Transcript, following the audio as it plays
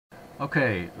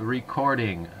Okay,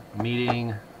 recording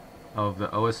meeting of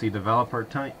the OSE Developer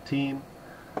team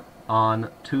on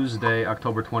Tuesday,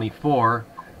 October 24.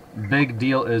 Big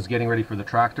deal is getting ready for the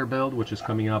tractor build, which is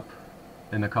coming up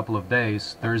in a couple of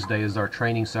days. Thursday is our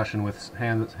training session with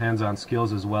hands-on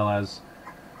skills as well as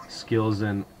skills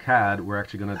in CAD. We're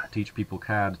actually going to teach people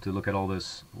CAD to look at all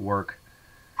this work,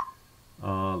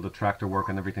 the tractor work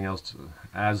and everything else.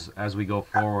 As we go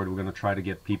forward, we're going to try to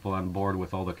get people on board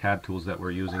with all the CAD tools that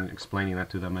we're using, explaining that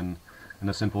to them in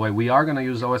a simple way. We are going to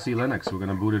use OSE Linux. We're going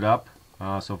to boot it up,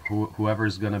 so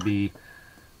whoever's going to be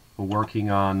working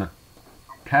on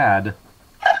CAD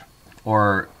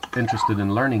or interested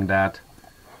in learning that,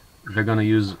 they're going to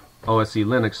use OSE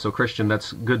Linux. So Christian,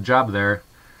 that's a good job there.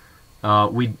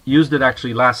 We used it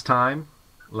actually last time.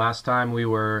 Last time we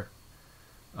were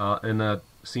in a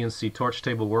CNC torch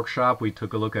table workshop. We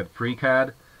took a look at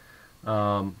FreeCAD.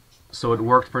 So it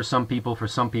worked for some people. For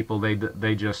some people,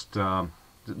 they just the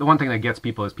one thing that gets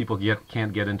people is people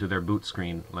can't get into their boot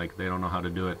screen. Like, they don't know how to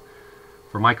do it.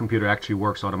 For my computer, it actually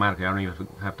works automatically. I don't even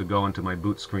have to go into my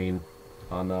boot screen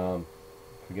on I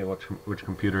forget which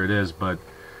computer it is, but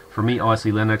for me, OSE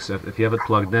Linux, if you have it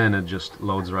plugged in, it just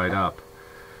loads right up.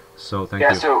 So thank you.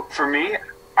 Yeah, so for me,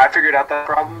 I figured out that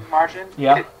problem, Marcin.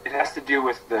 Yeah. It has to do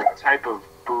with the type of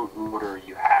bootloader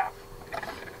you have.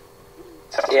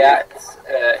 Yeah,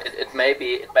 it may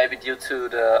be due to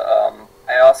the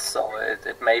BIOS, so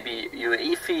it may be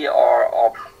UEFI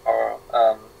or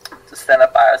the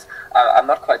standard BIOS. I'm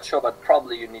not quite sure, but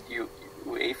probably you need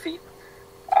UEFI.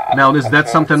 Now, is that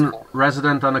something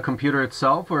resident on the computer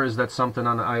itself, or is that something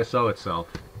on the ISO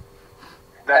itself?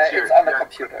 It's on the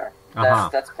computer.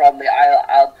 That's probably.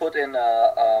 I'll put in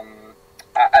a.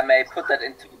 I may put that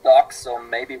into the docs, so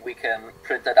maybe we can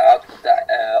print that out with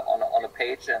on a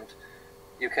page, and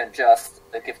you can just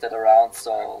give that around.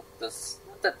 So this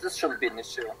shouldn't be an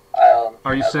issue.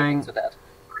 Are you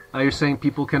saying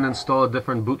people can install a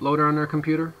different bootloader on their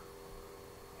computer?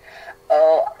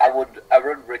 I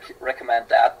wouldn't recommend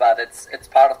that, but it's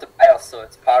part of the BIOS, so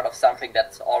it's part of something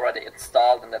that's already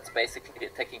installed and that's basically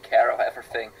taking care of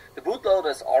everything. The bootloader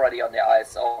is already on the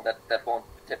ISO, that won't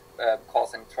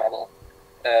cause any trouble.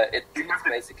 You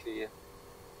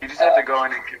just have to go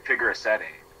in and configure a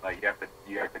setting. Like,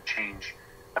 you have to change.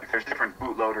 Like, there's different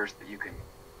bootloaders that you can.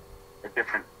 There are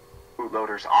different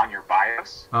bootloaders on your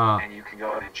BIOS, and you can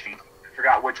go in and change. I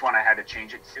forgot which one I had to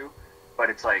change it to, but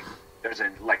it's like there's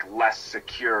a less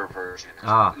secure version.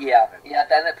 Yeah.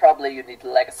 Then you need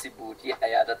legacy boot.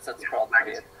 Yeah. That's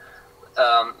probably it.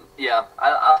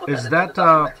 I'll put is that that in the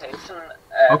documentation.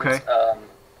 And, okay.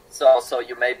 So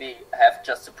you maybe have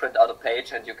just to print out a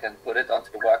page and you can put it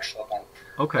onto the workshop, and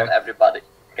then everybody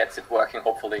gets it working,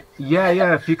 hopefully.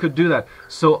 Yeah, if you could do that.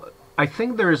 So I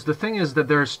think the thing is that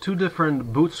there's two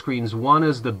different boot screens. One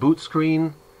is the boot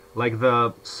screen, like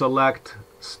the select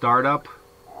startup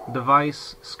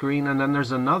device screen, and then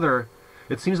there's another.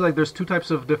 It seems like there's two types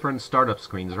of different startup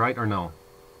screens, right, or no?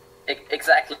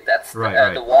 Exactly, that's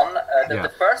right. The one,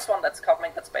 the first one that's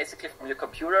coming, that's basically from your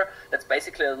computer, that's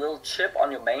basically a little chip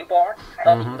on your main board,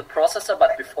 not even the processor,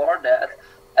 but before that,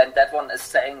 and that one is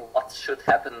saying what should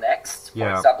happen next.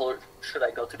 For example, should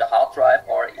I go to the hard drive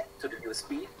or to the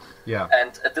USB? Yeah.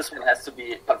 And this one has to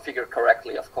be configured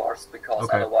correctly, of course, because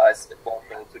otherwise it won't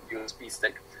go to the USB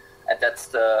stick. And that's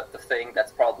the thing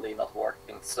that's probably not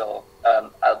working. So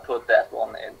I'll put that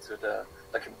one into the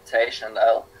documentation.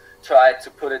 I'll try to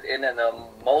put it in a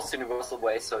most universal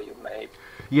way, so you may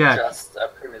just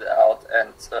print it out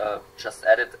and just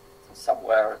add it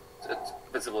somewhere it's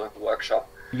visible in the workshop.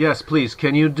 Yes, please.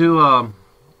 Can you do,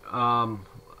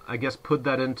 I guess, put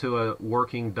that into a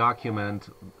working document?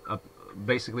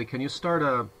 Basically, can you start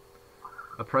a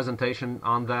presentation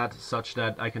on that such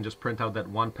that I can just print out that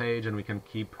one page and we can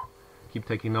keep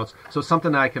taking notes? So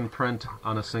something that I can print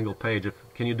on a single page.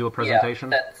 Can you do a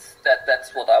presentation? Yeah,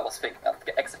 that's what I was thinking of.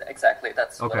 Exactly,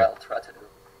 that's what I'll try to do.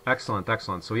 Excellent.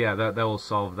 So yeah, that will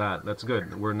solve that. That's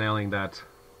good. We're nailing that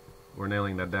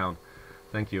down.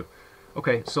 Thank you.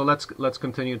 Okay, so let's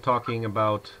continue talking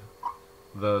about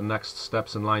the next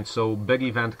steps in line. So big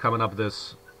event coming up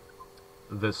this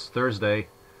Thursday.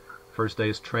 First day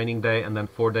is training day, and then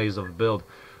 4 days of build.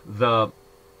 The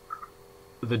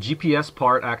GPS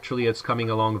part, actually, it's coming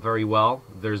along very well.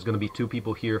 There's going to be two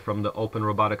people here from the Open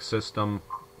Robotic System.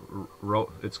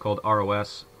 It's called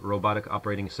ROS, Robotic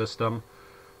Operating System.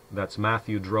 That's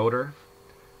Matthew Droder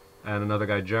and another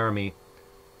guy, Jeremy.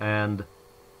 And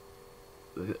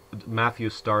Matthew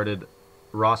started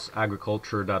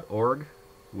rossagriculture.org,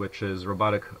 which is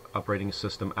Robotic Operating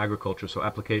System Agriculture, so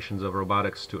applications of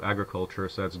robotics to agriculture,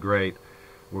 so that's great.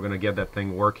 We're going to get that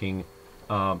thing working.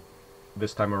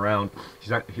 this time around.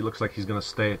 He looks like he's going to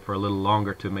stay for a little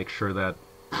longer to make sure that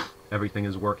everything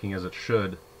is working as it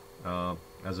should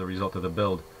as a result of the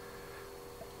build.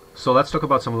 So let's talk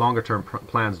about some longer-term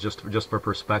plans, just for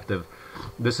perspective.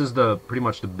 This is pretty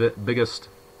much the biggest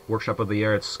workshop of the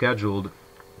year. It's scheduled.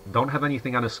 Don't have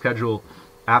anything on a schedule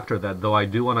after that, though I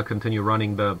do want to continue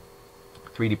running the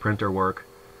 3D printer work.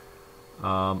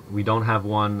 We don't have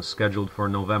one scheduled for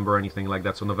November or anything like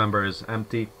that, so November is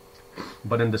empty.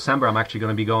 But in December, I'm actually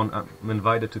going to be going. I'm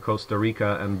invited to Costa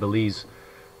Rica and Belize.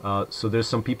 So there's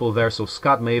some people there. So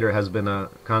Scott Mader has been a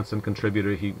constant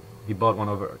contributor. He bought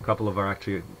a couple of our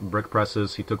actually brick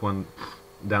presses. He took one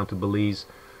down to Belize,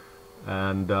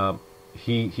 and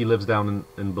he lives down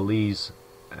in Belize,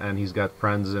 and he's got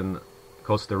friends in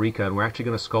Costa Rica, and we're actually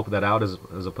going to scope that out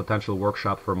as a potential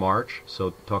workshop for March.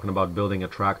 So talking about building a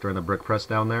tractor and a brick press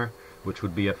down there, which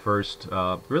would be a first,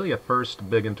 really a first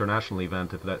big international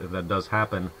event if that does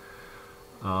happen.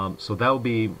 So that would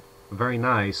be very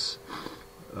nice.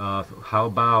 How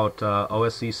about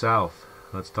OSE South?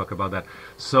 Let's talk about that.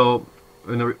 So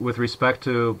with respect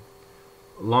to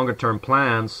longer term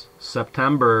plans,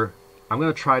 September, I'm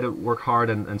going to try to work hard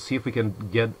and see if we can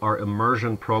get our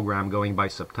immersion program going by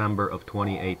September of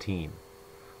 2018.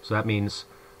 So that means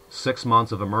 6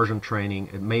 months of immersion training.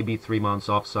 It may be 3 months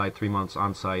off-site, 3 months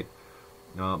on-site,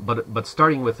 but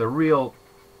starting with a really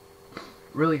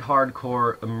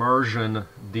hardcore immersion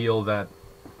deal that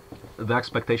the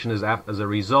expectation is as a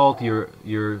result you're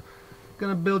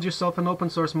going to build yourself an open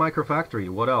source microfactory.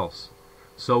 What else?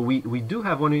 So we do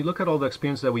have, when we look at all the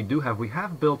experience that we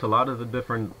have built a lot of the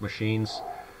different machines,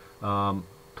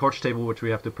 torch table which we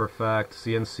have to perfect,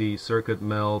 CNC circuit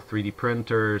mill, 3D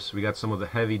printers. We got some of the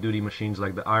heavy duty machines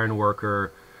like the iron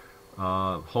worker,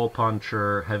 hole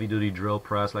puncher, heavy duty drill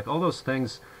press, like all those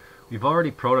things we've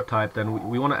already prototyped, and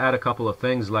we want to add a couple of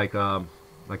things like an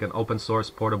open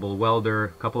source portable welder, a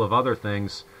couple of other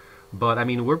things. But I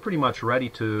mean, we're pretty much ready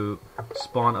to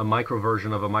spawn a micro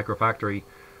version of a microfactory.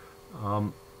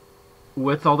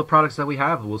 With all the products that we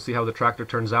have, we'll see how the tractor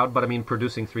turns out. But I mean,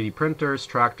 producing 3D printers,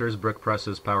 tractors, brick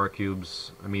presses, power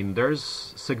cubes, I mean, there's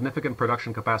significant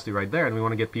production capacity right there, and we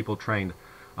want to get people trained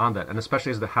on that. And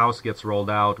especially as the house gets rolled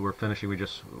out, we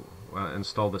just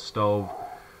installed the stove,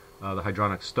 the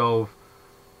hydronic stove.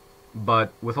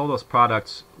 But with all those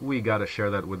products, we got to share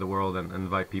that with the world and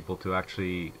invite people to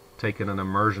actually take in an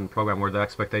immersion program where the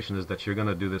expectation is that you're going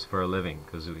to do this for a living,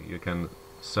 because you can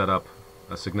set up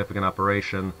a significant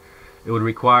operation. It would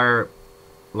require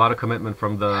a lot of commitment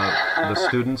from the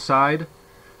student side,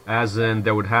 as in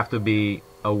there would have to be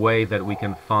a way that we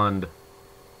can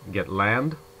get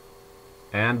land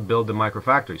and build the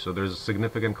microfactory. So there's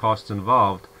significant costs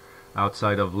involved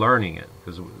outside of learning it.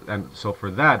 And so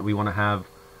for that, we want to have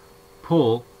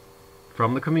pull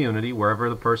from the community, wherever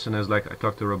the person is. Like I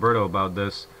talked to Roberto about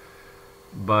this,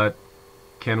 but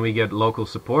can we get local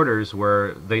supporters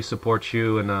where they support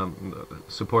you and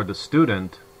support the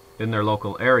student in their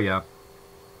local area,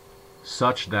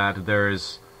 such that there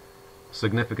is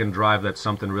significant drive that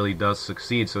something really does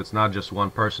succeed? So it's not just one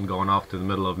person going off to the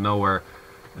middle of nowhere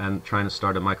and trying to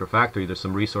start a microfactory. There's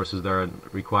some resources that are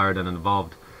required and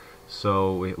involved.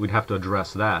 So we'd have to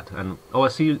address that. And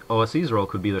OSE's role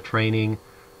could be the training,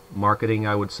 marketing,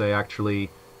 I would say, actually,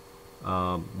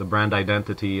 the brand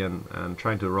identity, and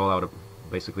trying to roll out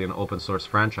basically an open source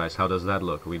franchise. How does that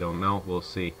look? We don't know. We'll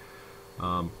see.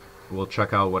 We'll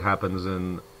check out what happens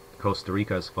in Costa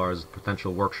Rica as far as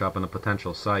potential workshop and a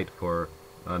potential site for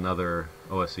another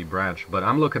OSE branch. But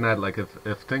I'm looking at, like,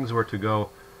 if things were to go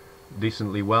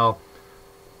decently well,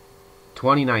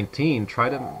 2019,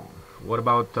 what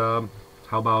about,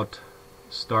 how about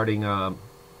starting a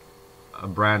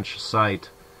branch site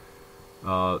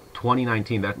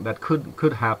 2019? That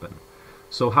could happen.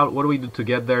 So what do we do to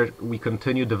get there? We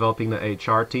continue developing the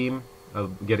HR team,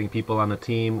 of getting people on the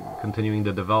team, continuing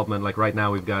the development. Like right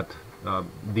now we've got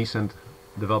decent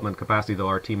development capacity, though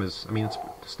our team is, I mean, it's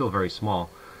still very small.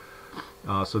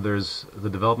 So there's the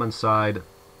development side,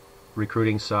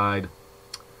 recruiting side,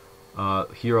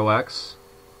 HeroX,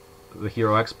 the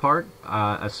HeroX part.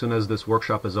 As soon as this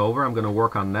workshop is over, I'm going to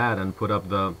work on that and put up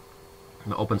the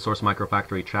Open Source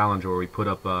Microfactory Challenge, where we put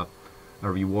up a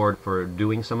reward for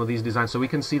doing some of these designs. So we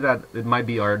can see that it might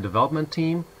be our development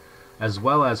team, as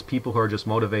well as people who are just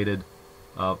motivated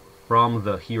from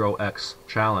the HeroX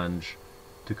Challenge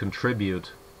to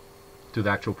contribute to the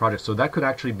actual project. So that could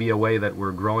actually be a way that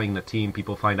we're growing the team.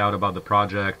 People find out about the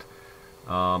project,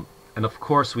 and of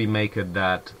course we make it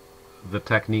that the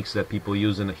techniques that people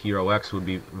use in the HeroX would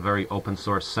be very open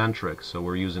source centric. So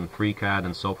we're using FreeCAD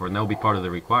and so forth, and that will be part of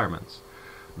the requirements.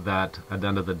 That at the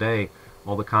end of the day,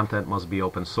 all the content must be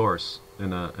open source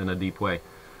in a deep way.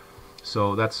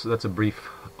 So that's a brief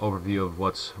overview of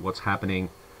what's happening.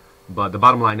 But the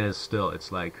bottom line is still,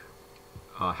 it's like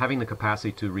having the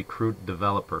capacity to recruit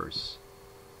developers.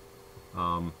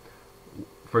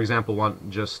 For example,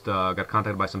 one just got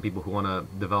contacted by some people who want to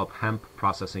develop hemp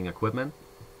processing equipment.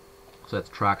 So that's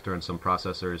tractor and some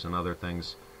processors and other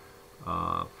things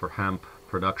for hemp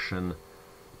production.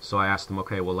 So I asked them,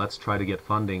 okay, well, let's try to get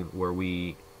funding where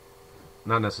we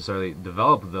not necessarily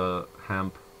develop the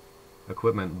hemp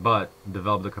equipment, but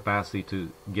develop the capacity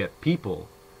to get people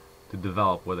to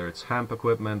develop, whether it's hemp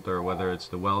equipment or whether it's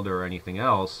the welder or anything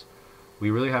else.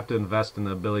 We really have to invest in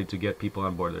the ability to get people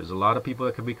on board. There's a lot of people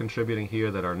that could be contributing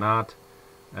here that are not,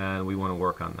 and we want to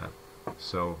work on that.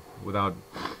 So without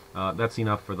that's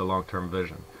enough for the long-term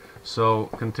vision. So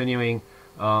continuing,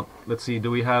 let's see, do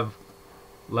we have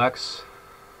Lex?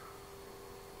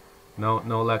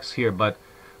 No Lex here, but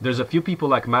there's a few people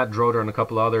like Matt Droder and a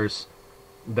couple others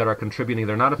that are contributing.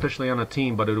 They're not officially on a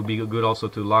team, but it'll be good also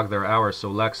to log their hours.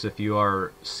 So Lex, if you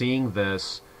are seeing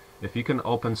this, if you can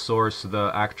open source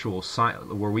the actual site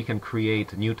where we can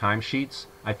create new timesheets,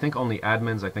 I think only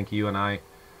admins, I think you and I,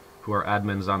 who are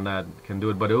admins on that, can do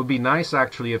it. But it would be nice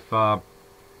actually if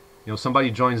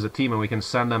somebody joins the team and we can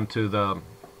send them to the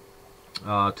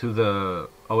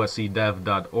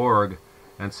osedev.org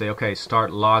and say, okay,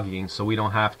 start logging, so we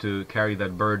don't have to carry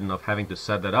that burden of having to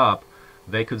set that up.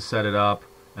 They could set it up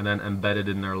and then embed it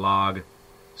in their log.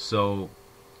 So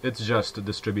it's just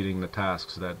distributing the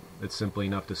tasks. That it's simply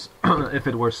enough to if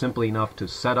it were simply enough to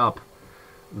set up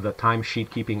the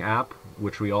timesheet keeping app,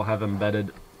 which we all have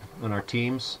embedded in our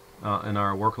teams, in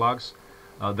our work logs,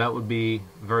 that would be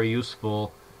very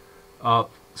useful,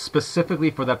 specifically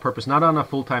for that purpose, not on a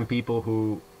full-time people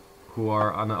who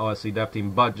are on the OSE dev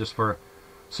team, but just for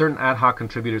certain ad hoc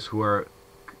contributors who are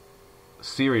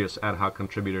serious ad hoc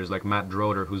contributors, like Matt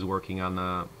Droder, who's working on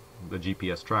the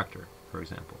GPS tractor, for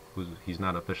example. He's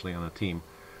not officially on a team,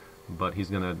 but he's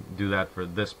going to do that for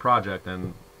this project,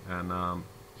 and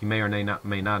he may or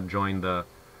may not join the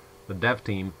dev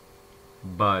team,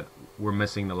 but we're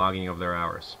missing the logging of their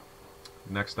hours.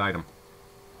 Next item.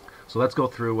 So let's go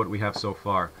through what we have so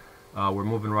far. We're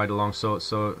moving right along.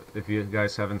 So if you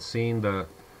guys haven't seen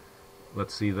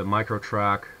let's see, the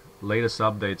microtrack latest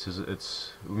updates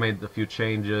we made a few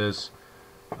changes.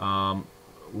 We're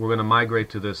going to migrate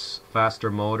to this faster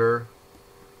motor.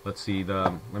 Let's see,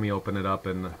 let me open it up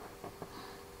in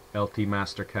LT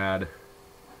MasterCAD.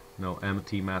 No,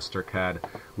 MT MasterCAD.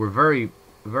 We're very,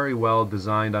 very well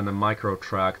designed on the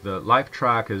microtrack. The live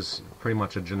track is pretty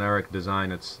much a generic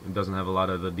design. It doesn't have a lot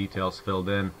of the details filled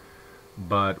in,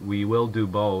 but we will do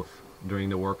both during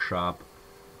the workshop.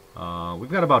 We've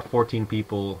got about 14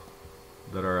 people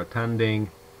that are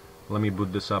attending. Let me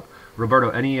boot this up.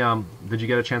 Roberto, did you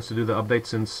get a chance to do the update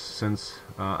since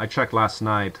I checked last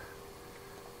night?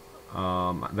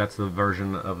 That's the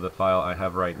version of the file I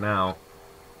have right now.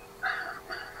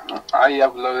 I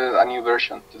uploaded a new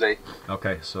version today.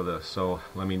 Okay, so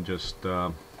let me just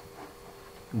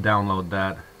download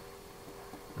that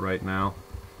right now.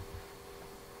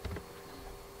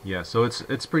 Yeah, so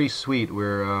it's pretty sweet.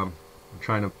 We're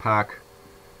trying to pack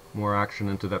more action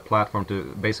into that platform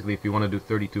to basically, if you want to do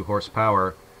 32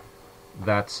 horsepower,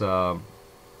 that's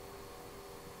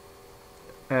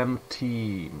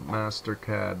MT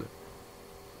MasterCAD.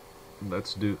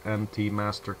 Let's do MT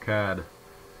MasterCAD.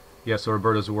 Yeah, so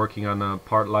Roberto's working on a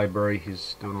part library.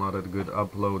 He's doing a lot of good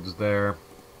uploads there.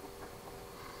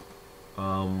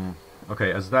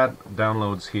 Okay, as that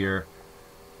downloads here,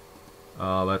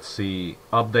 let's see,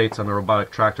 updates on the robotic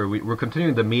tractor. We're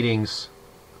continuing the meetings.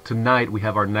 Tonight we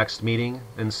have our next meeting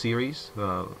in series.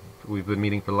 We've been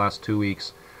meeting for the last 2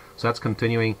 weeks, so that's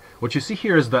continuing. What you see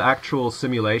here is the actual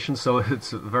simulation, so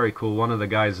it's very cool. One of the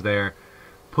guys there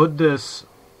put this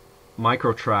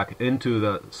microtrack into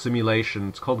the simulation.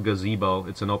 It's called Gazebo.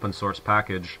 It's an open source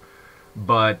package,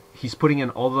 but he's putting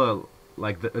in all the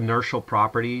the inertial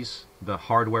properties, the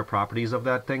hardware properties of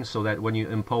that thing, so that when you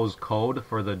impose code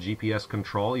for the GPS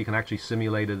control, you can actually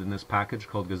simulate it in this package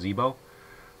called Gazebo.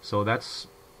 So that's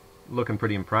looking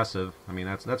pretty impressive. I mean,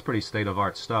 that's pretty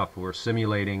state-of-art stuff. We're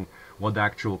simulating what the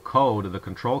actual code, the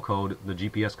control code, the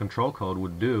GPS control code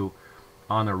would do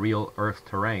on a real Earth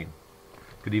terrain.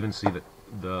 You could even see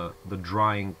the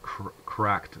drying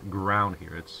cracked ground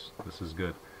here. This is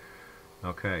good.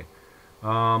 Okay.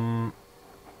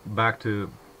 Back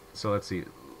to, so let's see.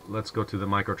 Let's go to the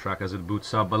microtrack as it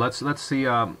boots up. But let's see,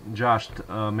 Josh.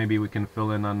 Maybe we can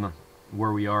fill in on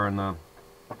where we are in the.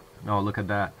 Oh, look at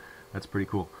that. That's pretty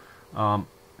cool.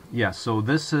 Yeah. So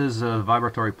this is a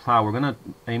vibratory plow. We're gonna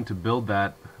aim to build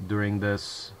that during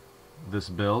this this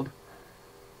build.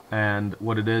 And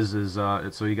what it is it's,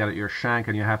 so you got your shank,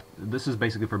 and you have, this is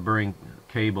basically for burying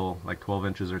cable like 12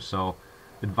 inches or so.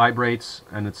 It vibrates,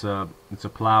 and it's a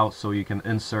plow, so you can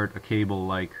insert a cable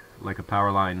like a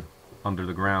power line under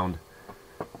the ground.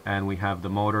 And we have the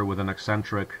motor with an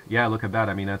eccentric. Yeah, look at that.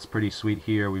 I mean, that's pretty sweet.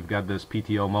 Here we've got this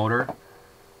PTO motor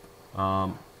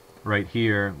right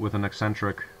here with an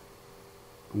eccentric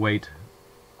weight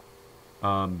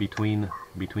between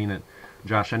it.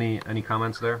 Josh, any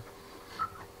comments there?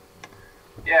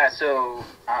 Yeah, so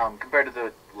compared to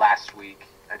the last week,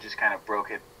 I just kind of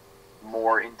broke it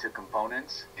more into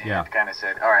components and kind of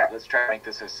said, all right, let's try to make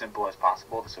this as simple as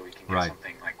possible so we can get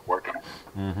something like working.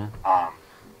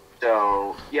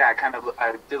 So yeah,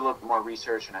 I did a little more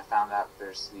research, and I found out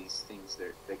there's these things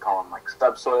that they call them like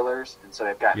subsoilers, and so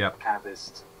they've got kind of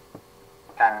this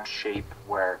kind of shape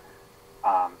where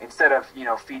instead of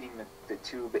feeding the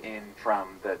tube in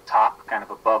from the top, kind of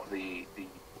above the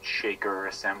shaker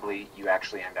assembly, you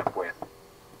actually end up with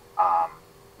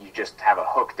you just have a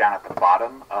hook down at the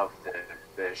bottom of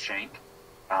the shank,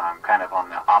 kind of on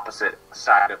the opposite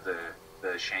side of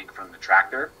the shank from the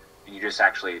tractor, and you just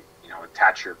actually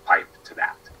attach your pipe to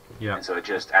that. And so it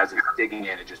just, as it's digging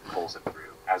in, it just pulls it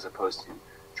through, as opposed to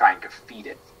trying to feed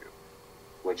it through,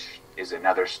 which is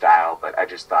another style, but I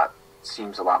just thought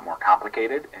seems a lot more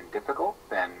complicated and difficult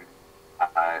than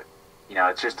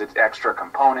it's just an extra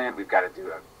component. We've got to do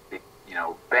a big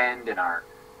bend in our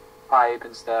pipe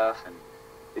and stuff, and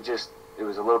it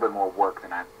was a little bit more work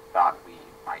than I thought we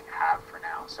might have for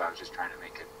now. So I was just trying to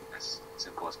make it as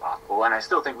simple as possible, and I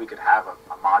still think we could have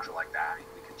a module like that. I mean,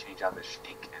 we could change out the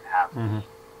shank and have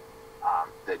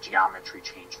the geometry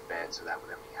change a bit, so that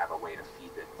then we have a way to feed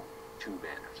the tube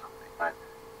in or something. But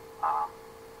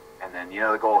and then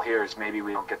the goal here is maybe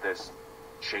we don't get this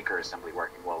shaker assembly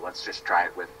working. Well, let's just try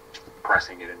it with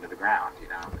pressing it into the ground,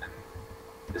 and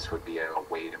this would be a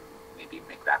way to maybe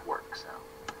make that work. So.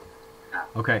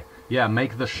 Okay, yeah,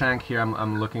 make the shank here.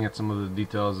 I'm looking at some of the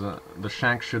details. The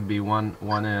shank should be one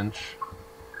inch.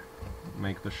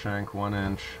 Make the shank 1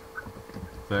 inch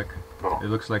thick. Cool. It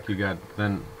looks like you got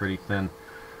pretty thin.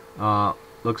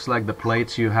 Looks like the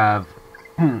plates you have,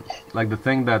 like the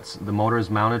thing that's the motor is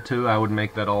mounted to, I would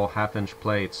make that all 1/2 inch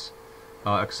plates,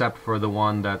 except for the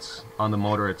one that's on the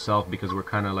motor itself, because we're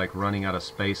kind of like running out of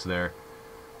space there.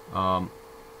 I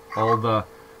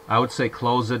would say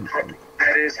close it.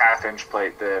 That is 1/2 inch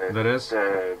plate. That is?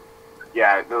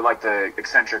 Like the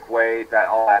eccentric weight,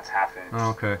 all that's 1/2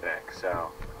 inch thick.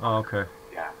 So. Oh, okay.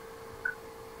 Yeah.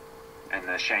 And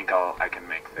the shank I can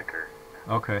make thicker.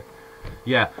 Okay.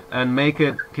 Yeah, and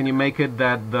can you make it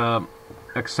that the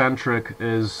eccentric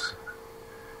is,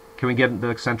 can we get the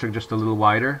eccentric just a little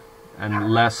wider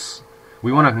and less,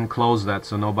 we want to enclose that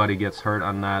so nobody gets hurt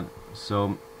on that,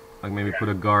 so like maybe put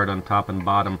a guard on top and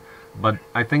bottom. But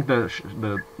I think the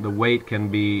weight can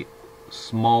be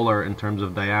smaller in terms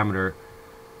of diameter.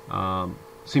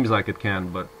 Seems like it can,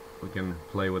 but we can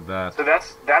play with that. So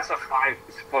that's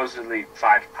supposedly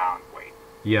 5 pound weight.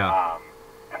 Yeah.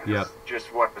 Yeah.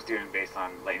 Just what I was doing based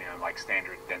on like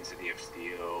standard density of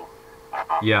steel.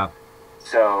 Yeah.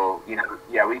 So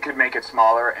we could make it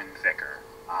smaller and thicker,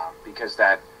 because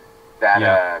that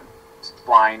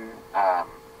spline,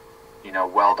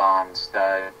 weld-on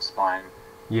stud spline.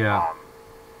 Yeah.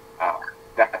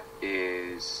 That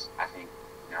is, I think,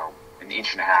 1.5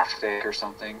 inches thick or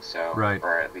something. So, right.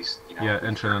 Or at least, yeah,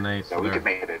 1.1 inch. So we could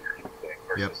make it an inch thick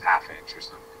versus 1/2 inch or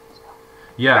something. So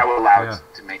yeah. That would allow us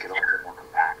to make it a little bit more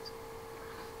compact.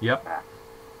 Yep.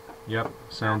 Yep.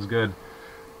 Sounds good.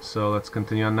 So let's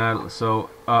continue on that. So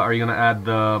are you gonna add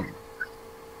the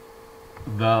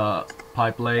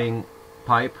pipe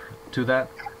to that?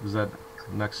 Is that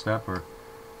the next step, or?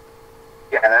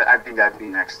 Yeah, I think that'd be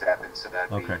the next step, and so that'd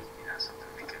be something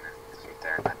we can keep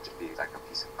there, and that should be like a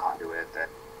piece of conduit that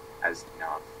has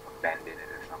a bend in it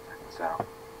or something. So.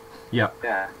 Yeah.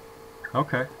 Yeah.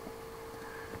 Okay.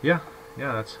 Yeah.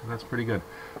 Yeah, that's pretty good.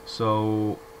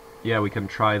 So yeah, we can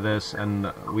try this,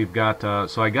 and we've got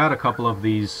so I got a couple of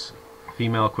these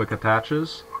female quick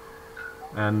attaches,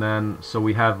 and then so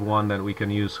we have one that we can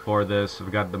use for this. We've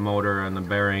got the motor and the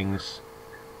bearings,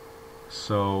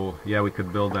 so yeah, we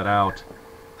could build that out.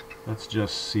 Let's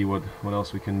just see what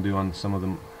else we can do on some of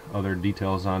the other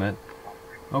details on it.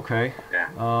 Okay.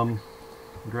 Yeah.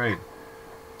 Great.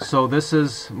 So this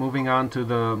is moving on to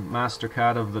the master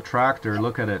CAD of the tractor.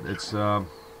 Look at it. It's a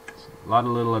lot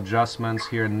of little adjustments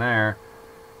here and there,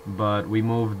 but we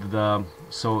moved the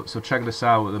so check this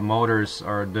out. The motors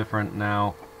are different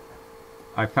now.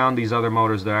 I found these other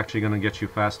motors that are actually going to get you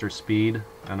faster speed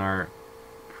and are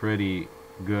pretty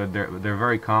good. They're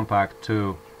very compact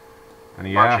too.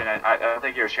 And Marcin, I don't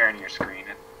think you're sharing your screen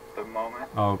at the moment.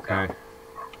 Okay. No.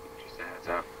 Just a heads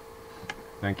up.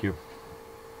 Thank you.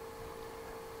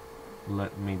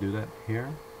 Let me do that here.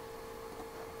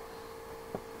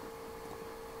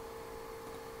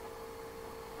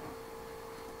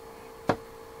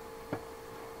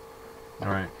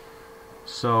 Alright.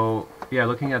 So, yeah,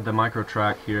 looking at the micro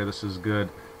track here, this is good.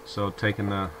 So, taking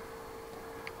the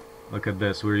look at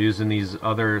this. We're using these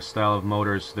other style of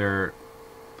motors. They're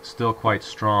still quite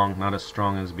strong, not as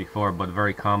strong as before, but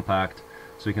very compact.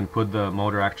 So you can put the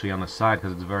motor actually on the side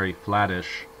because it's very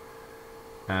flattish.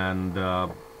 And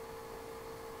let's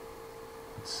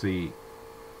see,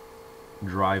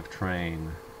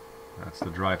 drivetrain. That's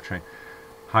the drivetrain.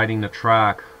 Hiding the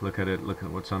track. Look at it. Look at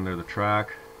what's under the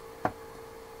track.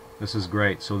 This is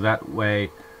great. So that way,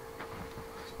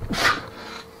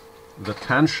 the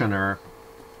tensioner.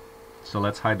 So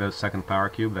let's hide the second power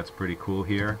cube. That's pretty cool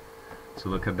here. So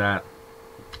look at that.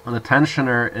 And the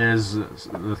tensioner is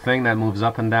the thing that moves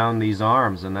up and down these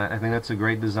arms, and I think that's a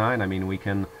great design. I mean, we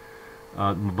can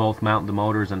both mount the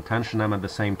motors and tension them at the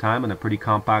same time in a pretty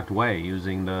compact way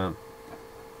using the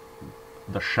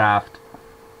shaft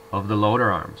of the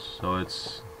loader arms. So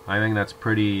I think that's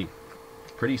pretty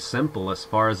simple as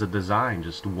far as a design.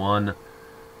 Just one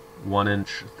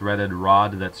 1-inch threaded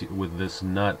rod that's with this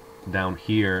nut down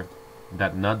here.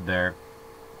 That nut there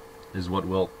is what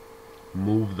will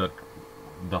move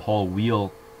the whole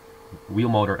wheel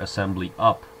motor assembly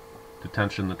up to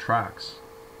tension the tracks.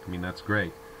 I mean, that's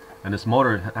great. And this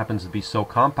motor happens to be so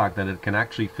compact that it can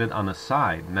actually fit on the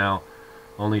side. Now,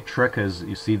 only trick is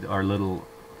you see our little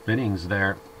fittings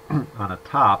there on the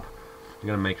top.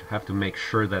 You're gonna have to make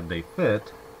sure that they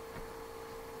fit.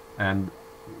 And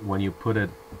when you put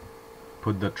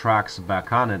the tracks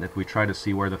back on it, if we try to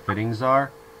see where the fittings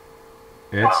are,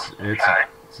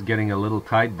 it's getting a little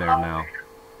tight there now.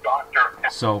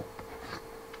 So,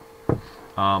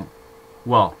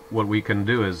 well, what we can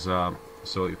do is,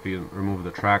 so if you remove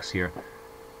the tracks here,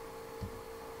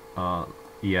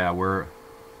 yeah,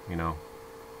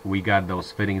 we got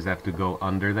those fittings that have to go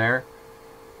under there.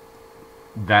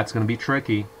 That's going to be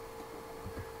tricky.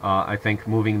 I think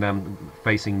moving them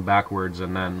facing backwards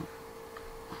and then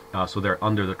so they're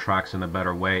under the tracks in a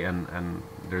better way, and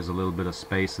there's a little bit of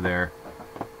space there.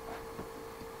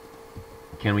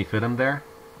 Can we fit them there?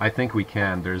 I think we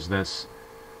can. There's this,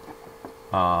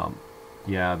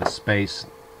 yeah, the space.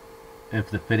 If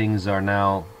the fittings are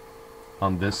now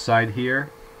on this side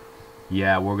here,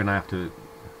 yeah, we're gonna have to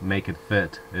make it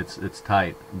fit. It's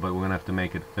tight, but we're gonna have to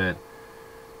make it fit.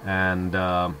 And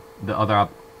the other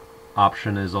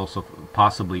option is also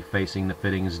possibly facing the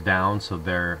fittings down, so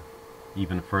they're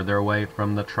even further away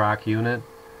from the track unit.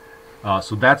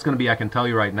 So that's gonna be, I can tell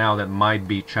you right now, that might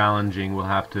be challenging. We'll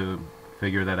have to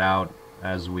figure that out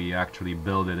as we actually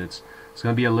build it. It's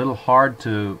going to be a little hard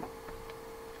to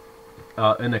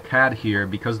in the CAD here,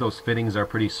 because those fittings are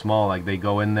pretty small. Like, they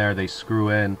go in there, they screw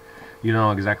in. You don't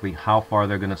know exactly how far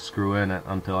they're going to screw in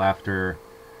until after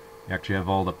you actually have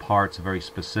all the parts very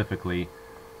specifically.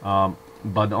 But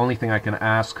the only thing I can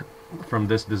ask from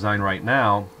this design right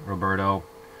now, Roberto,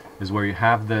 is where you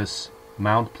have this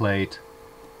mount plate.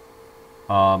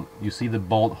 You see the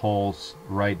bolt holes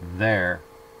right there.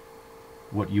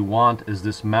 What you want is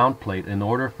this mount plate in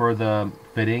order for the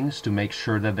fittings to make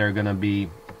sure that they're going to be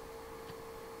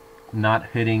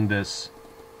not hitting this.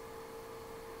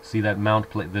 See that mount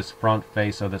plate, this front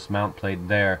face of this mount plate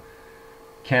there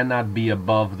cannot be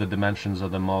above the dimensions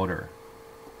of the motor.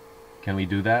 Can we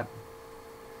do that?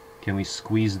 Can we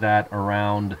squeeze that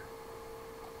around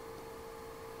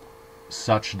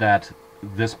such that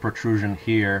this protrusion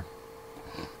here,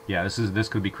 yeah, this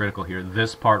could be critical here.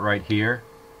 This part right here,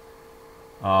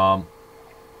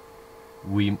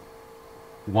 we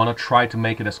want to try to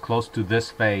make it as close to this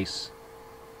face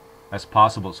as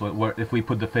possible. So if we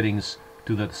put the fittings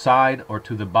to the side or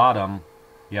to the bottom,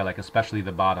 yeah, like especially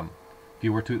the bottom. If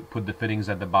you were to put the fittings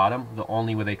at the bottom, the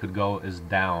only way they could go is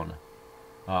down.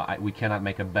 We cannot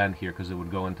make a bend here because it would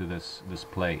go into this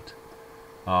plate.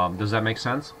 Does that make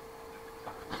sense?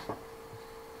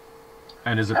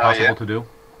 And is it possible yeah. to do?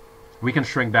 We can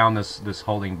shrink down this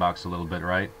holding box a little bit,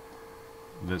 right?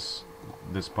 This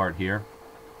part here.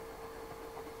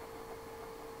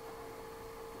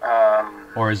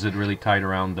 Or is it really tight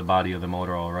around the body of the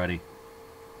motor already?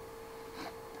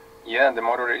 Yeah, the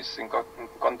motor is in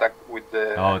contact with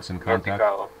the it's in contact?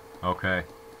 vertical. Okay.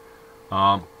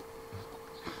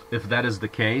 If that is the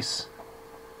case,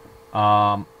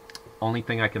 only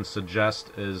thing I can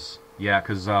suggest is, yeah,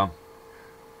 because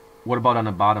what about on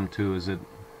the bottom too? Do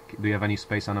you have any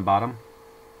space on the bottom?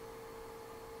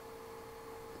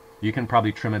 You can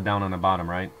probably trim it down on the bottom,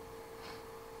 right?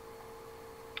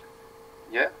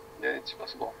 Yeah, it's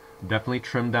possible. Definitely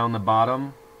trim down the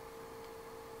bottom.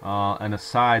 And the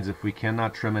sides, if we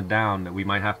cannot trim it down, we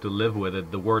might have to live with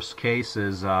it. The worst case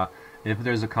is if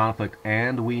there's a conflict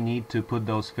and we need to put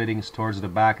those fittings towards the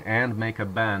back and make a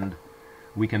bend,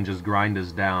 we can just grind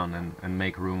this down and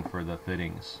make room for the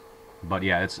fittings. But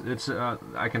yeah, it's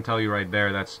I can tell you right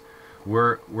there, that's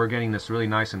we're getting this really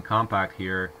nice and compact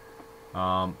here,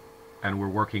 and we're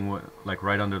working with, like,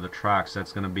 right under the tracks.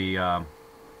 That's going to be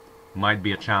might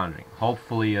be a challenging.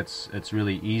 Hopefully it's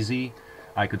really easy.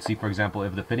 I could see, for example,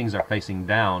 if the fittings are facing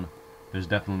down, there's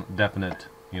definite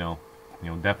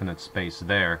space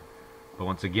there. But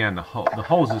once again, the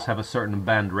hoses have a certain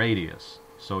bend radius,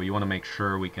 so you want to make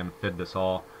sure we can fit this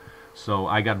all. So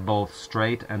I got both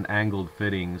straight and angled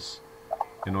fittings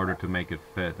in order to make it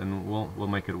fit, and we'll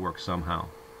make it work somehow.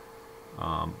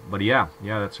 But yeah,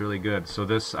 that's really good. So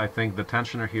this, I think the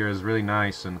tensioner here is really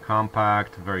nice and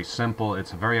compact, very simple.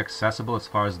 It's very accessible as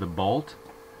far as the bolt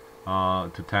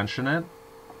to tension it.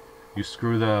 You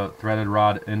screw the threaded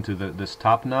rod into this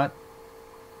top nut,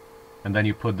 and then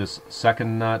you put this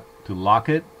second nut to lock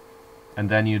it, and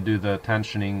then you do the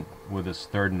tensioning with this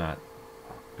third nut.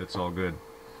 It's all good.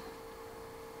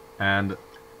 And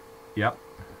yep.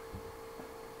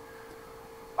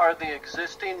 Are the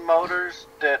existing motors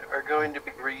that are going to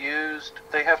be reused,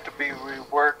 they have to be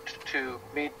reworked to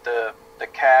meet the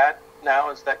CAD now?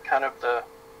 Is that kind of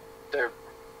they're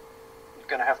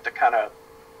going to have to kind of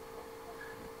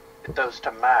get those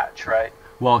to match, right?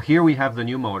 Well, here we have the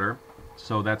new motor,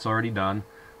 so that's already done.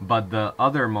 But the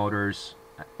other motors,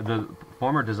 the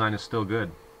former design is still good.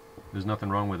 There's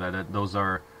nothing wrong with that. Those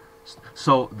are...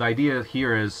 So the idea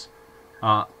here is,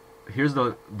 here's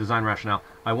the design rationale.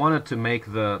 I wanted to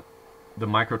make the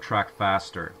micro track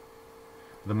faster.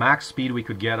 The max speed we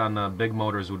could get on the big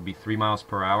motors would be 3 miles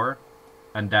per hour,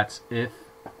 and that's if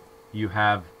you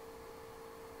have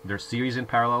their series in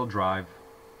parallel drive,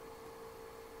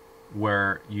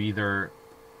 where you either,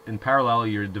 in parallel,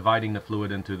 you're dividing the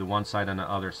fluid into the one side and the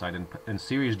other side. In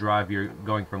series drive, you're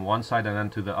going from one side and then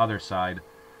to the other side.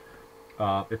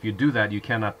 If you do that, you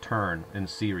cannot turn in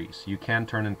series. You can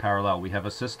turn in parallel. We have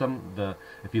a system.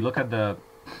 If you look at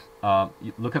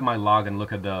look at my log and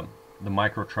look at the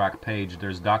micro track page,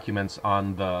 there's documents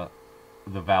on the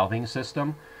valving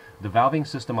system. The valving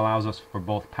system allows us for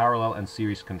both parallel and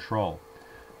series control.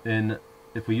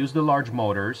 If we use the large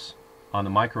motors on the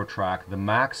micro track, the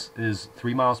max is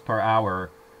 3 miles per hour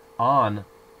on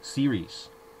series.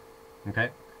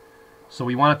 Okay, so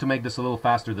we wanted to make this a little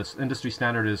faster. This industry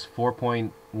standard is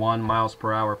 4.1 miles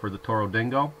per hour for the Toro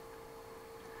Dingo,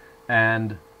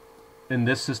 and in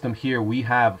this system here we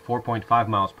have 4.5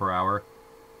 miles per hour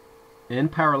in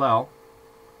parallel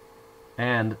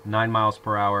and 9 miles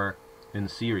per hour in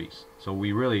series. So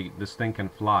this thing can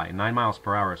fly. 9 miles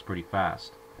per hour is pretty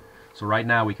fast. So right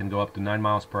now we can go up to 9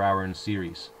 miles per hour in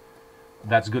series.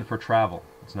 That's good for travel.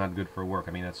 It's not good for work.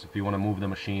 I mean, that's if you want to move the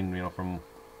machine, from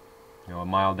a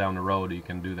mile down the road, you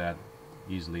can do that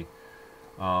easily.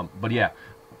 But yeah,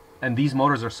 and these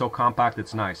motors are so compact,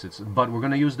 it's nice. But we're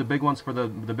going to use the big ones for the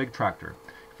big tractor.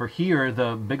 For here,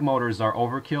 the big motors are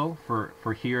overkill.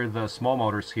 For here, the small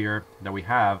motors here that we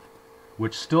have,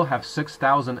 which still have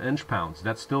 6,000 inch-pounds.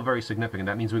 That's still very significant.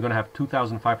 That means we're going to have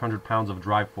 2,500 pounds of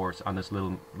drive force on this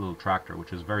little tractor,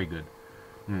 which is very good,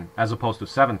 as opposed to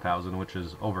 7,000, which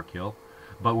is overkill.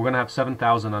 But we're going to have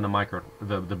 7,000 on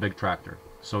the big tractor.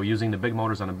 So using the big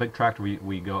motors on a big tractor,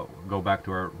 we go back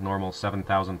to our normal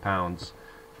 7,000 pounds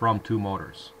from 2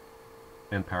 motors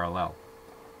in parallel.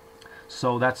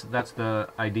 So that's the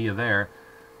idea there.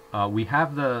 We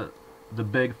have the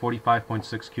big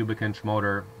 45.6 cubic inch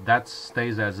motor that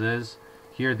stays as is.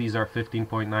 Here these are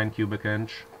 15.9 cubic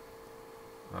inch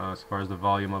as far as the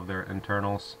volume of their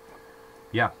internals.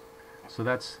 Yeah, so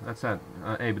that's that.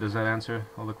 Abe, does that answer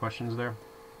all the questions there?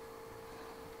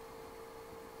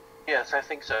 Yes, I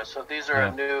think so. So these are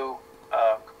a new,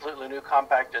 completely new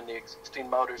compact, and the existing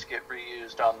motors get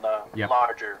reused on the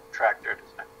larger tractor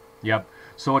design. Yep.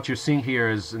 So what you're seeing here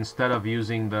is, instead of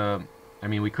using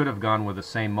we could have gone with the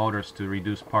same motors to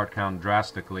reduce part count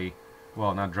drastically.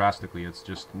 Well, not drastically, it's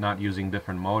just not using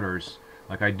different motors.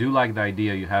 Like, I do like the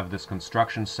idea you have this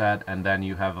construction set and then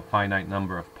you have a finite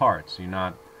number of parts. You're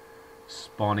not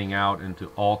spawning out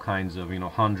into all kinds of,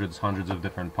 hundreds of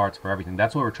different parts for everything.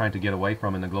 That's what we're trying to get away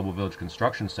from in the Global Village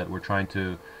construction set. We're trying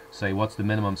to say, what's the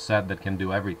minimum set that can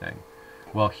do everything?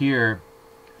 Well, here,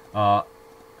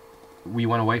 we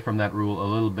went away from that rule a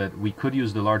little bit. We could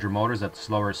use the larger motors at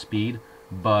slower speed,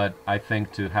 but I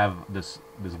think to have this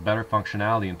better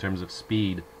functionality in terms of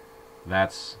speed,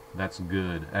 That's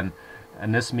good. And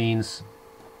this means,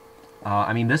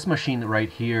 I mean, this machine right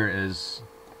here is,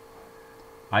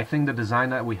 I think the design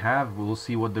that we have, we'll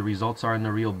see what the results are in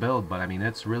the real build, but I mean,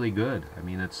 it's really good. I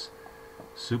mean, it's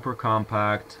super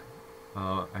compact,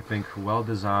 I think well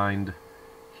designed.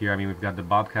 Here, I mean, we've got the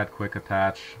Bobcat quick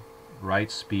attach,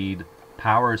 right speed,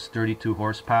 power is 32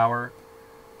 horsepower.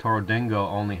 Toro Dingo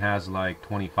only has like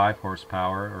 25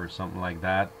 horsepower or something like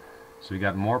that. So we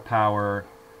got more power,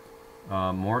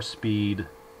 more speed,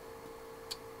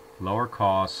 lower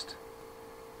cost.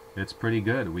 It's pretty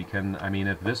good. We can, I mean,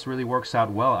 if this really works out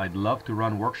well, I'd love to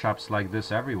run workshops like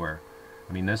this everywhere.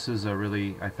 I mean, this is a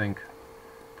really, I think,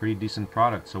 pretty decent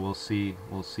product. So we'll see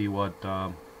what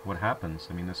happens.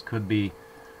 I mean, this could be,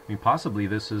 I mean, possibly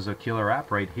this is a killer app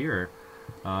right here,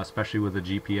 especially with the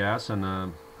GPS and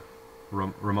the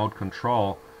remote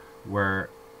control, where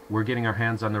we're getting our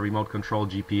hands on the remote control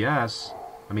GPS.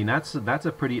 I mean, that's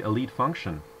a pretty elite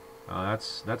function.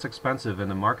 That's expensive in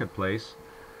the marketplace.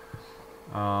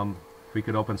 If we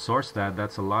could open source that,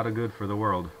 that's a lot of good for the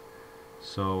world.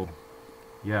 So,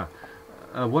 yeah.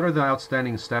 What are the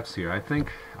outstanding steps here? I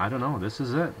think, I don't know, this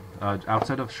is it.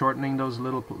 Outside of shortening those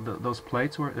those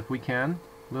plates, if we can,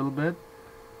 a little bit,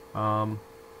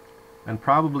 and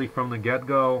probably from the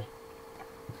get-go,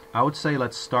 I would say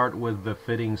let's start with the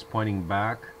fittings pointing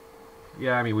back.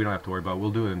 Yeah, I mean, we don't have to worry about it.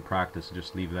 We'll do it in practice.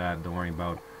 Just leave that. Don't worry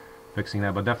about fixing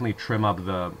that. But definitely trim up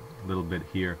the little bit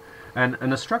here. And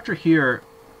the structure here,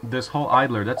 this whole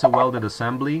idler, that's a welded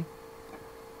assembly.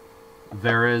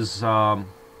 There is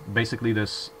basically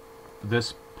this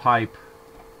pipe,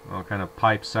 kind of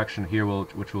pipe section here,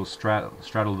 which will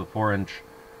straddle the 4-inch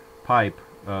pipe,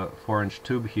 4-inch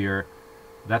tube here.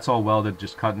 That's all welded,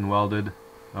 just cut and welded.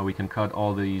 We can cut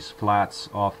all these flats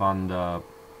off on the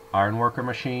ironworker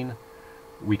machine.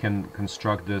 We can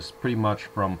construct this pretty much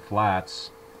from flats,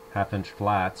 half-inch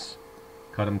flats,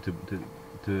 cut them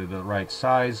to the right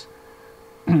size,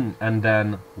 and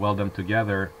then weld them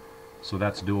together. So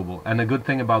that's doable. And the good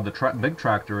thing about the big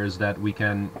tractor is that we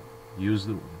can use,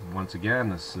 once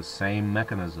again, it's the same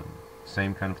mechanism,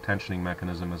 same kind of tensioning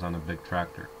mechanism as on a big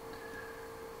tractor.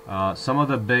 Some of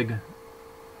the big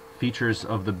features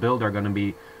of the build are going to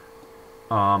be,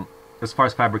 as far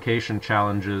as fabrication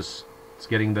challenges, it's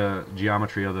getting the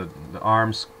geometry of the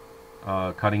arms,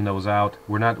 cutting those out.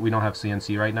 We don't have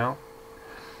CNC right now,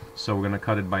 so we're going to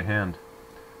cut it by hand,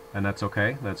 and that's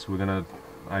okay.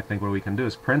 I think what we can do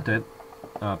is print it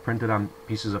on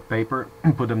pieces of paper,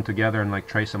 put them together, and like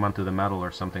trace them onto the metal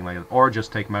or something like that, or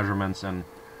just take measurements and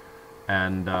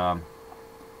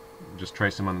just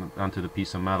trace them onto the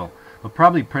piece of metal. But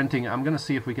probably printing, I'm going to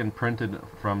see if we can print it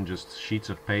from just sheets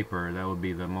of paper. That would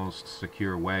be the most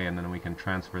secure way, and then we can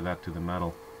transfer that to the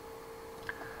metal.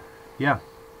 Yeah,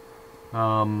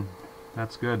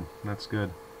 that's good. That's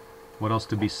good. What else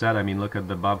to be said? I mean, look at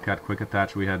the Bobcat quick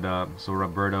attach. We had so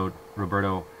Roberto,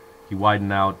 he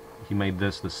widened out. He made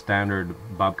this the standard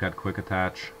Bobcat quick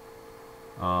attach.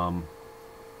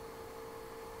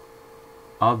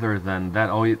 Other than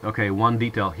that, okay, one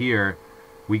detail here,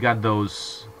 we got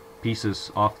those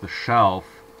pieces off the shelf.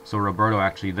 So Roberto,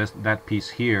 actually, that piece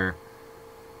here,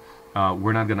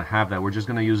 we're not going to have that. We're just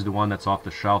going to use the one that's off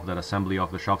the shelf, that assembly off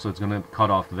the shelf. So it's going to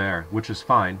cut off there, which is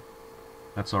fine.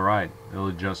 That's all right.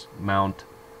 It'll just mount,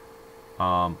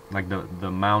 like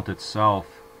the mount itself.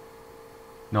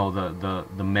 No,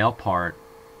 the male part,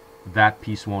 that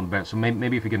piece won't bend. So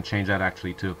maybe if we can change that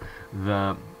actually too.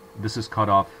 This is cut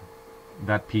off.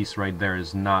 That piece right there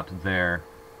is not there.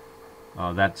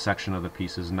 That section of the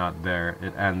piece is not there.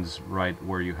 It ends right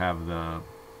where you have the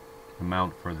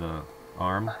mount for the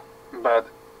arm. But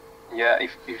yeah,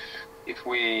 if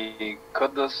we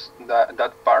cut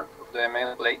that part of the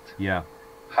main plate, yeah,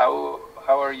 how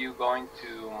are you going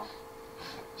to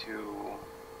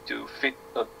fit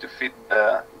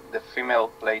the female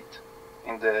plate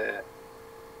in the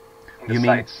you mean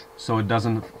sides? So it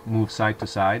doesn't move side to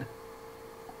side?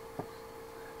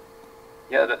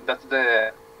 Yeah, that's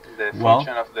the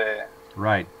function of the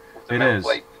right. It is.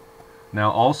 Plate.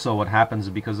 Now also what happens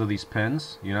because of these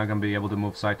pins, you're not going to be able to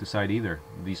move side to side either.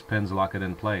 These pins lock it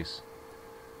in place.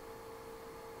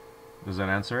 Does that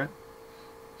answer it?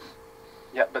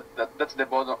 Yeah, but that's the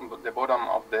bottom of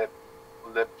the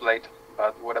plate.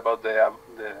 But what about the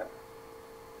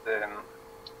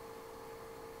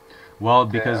well,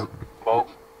 because bulb?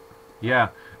 Yeah,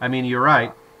 I mean, you're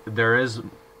right. There is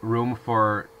room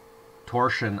for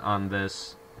torsion on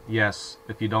this. Yes,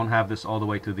 if you don't have this all the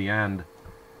way to the end,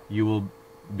 you will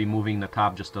be moving the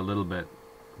top just a little bit,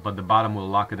 but the bottom will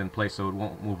lock it in place so it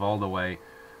won't move all the way.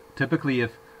 Typically,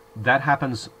 if that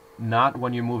happens not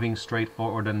when you're moving straight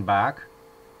forward and back,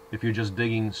 If you're just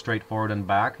digging straight forward and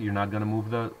back, you're not going to move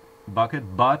the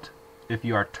bucket. But if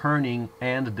you are turning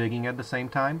and digging at the same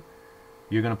time,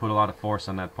 you're going to put a lot of force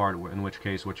on that part, in which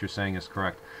case what you're saying is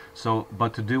correct. So,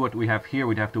 but to do what we have here,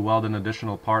 we'd have to weld an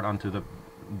additional part onto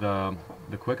the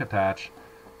quick attach.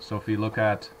 So if you look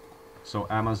at, so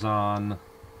Amazon,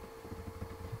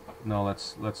 no,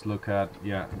 let's look at,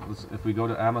 yeah, if we go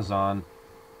to Amazon,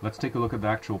 let's take a look at the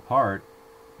actual part.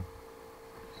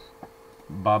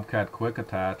 Bobcat quick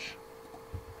attach,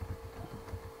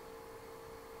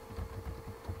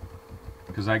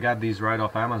 because I got these right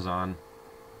off Amazon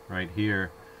right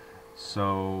here.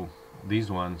 So these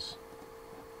ones,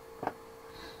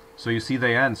 so you see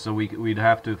they end, so we'd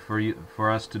have to,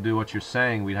 for us to do what you're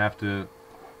saying, we'd have to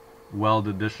weld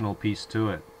additional piece to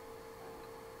it.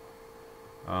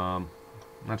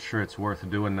 Not sure it's worth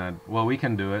doing that. Well, we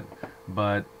can do it,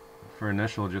 but for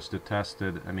initial, just to test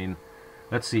it, I mean,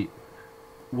 let's see.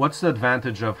 What's the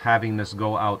advantage of having this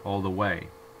go out all the way?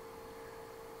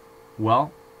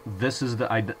 Well, this is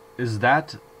is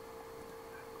that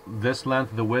this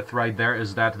length, the width right there,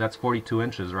 is that's 42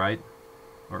 inches, right?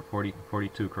 Or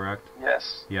 42, correct?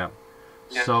 Yes. Yeah.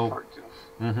 Yes, So,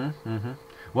 42.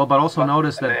 Well, but also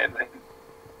notice that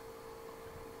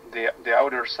the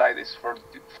outer side is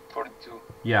 42.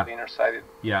 Yeah. The inner side.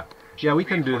 Yeah. Yeah, we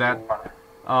can do that.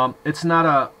 It's not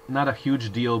a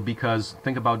huge deal, because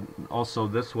think about also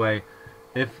this way,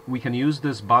 if we can use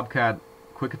this Bobcat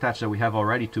quick attach that we have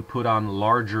already to put on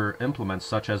larger implements,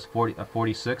 such as a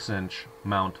 46-inch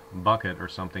mount bucket or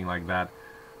something like that.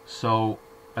 So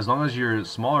as long as you're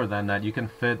smaller than that, you can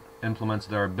fit implements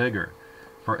that are bigger.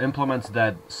 For implements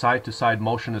that side-to-side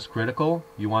motion is critical,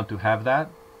 you want to have that.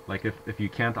 Like if you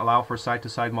can't allow for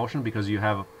side-to-side motion because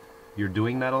you're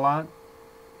doing that a lot,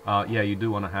 yeah, you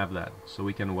do want to have that. So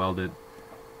we can weld it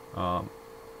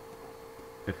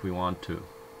if we want to.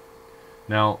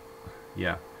 Now,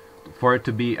 yeah, for it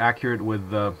to be accurate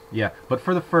with the, yeah, but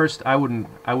for the first, I wouldn't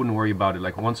worry about it.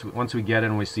 Like once we get it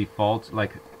and we see faults,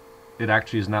 like it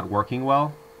actually is not working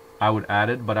well, I would add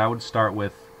it, but I would start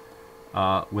with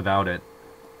without it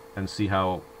and see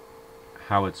how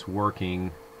it's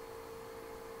working.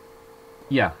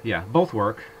 Yeah, both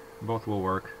work. Both will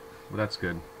work. But that's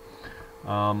good.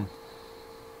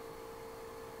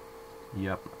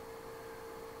 Yep.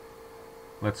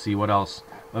 Let's see what else.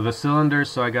 The cylinders.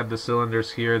 So I got the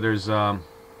cylinders here. There's the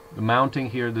mounting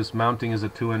here. This mounting is a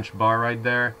 2-inch bar right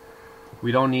there.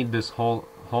 We don't need this whole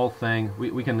thing.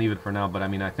 We can leave it for now. But I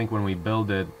mean, I think when we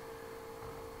build it,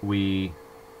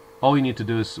 all we need to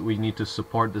do is we need to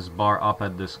support this bar up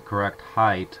at this correct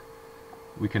height.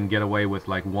 We can get away with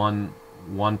like one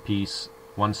piece,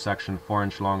 one section,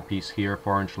 4-inch long piece here,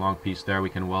 4-inch long piece there. We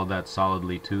can weld that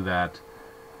solidly to that.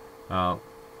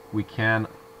 We can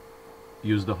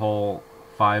use the whole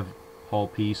 5-hole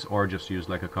piece, or just use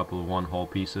like a couple of 1-hole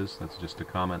pieces. That's just a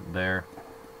comment there.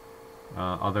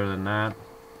 Other than that,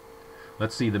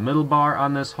 let's see the middle bar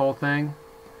on this whole thing.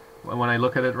 When I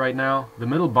look at it right now, the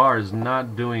middle bar is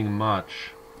not doing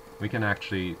much. We can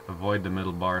actually avoid the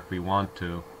middle bar if we want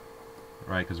to,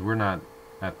 right? Because we're not,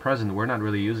 at present, we're not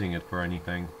really using it for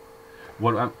anything.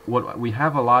 What we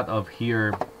have a lot of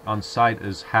here on site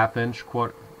is 1/2-inch,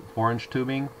 4-inch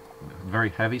tubing, very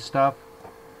heavy stuff.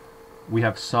 We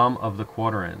have some of the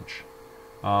 1/4-inch.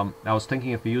 I was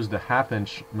thinking if we used the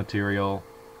 1/2-inch material,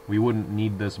 we wouldn't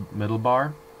need this middle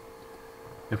bar.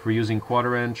 If we're using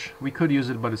 1/4-inch, we could use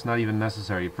it, but it's not even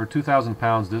necessary. For 2,000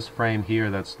 pounds, this frame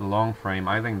here, that's the long frame,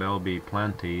 I think that'll be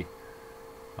plenty.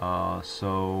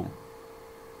 So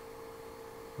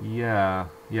yeah,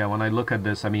 when I look at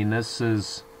this, I mean,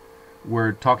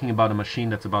 we're talking about a machine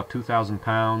that's about 2,000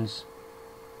 pounds,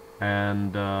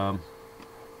 and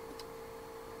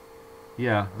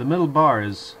yeah, the middle bar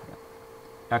is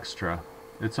extra.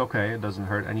 It's okay, it doesn't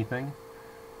hurt anything.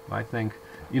 I think,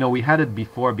 you know, we had it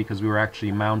before because we were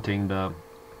actually mounting the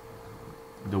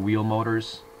wheel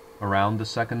motors around the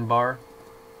second bar.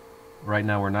 Right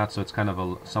now we're not, so it's kind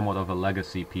of somewhat of a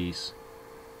legacy piece.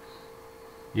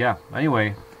 Yeah,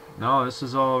 anyway, no, this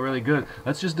is all really good.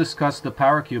 Let's just discuss the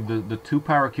power cube, the 2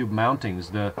 power cube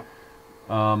mountings, the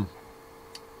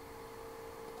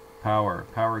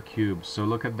power cube. So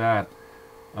look at that.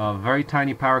 Very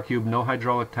tiny power cube, no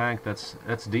hydraulic tank.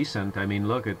 That's decent. I mean,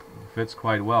 look, it fits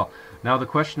quite well. Now the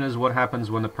question is, what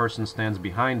happens when the person stands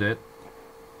behind it?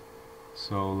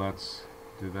 So let's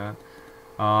do that.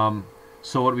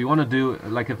 So what we want to do,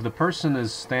 like if the person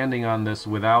is standing on this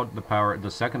without the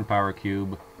second power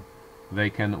cube, we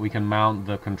can mount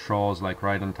the controls like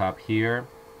right on top here.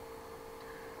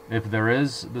 If there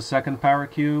is the second power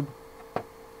cube,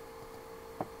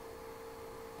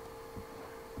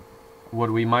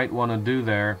 what we might want to do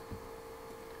there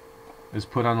is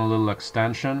put on a little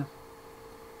extension.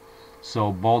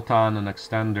 So bolt on an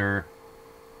extender,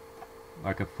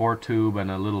 like a 4-tube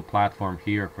and a little platform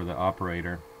here for the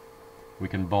operator. We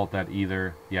can bolt that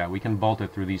either, yeah, we can bolt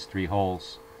it through these 3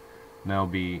 holes. That'll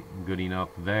be good enough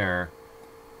there.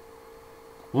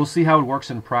 We'll see how it works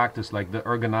in practice, like the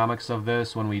ergonomics of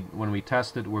this. When we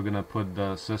test it, we're gonna put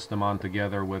the system on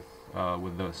together with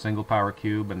the single power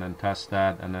cube and then test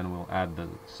that, and then we'll add the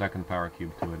second power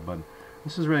cube to it. But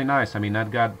this is really nice. I mean,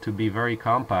 that got to be very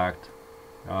compact.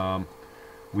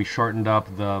 We shortened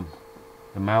up the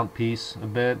mount piece a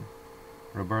bit.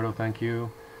 Roberto, thank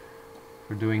you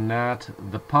for doing that.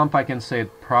 The pump, I can say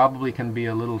it probably can be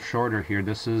a little shorter here.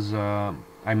 This is, I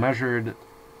measured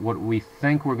what we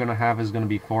think we're going to have is going to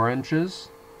be 4 inches.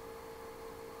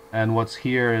 And what's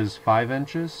here is 5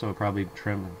 inches, so probably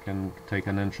trim can take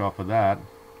an inch off of that.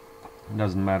 It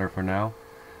doesn't matter for now.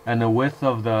 And the width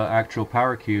of the actual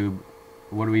power cube,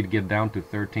 what do we get down to,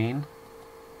 13?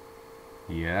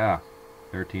 Yeah,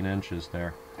 13 inches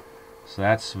there. So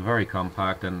that's very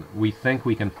compact, and we think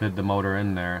we can fit the motor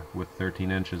in there with 13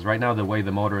 inches. Right now, the way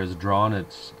the motor is drawn,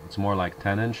 it's more like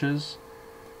 10 inches.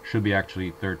 Should be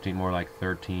actually 13, more like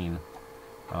 13.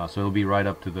 So it'll be right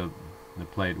up to the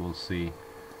plate, we'll see.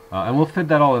 And we'll fit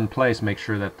that all in place, make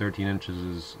sure that 13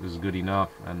 inches is good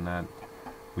enough, and that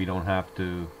we don't have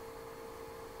to...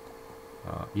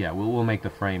 yeah, we'll make the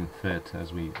frame fit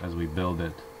as we build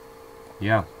it.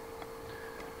 Yeah.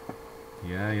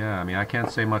 Yeah, I mean, I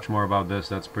can't say much more about this.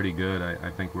 That's pretty good.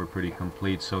 I think we're pretty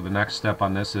complete. So the next step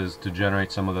on this is to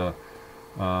generate some of the...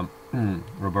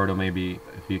 Roberto, maybe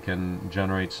if you can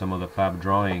generate some of the fab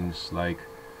drawings, like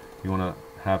you want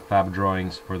to have fab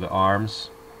drawings for the arms,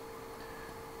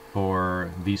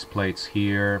 for these plates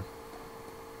here.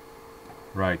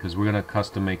 Right, because we're going to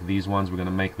custom make these ones. We're going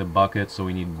to make the bucket, so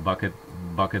we need bucket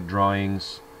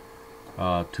drawings,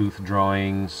 tooth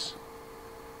drawings.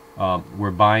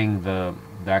 We're buying the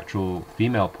actual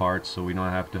female parts, so we don't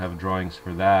have to have drawings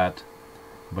for that.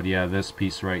 But yeah, this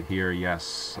piece right here,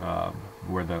 yes,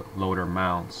 where the loader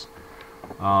mounts.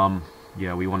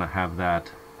 Yeah, we want to have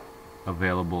that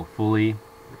available fully.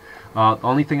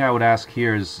 Only thing I would ask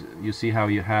here is, you see how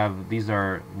you have, these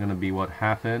are going to be what,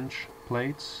 1/2 inch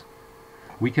plates?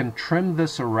 We can trim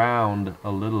this around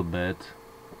a little bit,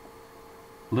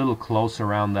 a little close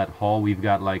around that hole. We've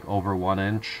got like over 1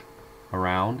 inch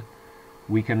around.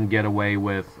 We can get away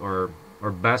with, or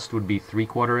best would be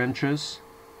 3/4 inches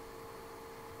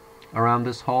around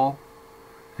this hole.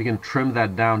 We can trim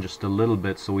that down just a little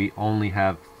bit, so we only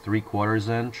have 3/4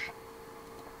 inch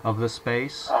of the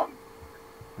space.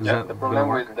 Yeah, the problem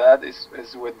with that is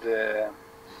with the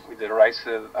raised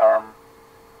arm.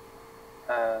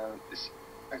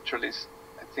 Actually,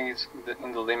 I think it's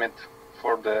in the limit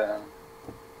for the.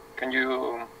 Can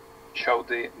you show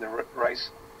the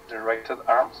raised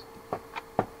arms?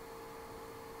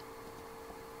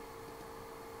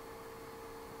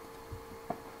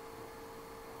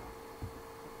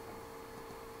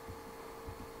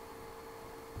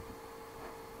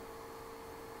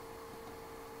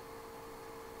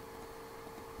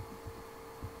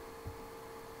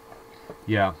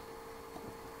 Yeah.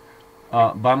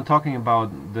 But I'm talking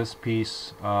about this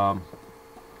piece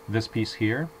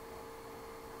here.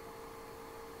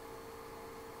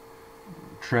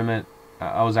 Trim it.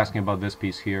 I was asking about this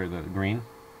piece here, the green.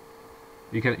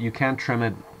 You can't trim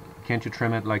it. Can't you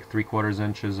trim it like 3/4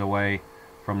 inches away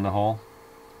from the hole?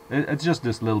 It's just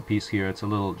this little piece here. It's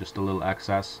just a little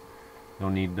excess.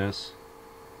 Don't need this.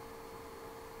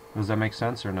 Does that make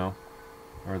sense or no?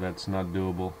 Or that's not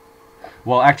doable?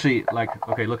 Well, actually, like,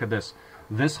 okay, look at this.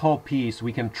 This whole piece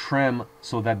we can trim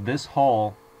so that this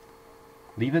hole,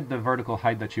 leave it the vertical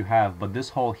height that you have, but this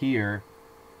hole here,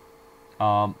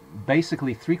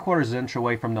 basically 3/4 inch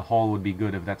away from the hole would be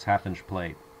good if that's 1/2 inch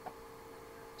plate.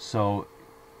 So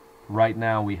right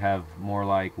now we have more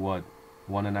like, what,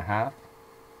 1.5?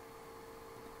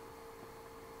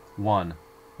 1.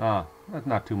 That's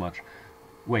not too much.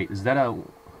 Wait, is that a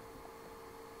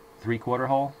 3/4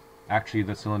 hole? Actually,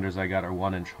 the cylinders I got are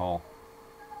 1 inch hole.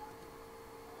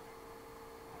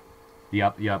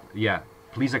 Yep, yeah.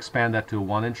 Please expand that to a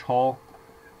 1 inch hole.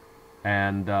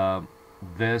 And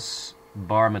this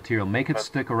bar material, make it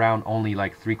stick around only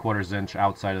like 3/4 inch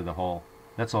outside of the hole.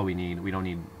 That's all we need. We don't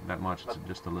need that much. It's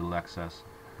just a little excess.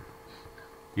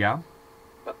 Yeah?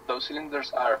 But those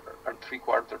cylinders are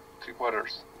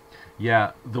 3/4.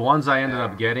 Yeah, the ones I ended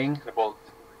up getting. The bolt.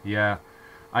 Yeah.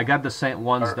 I got the same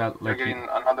ones that, like, getting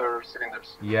another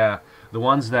cylinders. Yeah, the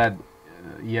ones that,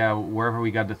 yeah, wherever we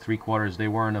got the 3/4, they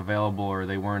weren't available or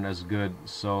they weren't as good.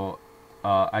 So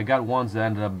I got ones that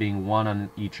ended up being one on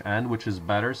each end, which is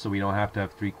better, so we don't have to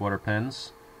have 3/4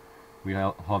 pins. We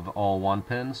have all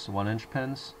 1-inch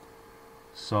pins.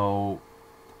 So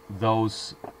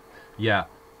those, yeah.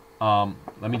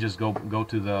 Let me just go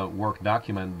to the work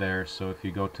document there. So if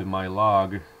you go to my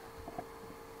log,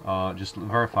 just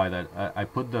verify that I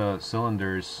put the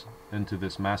cylinders into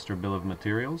this master bill of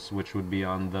materials, which would be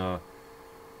on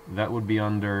that would be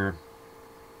under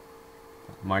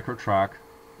Microtrack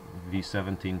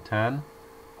V1710.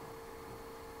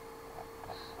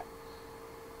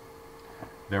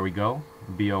 There we go,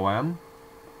 BOM.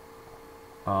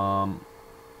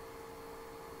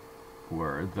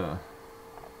 Where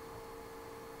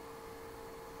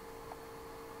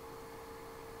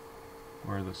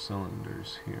are the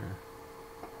cylinders here?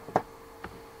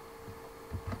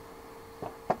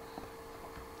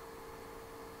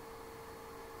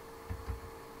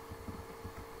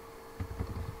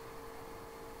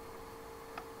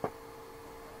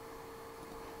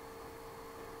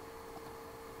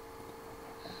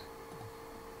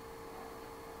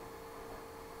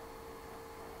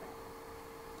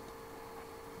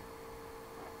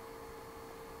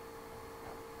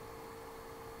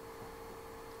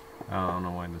 I don't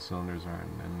know why the cylinders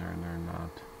aren't in there and they're not.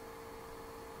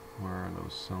 Where are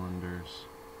those cylinders?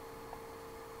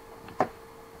 I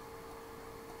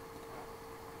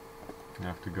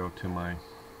have to go to my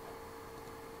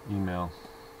email.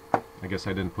 I guess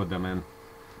I didn't put them in.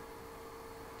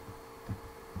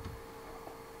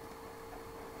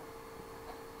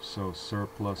 So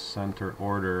surplus center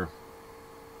order.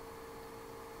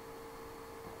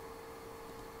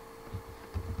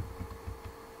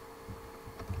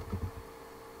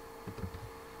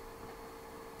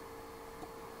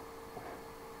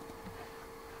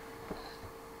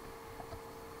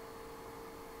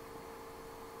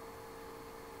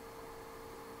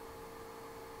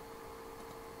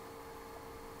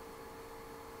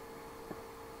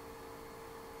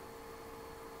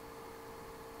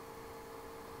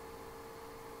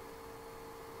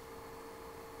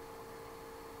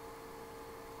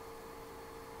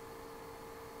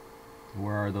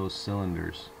 Where are those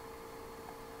cylinders?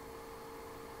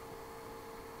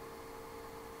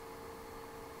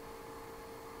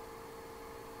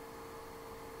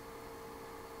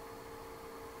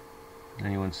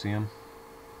 Anyone see them?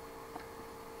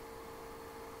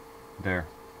 There.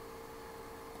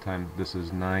 Time. This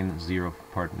is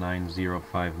part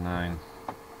 9059.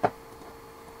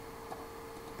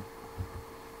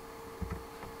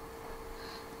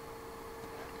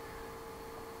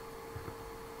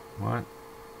 What?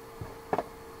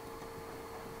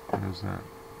 What is that?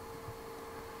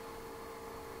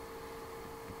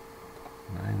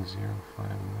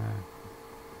 9059.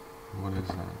 What is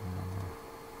that? I don't know.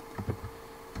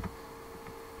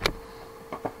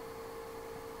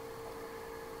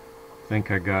 I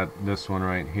think I got this one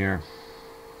right here.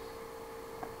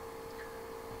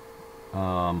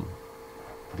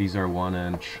 These are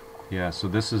 1-inch. Yeah, so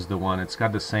this is the one. It's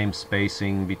got the same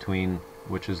spacing between,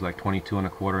 which is like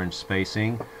 22¼ inch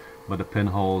spacing, but the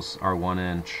pinholes are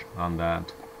 1-inch on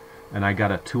that. And I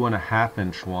got a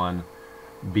 2.5-inch one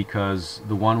because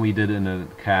the one we did in the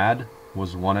CAD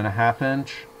was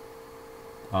 1.5-inch.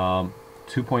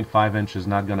 2.5 inch is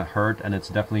not going to hurt, and it's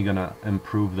definitely going to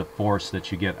improve the force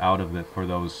that you get out of it for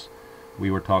those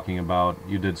we were talking about.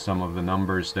 You did some of the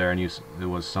numbers there, and it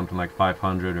was something like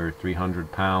 500 or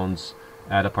 300 pounds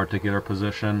at a particular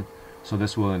position. So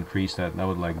this will increase that. That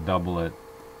would like double it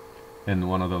in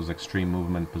one of those extreme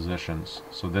movement positions.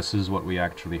 So this is what we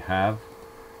actually have.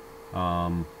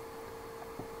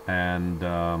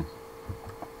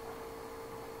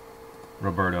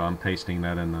 Roberto, I'm pasting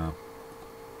that in the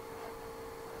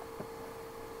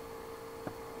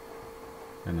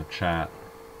chat.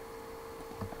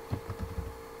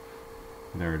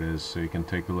 There it is, so you can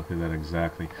take a look at that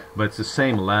exactly. But it's the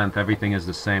same length, everything is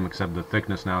the same except the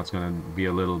thickness. Now it's going to be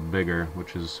a little bigger,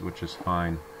 which is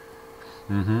fine.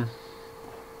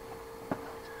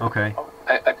 Okay.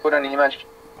 I put an image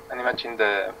in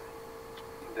the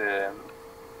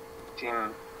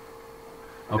team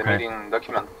the meeting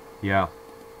document. Yeah.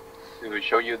 To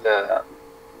show you the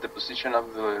position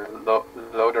of the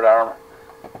loader arm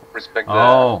respect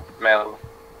the metal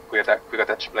quick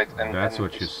attach plate, and that's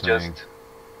what you're saying. Just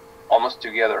almost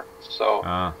together. So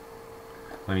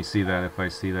let me see that, if I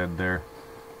see that there.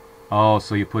 Oh,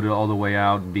 so you put it all the way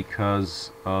out because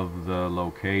of the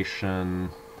location.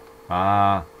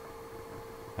 I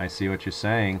see what you're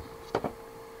saying,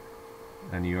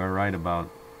 and you are right about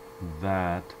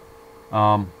that.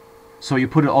 So you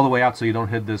put it all the way out so you don't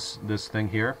hit this thing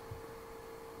here?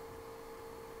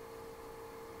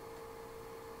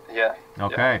 Yeah.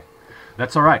 Okay. Yeah.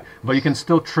 That's all right. But you can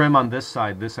still trim on this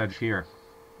side, this edge here.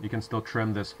 You can still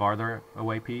trim this farther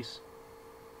away piece.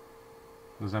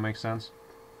 Does that make sense?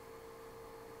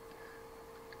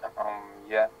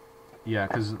 Yeah. Yeah,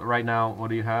 because right now, what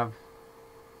do you have?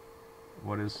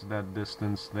 What is that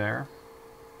distance there?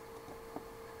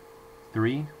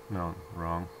 3? No,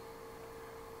 wrong.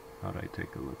 How do I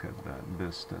take a look at that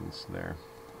distance there?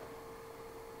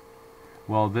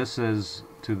 Well, this is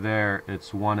to there,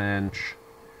 it's 1 inch,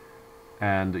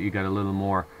 and you got a little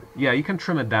more. Yeah, you can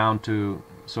trim it down to,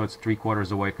 so it's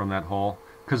 3/4 away from that hole.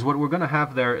 Because what we're going to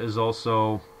have there is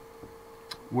also,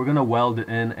 we're going to weld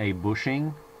in a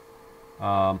bushing.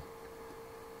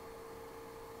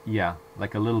 Yeah,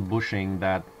 like a little bushing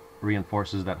that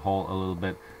reinforces that hole a little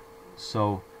bit.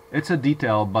 So it's a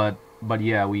detail, but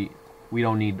yeah, we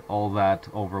don't need all that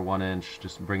over 1 inch.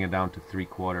 Just bring it down to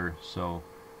 3/4. So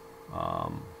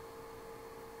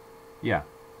yeah,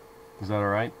 is that all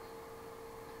right?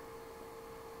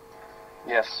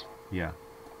 Yes. Yeah,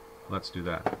 let's do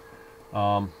that.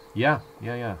 Yeah.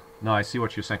 No, I see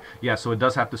what you're saying. Yeah, so it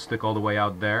does have to stick all the way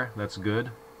out there. That's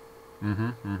good.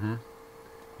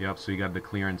 Yep, so you got the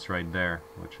clearance right there,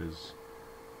 which is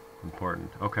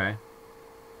important. Okay.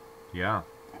 Yeah.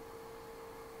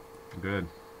 Good.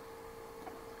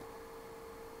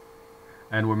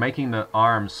 And we're making the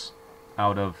arms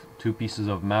out of 2 pieces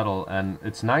of metal, and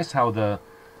it's nice how the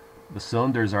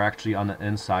cylinders are actually on the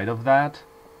inside of that.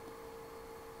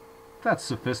 That's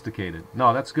sophisticated.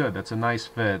 No, that's good. That's a nice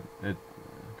fit. It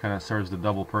kind of serves the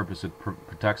double purpose. It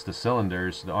protects the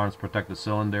cylinders. The arms protect the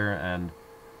cylinder, and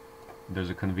there's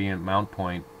a convenient mount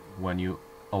point when you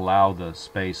allow the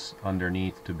space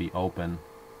underneath to be open.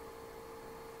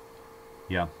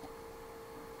 Yeah.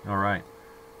 All right.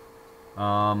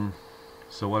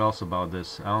 So what else about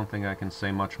this? I don't think I can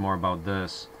say much more about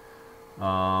this.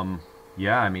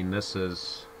 Yeah, I mean, this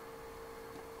is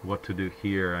what to do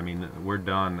here. I mean, we're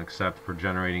done except for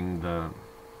generating the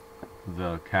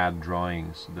CAD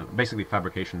drawings, basically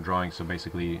fabrication drawings. So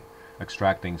basically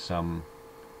extracting some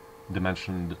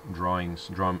dimensioned drawings,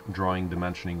 drawing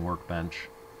dimensioning workbench,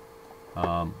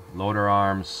 loader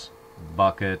arms,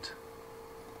 bucket,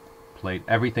 plate,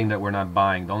 everything that we're not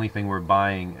buying. The only thing we're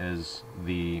buying is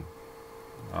the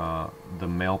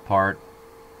male part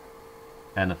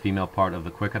and the female part of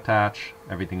the quick attach.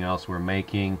 Everything else we're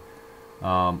making.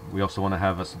 We also want to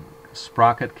have a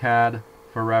sprocket CAD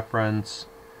for reference.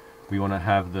 We want to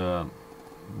have the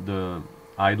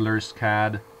idler's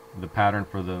CAD, the pattern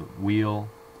for the wheel.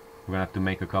 We're going to have to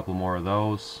make a couple more of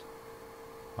those.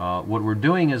 What we're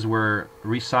doing is we're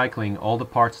recycling all the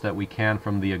parts that we can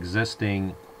from the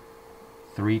existing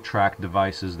 3-track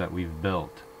devices that we've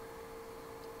built,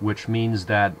 which means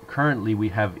that currently we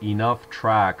have enough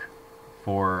track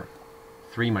for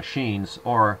 3 machines,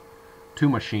 or 2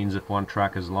 machines if 1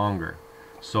 track is longer.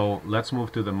 So let's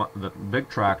move to the big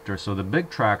tractor. So the big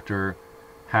tractor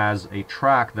has a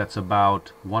track that's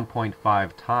about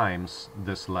 1.5 times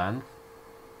this length.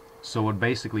 So what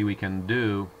basically we can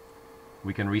do,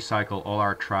 we can recycle all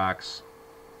our tracks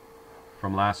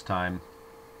from last time,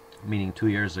 meaning 2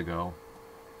 years ago,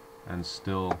 and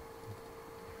still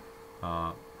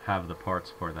have the parts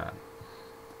for that.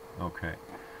 Okay,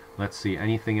 let's see,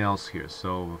 anything else here?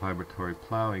 So vibratory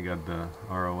plow, we got the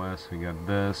ROS, we got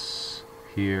this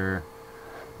here.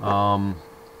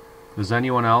 Does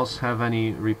anyone else have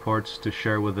any reports to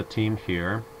share with the team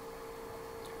here?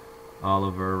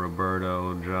 Oliver,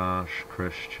 Roberto, Josh,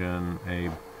 Christian,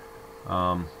 Abe.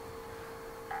 Was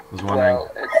wondering.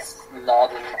 Well, it's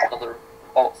not another.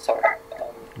 Oh, sorry.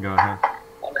 Go ahead.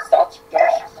 Want to start,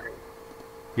 Josh?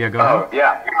 Yeah, go ahead.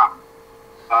 Yeah.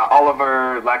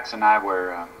 Oliver, Lex, and I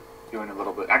were doing a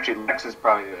little bit. Actually, Lex is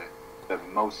probably the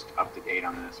most up to date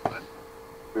on this, but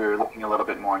we were looking a little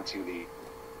bit more into the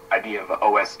idea of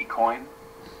OSE Coin,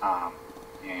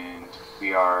 and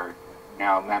we are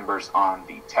now members on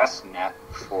the test net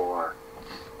for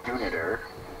Unitor.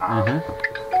 The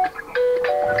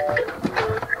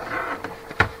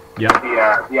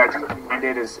idea behind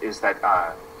it is that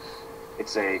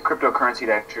it's a cryptocurrency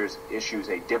that issues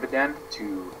a dividend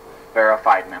to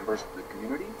verified members of the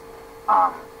community.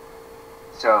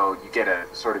 So you get a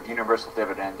sort of universal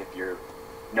dividend if you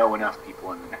know enough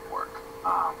people in the network.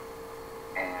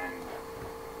 And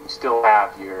you still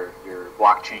have your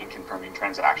blockchain confirming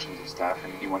transactions and stuff,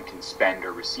 and anyone can spend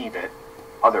or receive it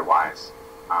otherwise.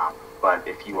 But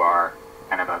if you are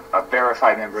kind of a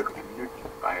verified member of the community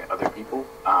by other people,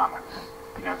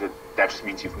 that just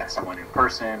means you've met someone in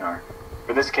person, or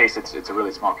for this case, it's a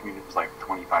really small community. It's like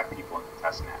 25 people in the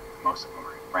testnet. Most of them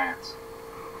are in France.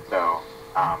 So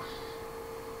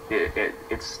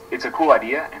it's a cool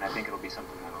idea, and I think it'll be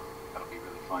something that'll be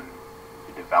really fun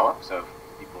to develop. So if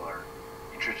people are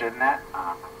interested in that,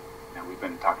 we've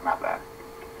been talking about that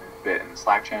a bit in the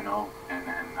Slack channel, and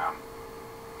then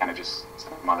kind of just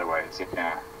some other ways.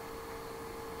 Yeah.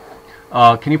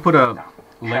 Can you put a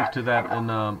link to that in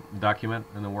the document,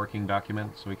 in the working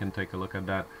document, so we can take a look at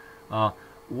that?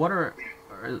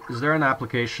 Is there an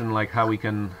application like how we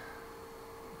can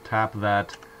tap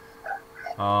that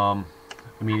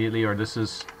immediately, or this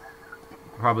is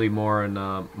probably more in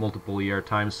a multiple year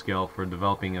time scale for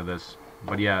developing of this?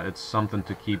 But yeah, it's something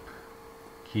to keep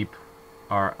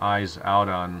our eyes out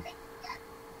on.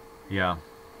 Yeah.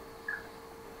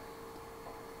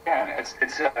 Yeah,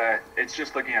 it's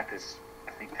just looking at this.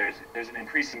 I think there's an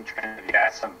increasing trend. Yeah,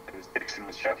 as Dixon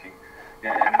was joking,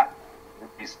 and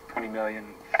these 20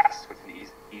 million fast with an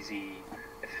easy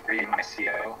Ethereum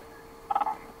ICO.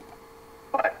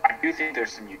 But I do think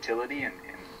there's some utility in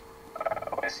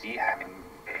OSE having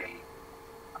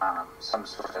some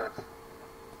sort of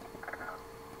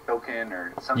token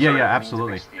or some sort of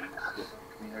absolutely. exchange with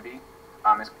the community.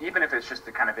 Even if it's just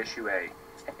to kind of issue hey,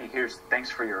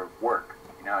 thanks for your work,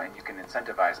 and you can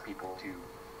incentivize people to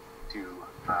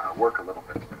work a little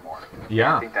bit more.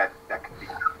 Yeah. I think that could be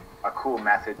a cool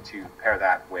method to pair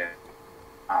that with,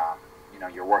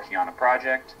 you're working on a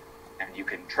project, and you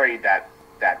can trade that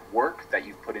work that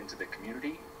you put into the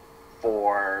community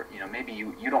for, maybe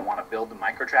you don't want to build the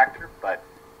microtractor, but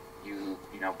you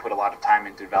put a lot of time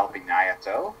into developing the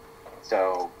ISO.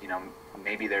 So,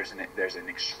 maybe there's an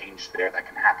exchange there that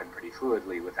can happen pretty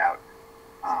fluidly without,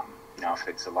 if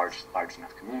it's a large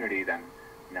enough community, then,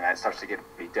 that starts to get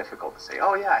pretty difficult to say,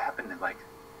 oh yeah, I happen to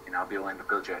I'll be willing to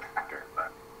build you a tractor.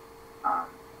 But,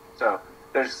 so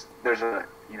there's a,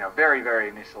 very, very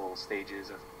initial stages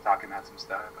of talking about some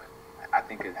stuff, but I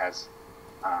think it has,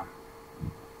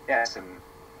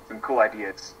 some cool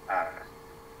ideas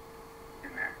in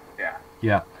there. Yeah.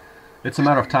 Yeah, it's a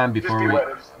matter of time before we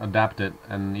adapt it,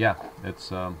 and yeah,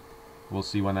 it's we'll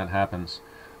see when that happens.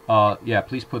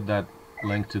 Please put that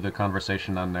link to the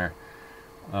conversation on there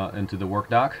into the work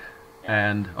doc,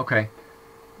 and okay,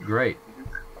 great,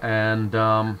 and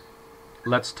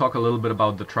let's talk a little bit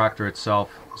about the tractor itself.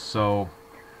 So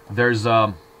there's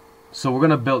so we're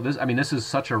gonna build this. I mean, this is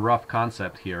such a rough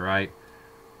concept here, right?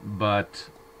 But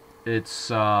it's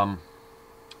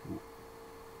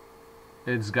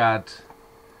got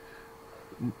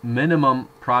minimum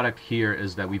product here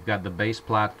is that we've got the base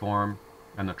platform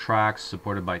and the tracks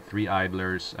supported by 3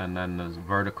 idlers, and then the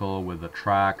vertical with the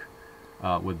track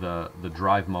with the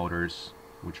drive motors,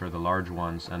 which are the large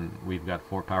ones, and we've got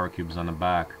 4 power cubes on the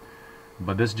back.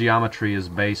 But this geometry is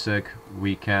basic.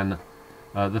 We can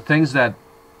the things that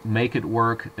make it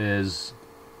work is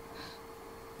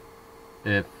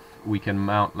if we can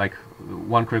mount, like,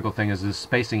 one critical thing is this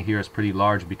spacing here is pretty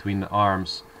large between the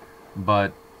arms,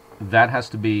 but that has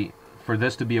to be, for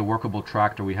this to be a workable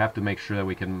tractor, we have to make sure that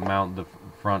we can mount the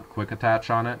front quick attach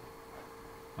on it.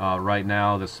 Right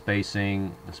now the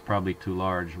spacing is probably too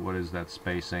large. What is that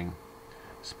spacing?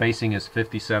 Spacing is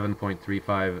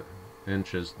 57.35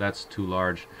 inches. That's too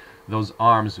large. Those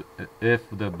arms, if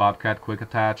the Bobcat quick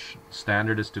attach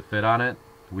standard is to fit on it,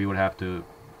 we would have to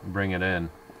bring it in.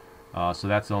 So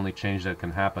that's the only change that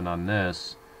can happen on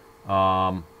this.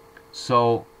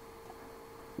 So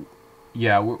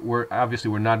yeah, we're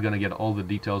obviously not going to get all the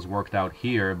details worked out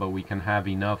here, but we can have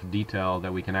enough detail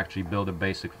that we can actually build a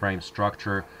basic frame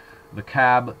structure. The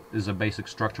cab is a basic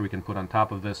structure we can put on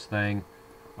top of this thing.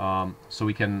 So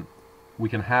we can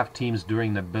have teams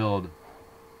during the build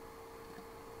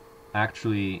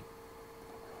actually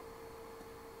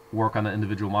work on the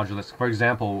individual modules. For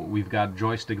example, we've got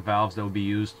joystick valves that will be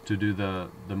used to do the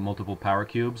multiple power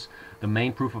cubes. The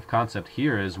main proof of concept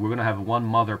here is we're going to have one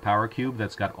mother power cube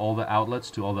that's got all the outlets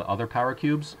to all the other power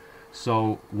cubes.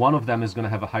 So one of them is going to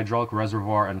have a hydraulic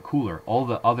reservoir and cooler. All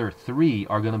the other 3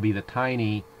 are going to be the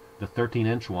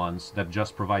 13-inch ones that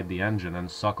just provide the engine and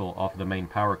suckle off the main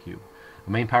power cube.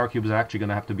 The main power cubes are actually going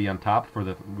to have to be on top for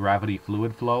the gravity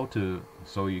fluid flow,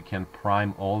 so you can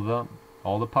prime all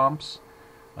the pumps.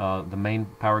 The main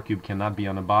power cube cannot be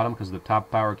on the bottom because the top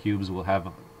power cubes will have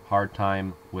a hard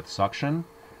time with suction.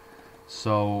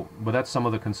 So, but that's some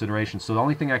of the considerations. So the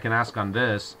only thing I can ask on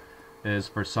this is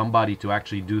for somebody to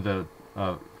actually do the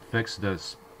fix the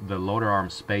loader arm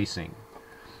spacing.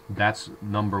 That's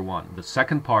number one. The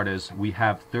second part is we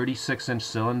have 36-inch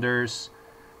cylinders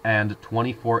and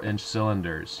 24-inch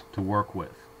cylinders to work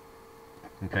with.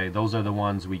 Okay, those are the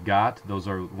ones we got. Those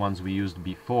are ones we used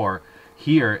before.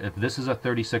 Here, if this is a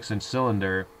 36-inch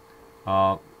cylinder,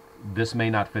 this may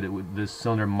not fit. This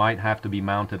cylinder might have to be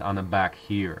mounted on the back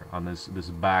here, on this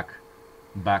back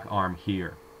arm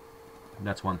here.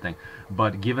 That's one thing.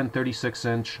 But given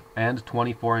 36-inch and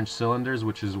 24-inch cylinders,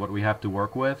 which is what we have to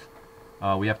work with,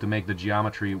 we have to make the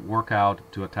geometry work out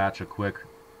to attach a quick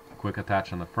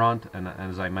attach on the front, and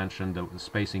as I mentioned, the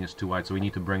spacing is too wide, so we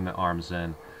need to bring the arms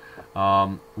in.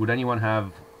 Would anyone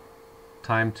have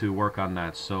time to work on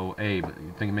that? So Abe,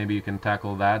 you think maybe you can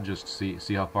tackle that, just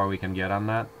see how far we can get on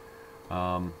that?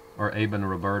 Or Abe and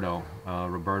Roberto.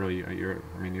 Roberto,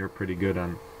 you're pretty good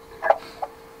on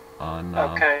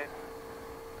okay.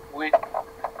 We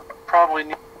probably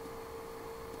need,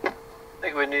 I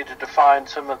think we need to define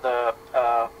some of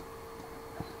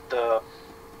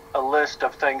a list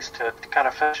of things to kind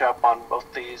of finish up on both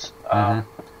these. I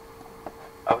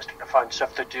was trying to find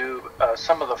stuff to do.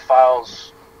 Some of the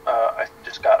files I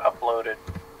just got uploaded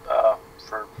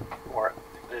for more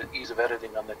ease of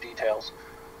editing on the details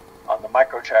on the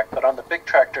micro track, but on the big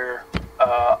tractor,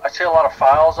 I see a lot of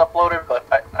files uploaded, but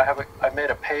I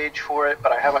made a page for it,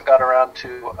 but I haven't got around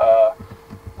to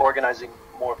organizing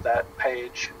more of that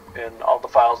page in all the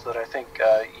files that I think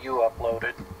you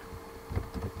uploaded.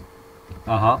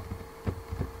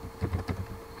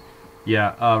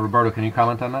 Yeah, Roberto, can you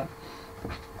comment on that?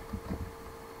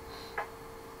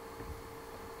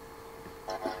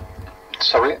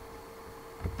 Sorry?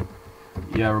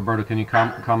 Yeah, Roberto, can you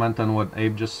comment on what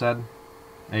Abe just said?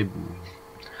 Abe,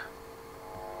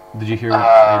 did you hear what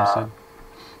Abe said?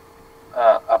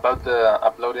 About the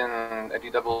uploading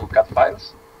editable CAD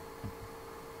files?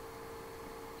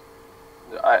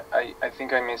 I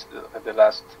think I missed the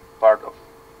last part of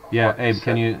yeah, Abe,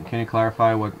 can you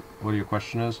clarify what your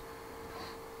question is?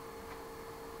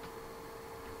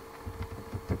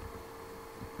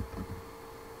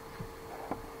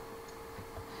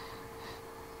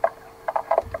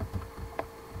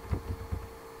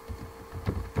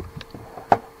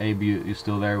 Abe, you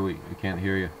still there? We can't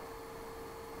hear you.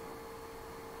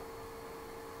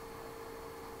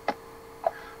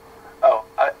 Oh,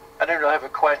 I didn't really have a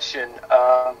question.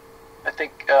 I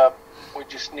think we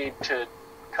just need to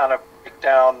kind of break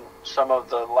down some of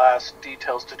the last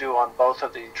details to do on both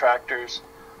of the tractors,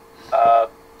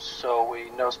 so we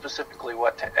know specifically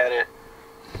what to edit.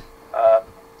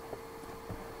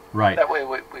 Right. That way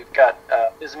we've got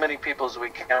as many people as we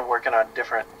can working on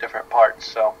different parts.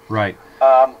 So. Right.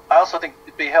 I also think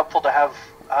it'd be helpful to have.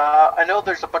 I know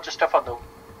there's a bunch of stuff on the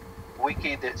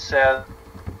wiki that says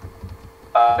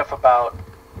stuff about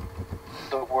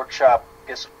the workshop, I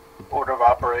guess, order of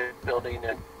operation building,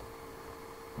 and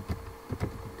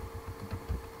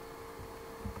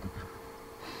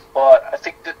but I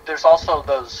think that there's also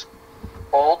those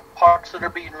old parts that are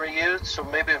being reused. So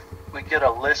maybe if we get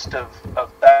a list of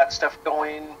that stuff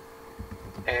going,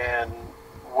 and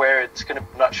where it's going to,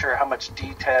 I'm not sure how much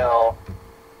detail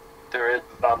there is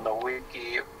on the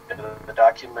wiki, the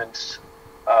documents.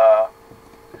 Have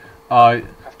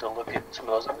to look at some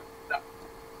of those.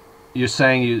 You're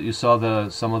saying you saw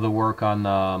some of the work on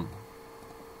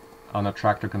the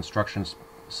tractor construction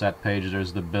set page.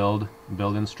 There's the build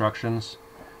instructions.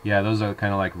 Yeah, those are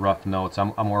kind of like rough notes.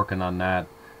 I'm working on that.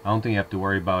 I don't think you have to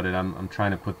worry about it. I'm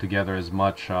trying to put together as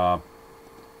much. I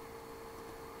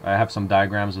have some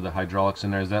diagrams of the hydraulics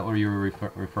in there. Is that what you were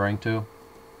referring to?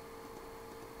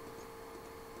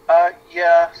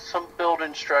 Yeah, some build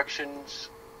instructions.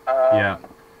 Yeah.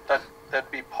 That'd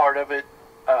be part of it.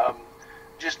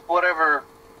 Just whatever.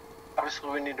 Obviously,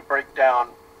 we need to break down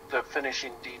the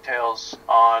finishing details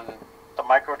on the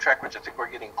micro track, which I think we're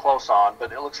getting close on.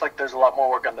 But it looks like there's a lot more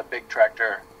work on the big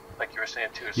tractor, like you were saying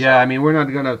too. Yeah, I mean, we're not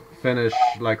gonna finish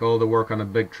like all the work on a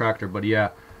big tractor, but yeah.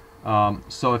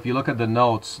 So if you look at the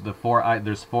notes,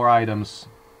 there's 4 items.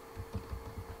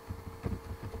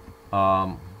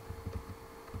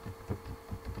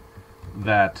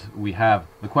 That we have.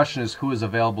 The question is who is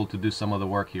available to do some of the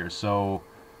work here. So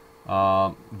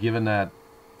given that,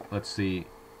 let's see.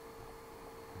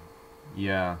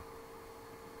 Yeah.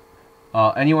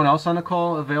 Anyone else on the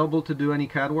call available to do any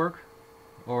CAD work?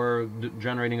 Or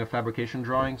generating of fabrication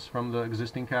drawings from the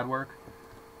existing CAD work?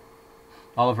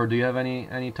 Oliver, do you have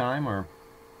any time? Or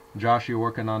Josh, you're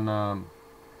working on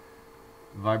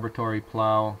vibratory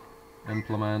plow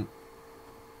implement?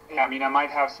 Yeah, I mean, I might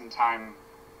have some time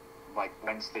like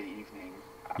Wednesday evening.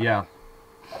 Yeah.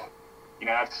 You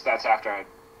know, that's after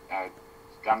I'm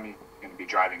going to be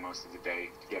driving most of the day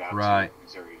to get out to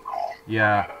Missouri.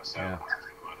 Yeah. Colorado, so Yeah. I'll have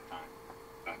a lot of time.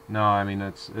 But No, I mean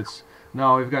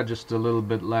no. We've got just a little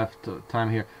bit left time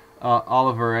here.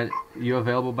 Oliver, you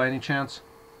available by any chance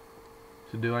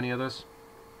to do any of this?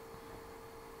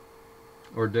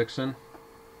 Or Dixon?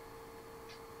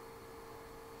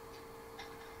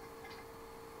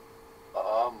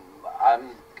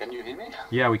 Can you hear me?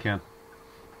 Yeah, we can.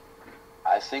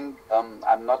 I think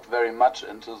I'm not very much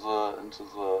into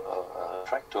the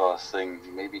tractor thing.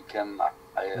 Maybe can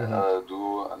I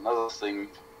do another thing,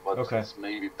 but it's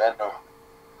maybe better.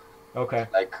 Okay.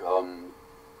 Like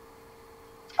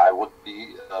I would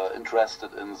be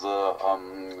interested in the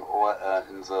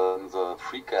in the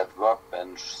FreeCAD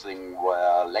workbench thing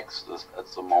where Lex is at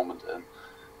the moment in,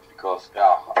 because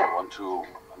I want to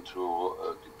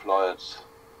deploy it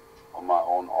on my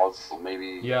own also.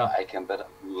 Maybe I can better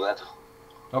do that.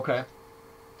 Okay.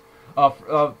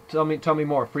 Tell me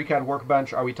more. FreeCAD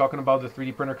Workbench. Are we talking about the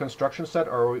 3D printer construction set,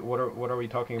 or what are we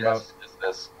talking about?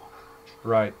 Yes.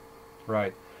 Right.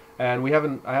 And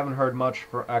I haven't heard much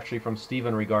from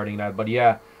Steven regarding that. But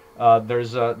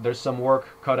there's some work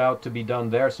cut out to be done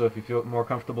there. So if you feel more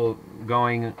comfortable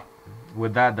going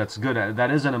with that, that's good.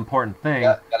 That is an important thing.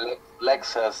 Yeah,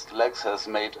 Lex has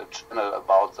made a channel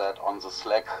about that on the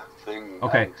Slack thing.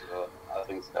 Okay. And, I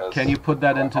think can you put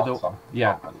that into the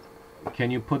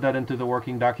Can you put that into the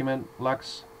working document,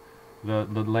 Lex? The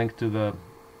link to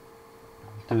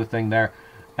the thing there.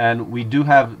 And we do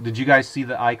have. Did you guys see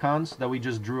the icons that we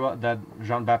just drew up? That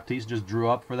Jean-Baptiste just drew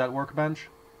up for that workbench?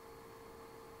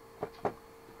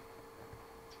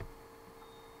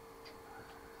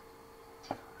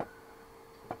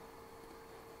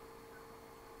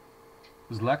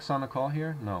 Is Lex on the call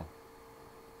here? No,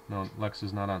 Lex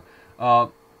is not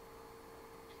on.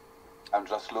 I'm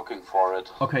just looking for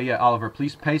it. Okay, yeah, Oliver,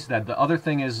 please paste that. The other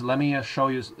thing is, let me show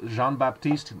you.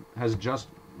 Jean-Baptiste has just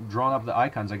drawn up the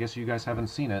icons. I guess you guys haven't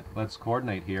seen it. Let's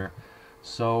coordinate here.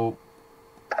 So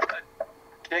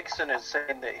Dixon is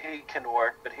saying that he can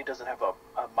work, but he doesn't have a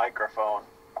microphone.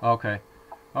 Okay,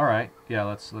 all right. Yeah,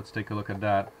 let's take a look at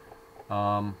that.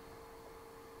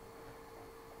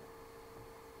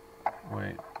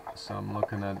 Wait. So I'm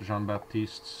looking at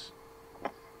Jean-Baptiste's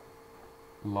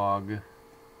log.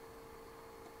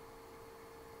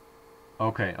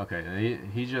 Okay.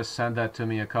 He just sent that to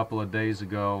me a couple of days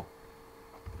ago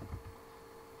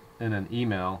in an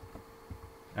email,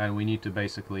 and we need to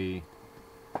basically,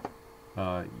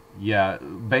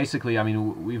 basically, I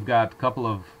mean, we've got a couple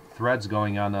of threads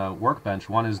going on a workbench.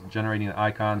 One is generating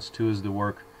icons, two is the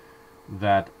work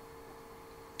that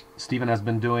Steven has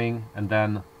been doing, and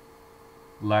then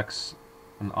Lex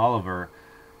and Oliver.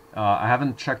 I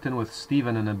haven't checked in with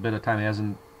Steven in a bit of time. He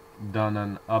hasn't done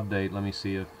an update. Let me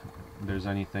see if there's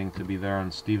anything to be there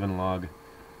on Steven log.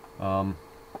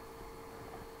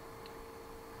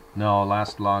 No,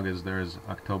 last log is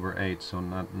October 8th, so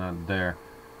not there.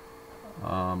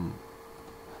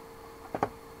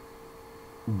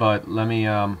 But let me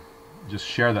just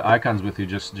share the icons with you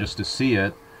just to see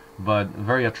it. But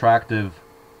very attractive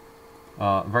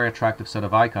set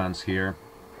of icons here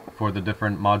for the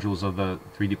different modules of the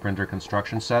 3D printer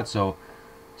construction set. So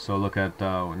look at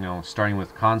starting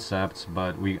with concepts,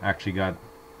 but we actually got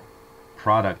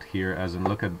product here, as in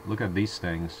look at these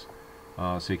things,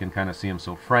 so you can kind of see them.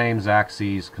 So frames,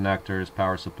 axes, connectors,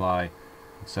 power supply,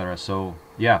 etc. So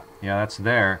yeah, that's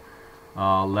there.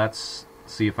 Let's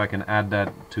see if I can add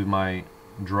that to my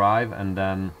drive, and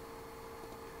then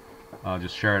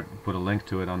just share it, put a link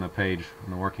to it on the page,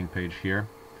 on the working page here.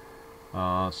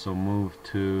 So move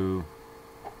to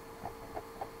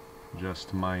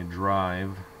just my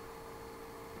drive.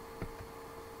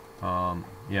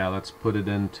 Let's put it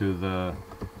into the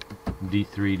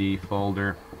D3D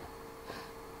folder.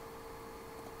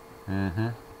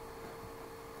 Let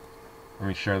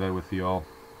me share that with you all.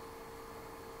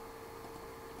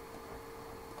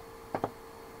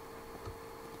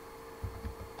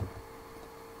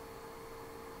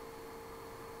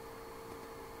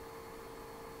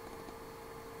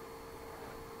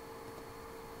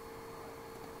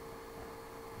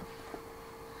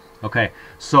 Okay,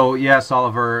 so yes,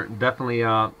 Oliver, definitely.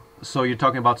 So you're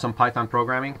talking about some Python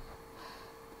programming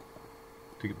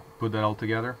to put that all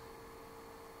together?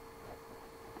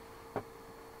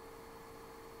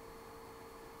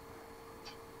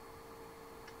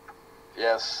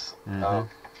 Yes,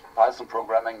 Python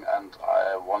programming, and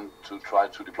I want to try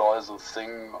to deploy the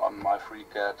thing on my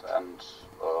FreeCAD, and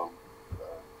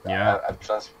I'm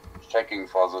just checking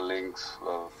for the links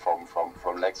from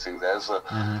Lexing. There's a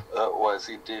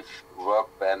OSE Dev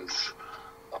workbench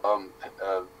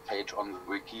page on the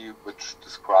wiki which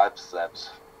describes that.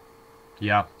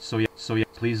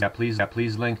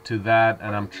 Please link to that.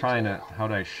 And I'm trying to, how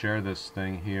do I share this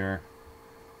thing here?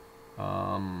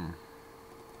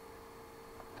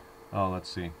 Let's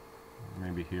see,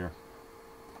 maybe here.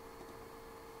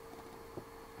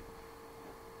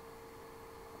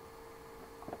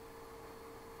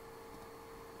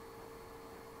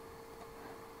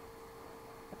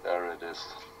 There There it is.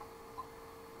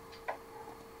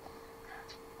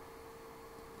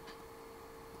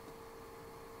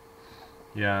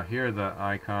 Yeah, here are the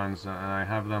icons, and I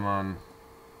have them on.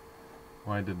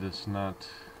 Why did this not?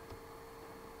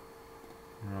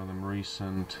 Them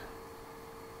recent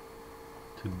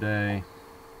today.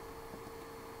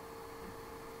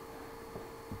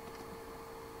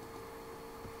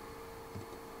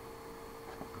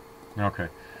 Okay,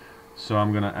 so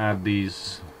I'm gonna add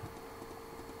these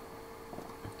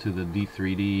to the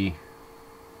D3D,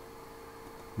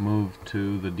 move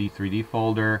to the D3D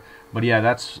folder. But yeah,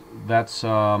 that's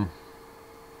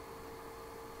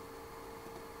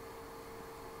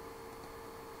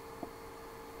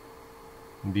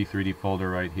D3D folder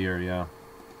right here. Yeah.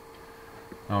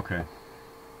 Okay.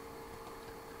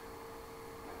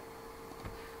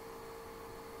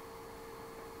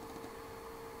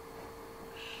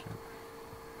 Shit.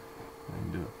 I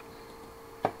can do it.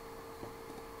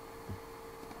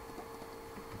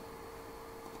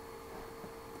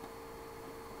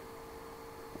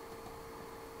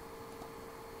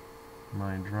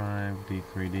 My drive,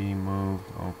 D3D, move,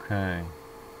 okay.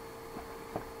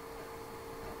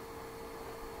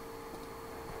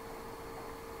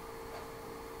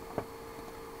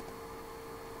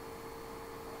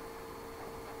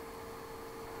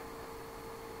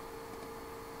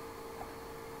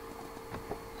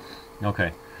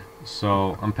 Okay,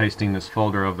 so I'm pasting this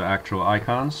folder of the actual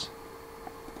icons.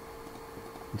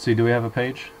 Let's see, do we have a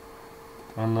page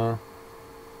on the...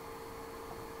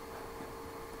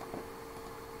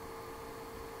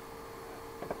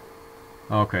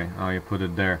 Okay, oh, you put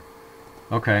it there.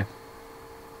 Okay.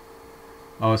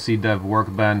 OSE Dev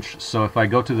Workbench. So if I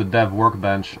go to the Dev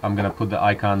Workbench, I'm going to put the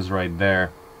icons right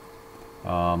there.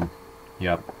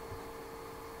 Yep.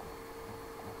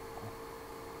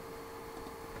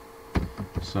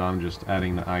 So I'm just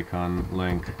adding the icon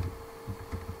link.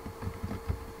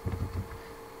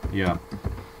 Yeah.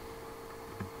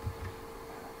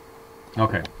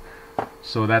 Okay.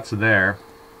 So that's there.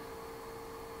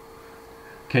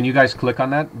 Can you guys click on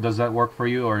that? Does that work for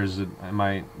you, or is it?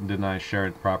 Didn't I share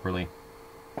it properly?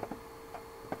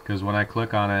 Because when I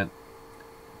click on it,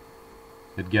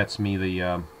 it gets me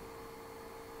the.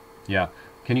 Yeah.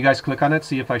 Can you guys click on it?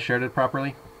 See if I shared it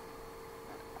properly.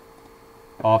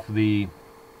 Off the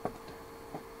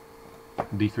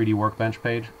D3D Workbench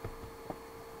page.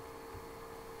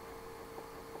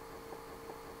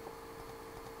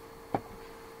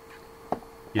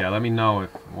 Yeah. Let me know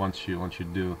if once you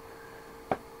do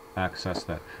access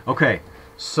that. Okay,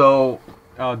 so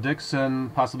Dixon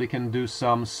possibly can do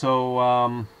some.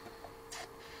 So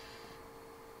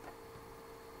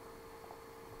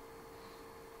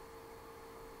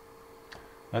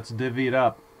let's divvy it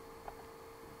up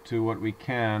to what we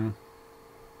can.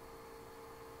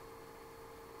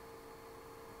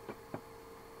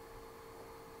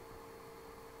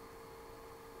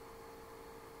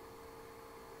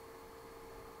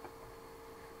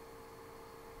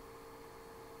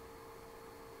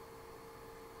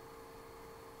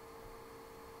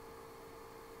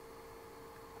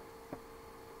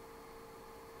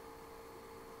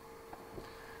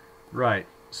 Right.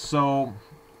 So,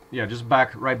 yeah, just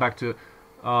right back to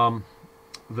the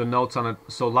notes on it.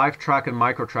 So, live track and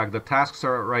micro track, the tasks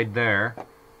are right there,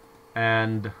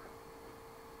 and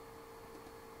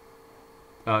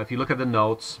if you look at the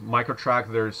notes, micro track,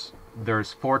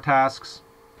 there's 4 tasks.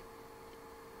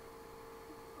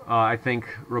 I think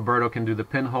Roberto can do the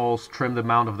pinholes, trim the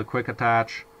mount of the quick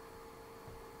attach,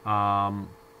 trim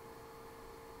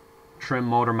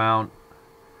motor mount.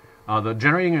 The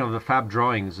generating of the fab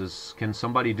drawings is, can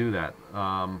somebody do that?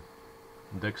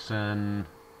 Dixon,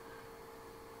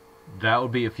 that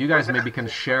would be, if you guys maybe can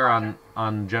share on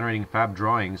generating fab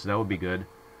drawings, that would be good.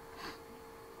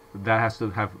 That has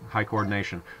to have high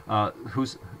coordination.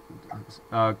 Who's,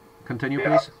 continue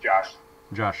please? Josh.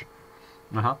 Josh.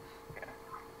 Uh-huh.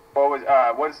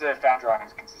 What is the fab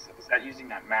drawings consist of? Is that using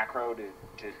that macro to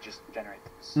just generate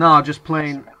this? No, just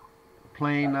plain,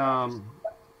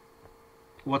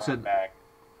 what's it?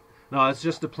 No, it's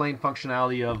just the plain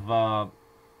functionality of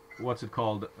what's it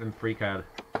called in FreeCAD?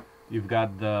 You've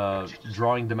got the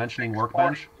drawing dimensioning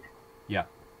workbench. Yeah.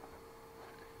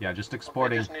 Yeah, just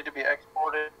exporting. They just need to be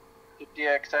exported to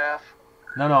DXF.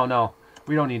 No.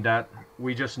 We don't need that.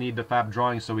 We just need the fab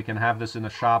drawings so we can have this in the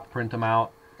shop, print them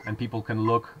out, and people can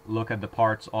look at the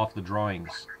parts off the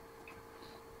drawings.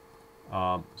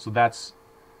 So that's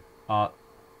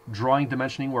drawing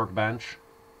dimensioning workbench.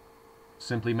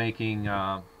 Simply making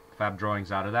fab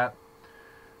drawings out of that.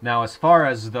 Now, as far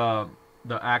as the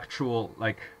actual,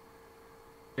 like,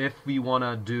 if we want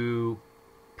to do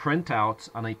printouts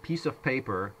on a piece of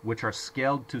paper which are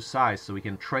scaled to size so we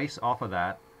can trace off of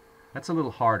that, that's a little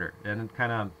harder, and it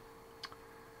kind of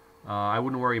I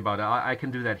wouldn't worry about it. I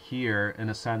can do that here in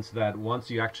a sense that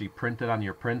once you actually print it on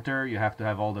your printer, you have to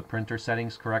have all the printer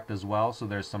settings correct as well, so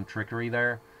there's some trickery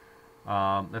there.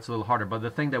 That's a little harder, but the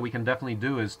thing that we can definitely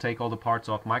do is take all the parts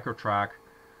off MicroTrack,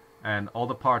 and all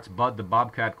the parts but the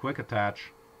Bobcat Quick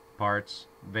Attach parts,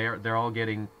 they're all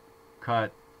getting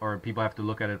cut, or people have to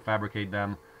look at it, fabricate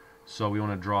them, so we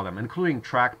want to draw them, including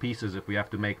track pieces if we have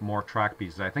to make more track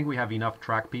pieces. I think we have enough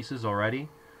track pieces already,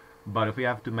 but if we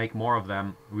have to make more of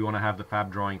them, we want to have the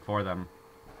fab drawing for them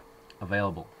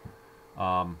available.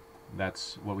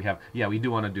 That's what we have. Yeah, we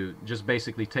do want to do, just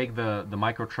basically take the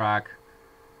MicroTrack,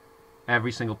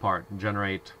 every single part,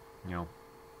 generate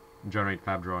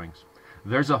fab drawings.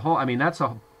 There's a whole, I mean, that's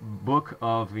a book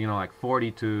of, like 40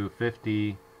 to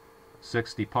 50,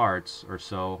 60 parts or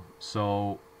so.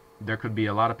 So there could be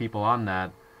a lot of people on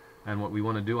that, and what we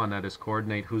want to do on that is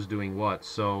coordinate who's doing what.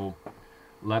 So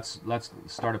let's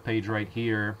start a page right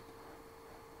here.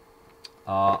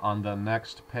 On the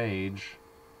next page,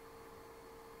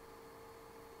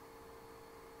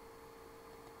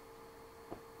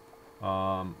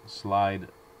 slide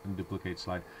and duplicate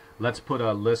slide. Let's put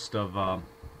a list of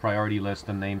priority list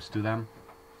and names to them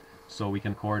so we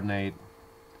can coordinate.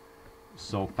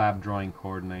 So fab drawing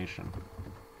coordination.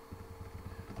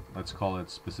 Let's call it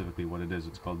specifically what it is.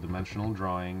 It's called dimensional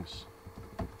drawings.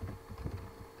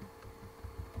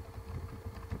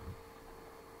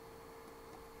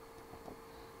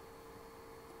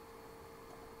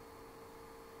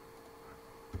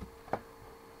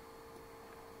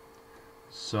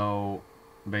 So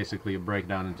basically a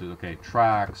breakdown into, okay,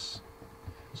 tracks.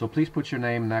 So please put your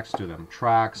name next to them.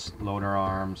 Tracks, loader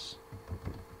arms,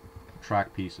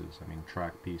 track pieces.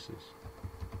 Track pieces.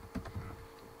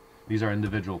 These are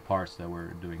individual parts that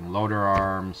we're doing. Loader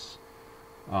arms,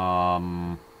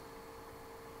 QA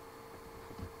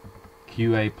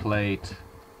plate,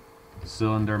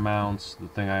 cylinder mounts, the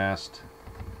thing I asked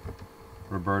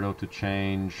Roberto to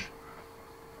change.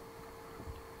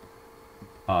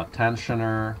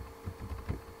 Tensioner.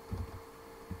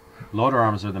 Loader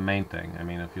arms are the main thing.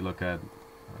 If we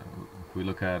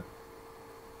look at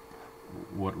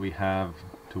what we have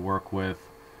to work with,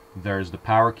 there's the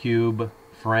power cube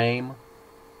frame,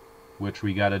 which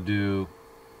we got to do.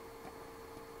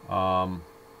 Yeah,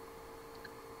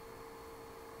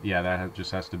 that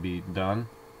just has to be done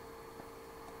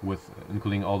with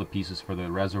including all the pieces for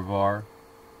the reservoir.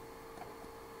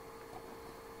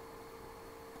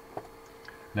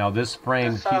 Now this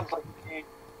frame... This sounds like you need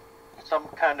some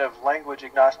kind of language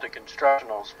agnostic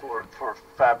instructionals for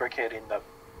fabricating the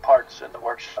parts in the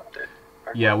workshop.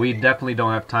 Yeah, we definitely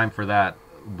don't have time for that,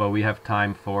 but we have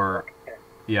time for...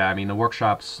 Yeah, the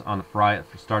workshop's on Friday,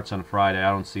 starts on Friday. I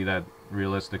don't see that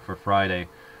realistic for Friday.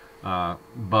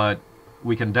 But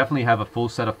we can definitely have a full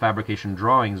set of fabrication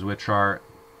drawings, which are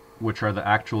the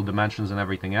actual dimensions and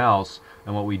everything else.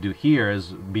 And what we do here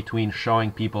is, between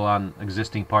showing people on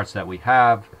existing parts that we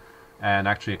have and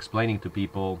actually explaining to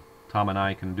people, Tom and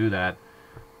I can do that,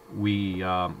 we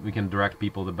can direct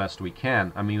people the best we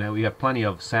can. We have plenty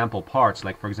of sample parts,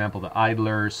 like for example the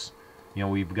idlers.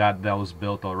 We've got those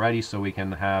built already, so we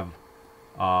can have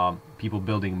people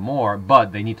building more,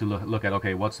 but they need to look at,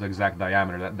 okay, what's the exact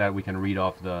diameter, that we can read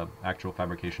off the actual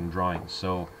fabrication drawings.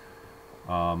 So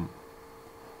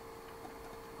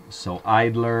so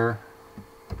idler,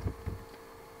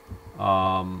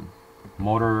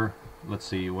 motor, let's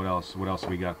see what else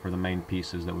we got for the main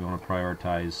pieces that we want to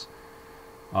prioritize.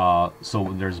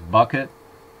 So there's bucket,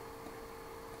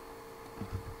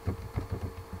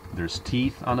 there's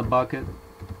teeth on a bucket.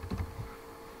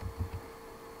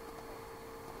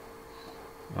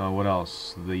 What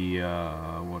else? What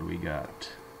do we got?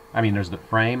 There's the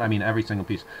frame. Every single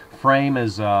piece. Frame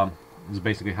is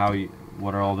basically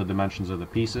what are all the dimensions of the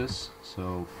pieces.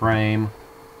 So frame.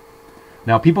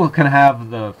 Now people can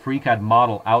have the FreeCAD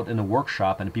model out in a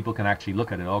workshop, and people can actually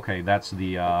look at it. Okay, that's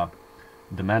the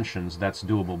dimensions. That's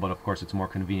doable, but of course it's more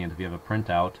convenient if you have a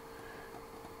printout.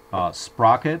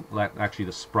 Sprocket. Actually,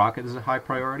 the sprocket is a high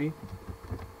priority.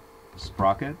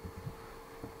 Sprocket.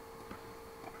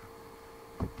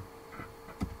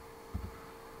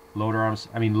 Loader arms.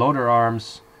 Loader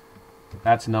arms.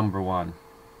 That's number one.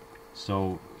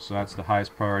 So that's the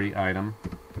highest priority item.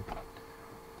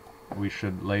 We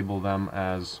should label them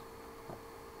as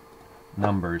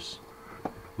numbers.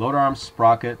 Loader arms,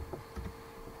 sprocket,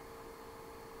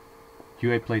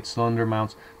 QA plate, cylinder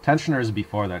mounts. Tensioner is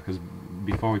before that, because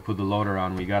before we put the loader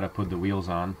on, we gotta put the wheels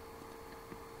on.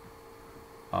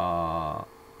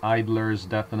 idlers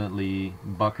definitely,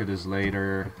 bucket is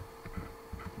later.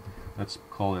 Let's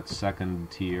call it second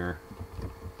tier.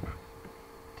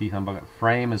 Teeth on bucket.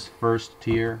 Frame is first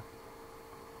tier.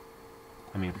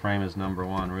 I mean, frame is number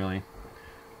one, really.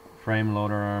 Frame,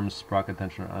 loader arms, sprocket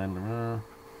tensioner, idler.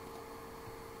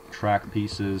 Track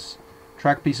pieces.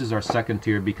 Track pieces are second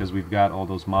tier because we've got all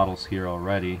those models here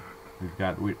already.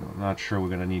 We're not sure we're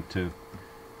going to need to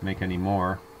make any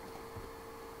more.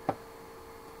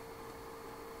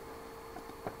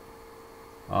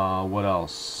 What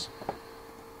else?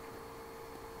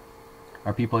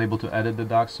 Are people able to edit the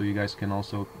docs so you guys can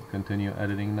also continue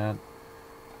editing that?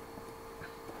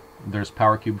 There's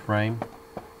Power Cube frame.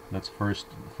 That's first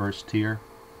tier.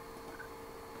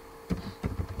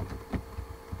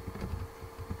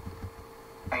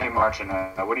 Hey Marcin,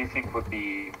 what do you think would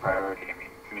be priority? I mean,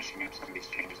 finishing up some of these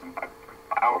changes in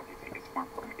Power, do you think it's more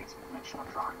important to get some dimensional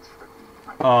drawings for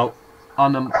the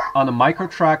on the micro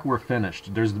track, we're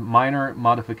finished. There's minor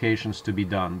modifications to be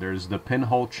done. There's the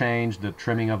pinhole change, the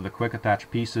trimming of the quick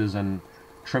attach pieces, and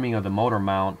trimming of the motor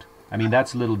mount. I mean,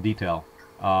 that's little detail.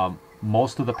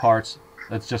 Most of the parts,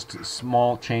 that's just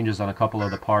small changes on a couple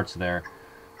of the parts there.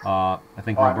 I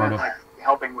think Roberto... I meant, like,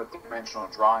 helping with dimensional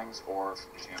drawings or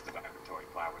finishing up the vibratory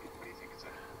plow. What do you think is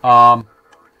it?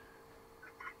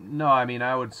 No, I mean,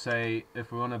 I would say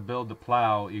if we want to build the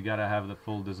plow, you got to have the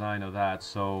full design of that.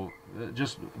 So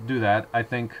just do that. I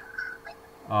think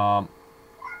the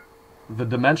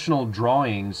dimensional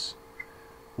drawings,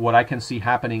 what I can see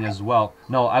happening as well.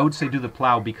 No, I would say do the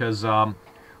plow because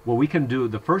what we can do,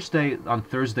 the first day on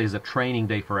Thursday is a training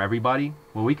day for everybody.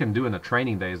 What we can do in the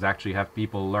training day is actually have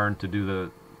people learn to do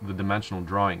the dimensional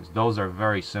drawings. Those are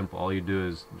very simple. All you do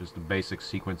is just a basic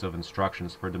sequence of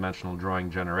instructions for dimensional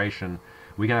drawing generation.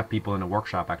 We can have people in the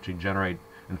workshop actually generate.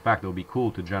 In fact, it would be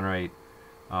cool to generate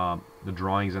the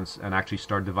drawings and actually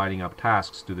start dividing up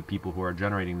tasks to the people who are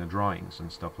generating the drawings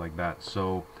and stuff like that.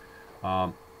 So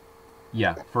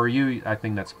yeah, for you I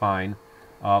think that's fine,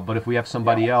 but if we have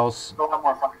somebody else, it's a lot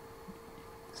more fun.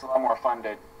 It's a lot more fun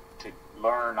to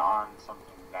learn on something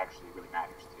that actually really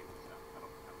matters to you.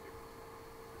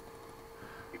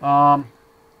 So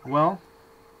well,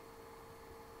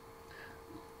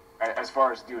 as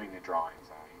far as doing the drawings,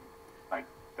 I mean, like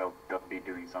they'll be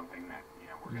doing something that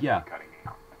we're going to be cutting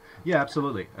out. Yeah,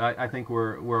 absolutely. I think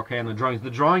we're okay on the drawings. The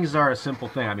drawings are a simple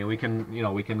thing. I mean, we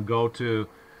can go to.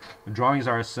 The drawings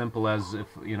are as simple as if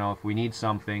we need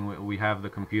something, we have the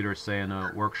computer, say in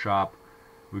a workshop,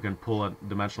 we can pull a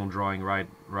dimensional drawing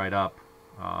right up,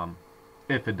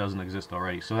 if it doesn't exist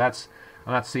already. So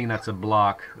I'm not seeing that's a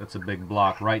block. That's a big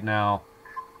block right now.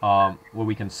 What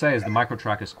we can say is the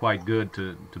microtrack is quite good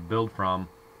to build from,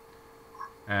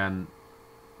 and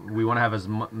we want to have as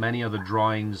many of the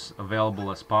drawings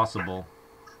available as possible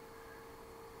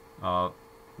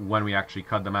when we actually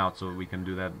cut them out, so we can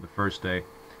do that the first day.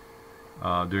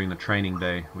 During the training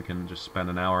day, we can just spend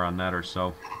an hour on that or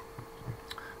so.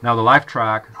 Now the live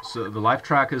track. So the live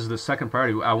track is the second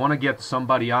priority. I want to get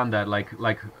somebody on that.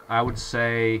 Like I would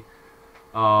say,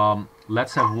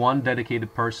 let's have one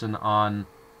dedicated person on.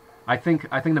 I think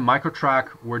the micro track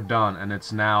we're done, and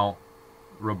it's now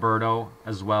Roberto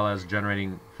as well as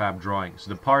generating fab drawings.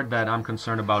 The part that I'm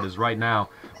concerned about is right now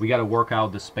we got to work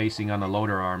out the spacing on the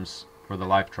loader arms for the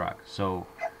live track. So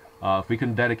if we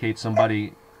can dedicate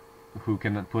somebody who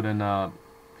can put in a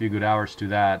few good hours to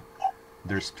that,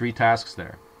 there's 3 tasks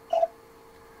there.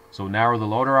 So narrow the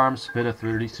loader arms, fit a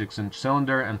 36-inch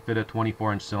cylinder, and fit a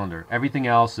 24-inch cylinder. Everything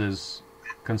else is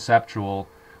conceptual,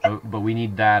 but we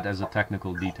need that as a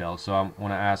technical detail. So I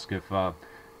want to ask if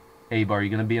Abe, are you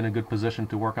going to be in a good position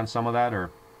to work on some of that, or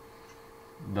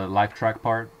the live track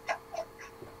part?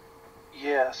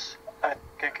 Yes, I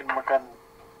think I can work on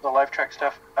the live track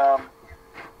stuff.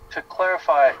 To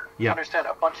clarify, understand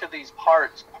a bunch of these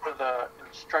parts for the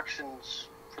instructions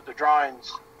for the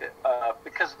drawings,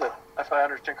 because if I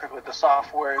understand correctly, the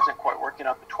software isn't quite working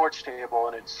out the torch table,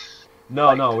 and it's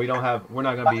no, we don't have. We're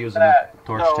not going to be using the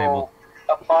torch table.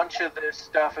 A bunch of this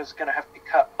stuff is going to have to be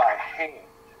cut by hand.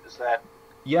 Is that?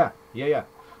 Yeah.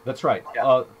 That's right.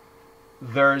 Yeah.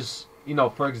 There's,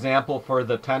 for example, for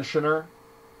the tensioner,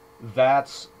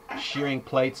 that's shearing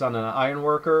plates on an iron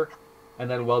worker and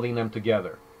then welding them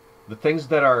together. The things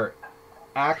that are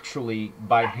actually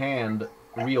by hand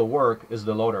real work is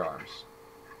the loader arms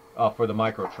for the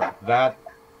micro track. That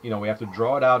we have to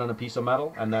draw it out on a piece of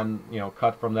metal and then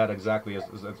cut from that exactly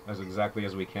as exactly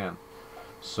as we can.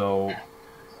 So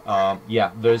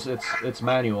it's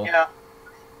manual. Yeah.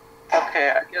 Okay,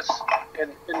 I guess,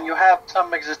 and you have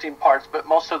some existing parts, but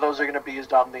most of those are going to be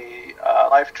used on the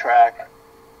live track.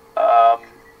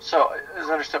 So, as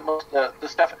I understand, most the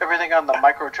stuff, everything on the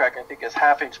microtrack, I think, is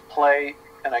half-inch plate,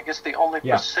 and I guess the only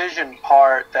precision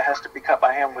part that has to be cut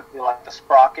by hand would be like the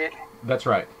sprocket. That's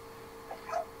right.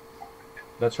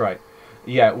 That's right.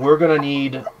 Yeah, we're gonna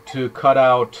need to cut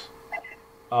out.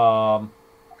 No,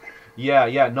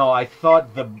 I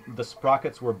thought the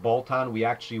sprockets were bolt-on. We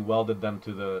actually welded them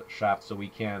to the shaft, so we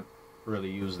can't really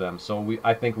use them. So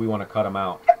I think we want to cut them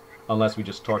out, unless we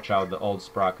just torch out the old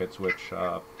sprockets, which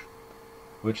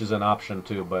is an option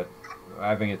too. But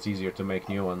I think it's easier to make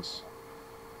new ones.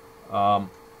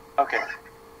 Okay,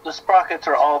 the sprockets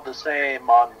are all the same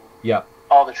on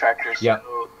all the tractors. Yeah.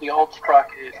 So the old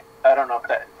sprocket, I don't know if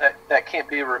that can't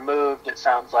be removed. It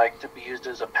sounds like to be used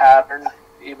as a pattern,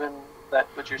 even. That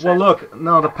what you're saying? Well, look,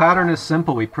 no, the pattern is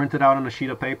simple. We print it out on a sheet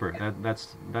of paper.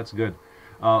 That's good.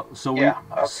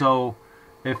 So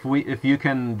if you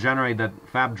can generate that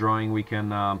fab drawing, we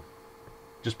can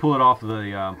just pull it off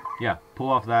the pull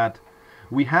off that.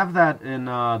 We have that in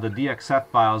the DXF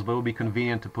files, but it would be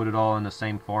convenient to put it all in the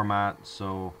same format.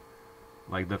 So,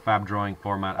 like the fab drawing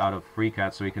format out of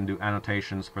FreeCAD, so we can do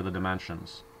annotations for the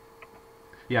dimensions.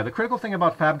 Yeah, the critical thing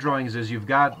about fab drawings is you've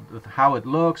got how it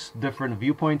looks, different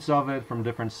viewpoints of it from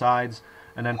different sides,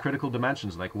 and then critical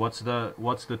dimensions, like what's the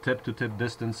tip-to-tip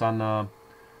distance on a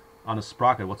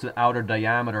sprocket, what's the outer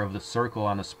diameter of the circle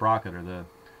on a sprocket, or the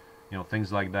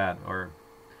things like that. Or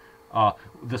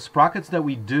the sprockets that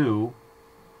we do,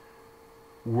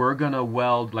 we're gonna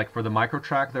weld, like for the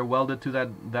microtrack, they're welded to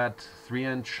that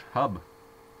 3-inch hub,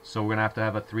 so we're gonna have to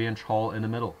have a 3-inch hole in the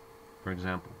middle, for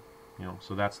example.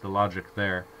 So that's the logic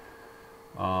there.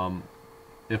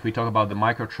 If we talk about the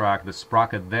microtrack, the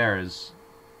sprocket there is...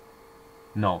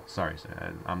 No, sorry,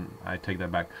 I take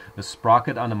that back. The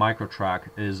sprocket on the microtrack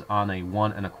is on a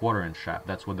 1 1/4 inch shaft.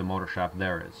 That's what the motor shaft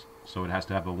there is. So it has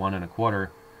to have a 1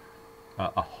 1/4,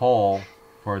 a hole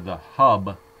for the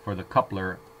hub, for the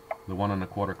coupler, the 1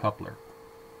 1/4 coupler.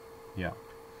 Yeah.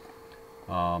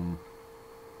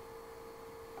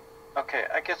 Okay,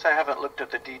 I guess I haven't looked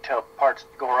at the detailed parts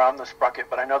that go around the sprocket,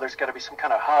 but I know there's got to be some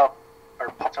kind of hub or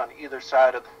parts on either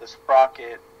side of the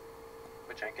sprocket,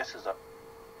 which I guess is a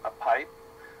pipe.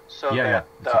 So that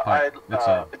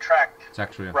the track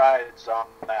rides on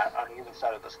that on either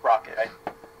side of the sprocket.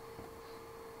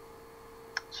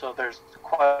 So there's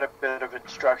quite a bit of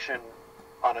instruction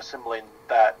on assembling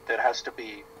that has to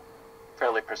be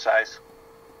fairly precise.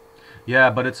 Yeah,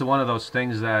 but it's one of those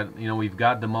things that, we've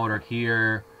got the motor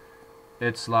here.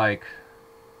 It's like,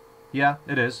 yeah,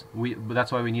 it is. But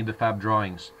that's why we need the fab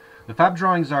drawings. The fab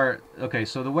drawings are, okay,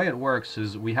 so the way it works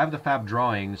is we have the fab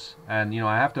drawings, and,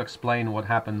 I have to explain what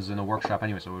happens in a workshop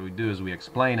anyway. So what we do is we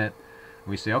explain it.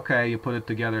 We say, okay, you put it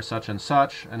together such and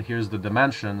such, and here's the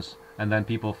dimensions, and then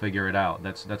people figure it out.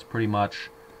 That's pretty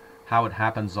much how it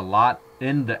happens a lot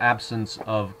in the absence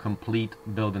of complete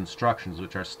build instructions,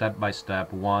 which are step by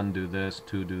step. 1, do this,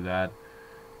 2, do that.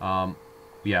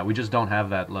 Yeah, we just don't have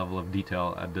that level of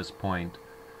detail at this point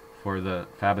for the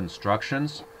fab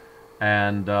instructions,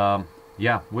 and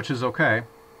yeah, which is okay,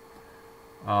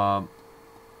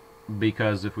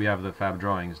 because if we have the fab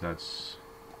drawings,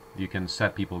 you can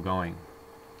set people going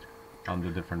on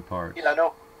the different parts. Yeah, I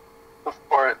know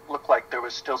before it looked like there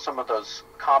was still some of those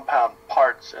compound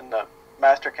parts in the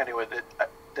master anyway that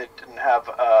didn't have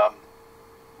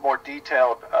more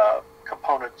detailed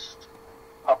components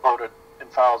uploaded in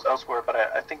files elsewhere, but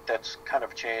I think that's kind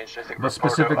of changed. I think. But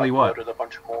specifically what? A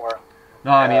bunch more.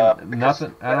 No, I mean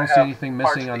nothing. I don't see anything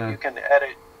missing on a. You can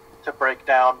edit to break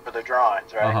down for the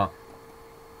drawings, right?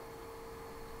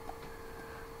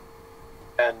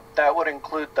 And that would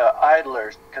include the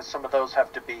idlers, because some of those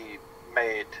have to be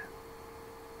made.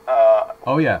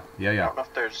 Oh yeah. I don't know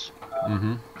if there's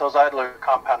those idler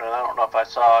compounded. I don't know if I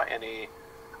saw any.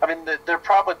 I mean, they're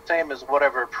probably the same as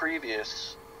whatever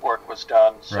previous work was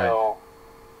done. So. Right.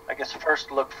 I guess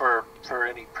first look for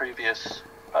any previous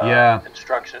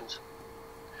instructions.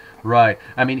 Right.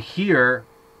 I mean, here,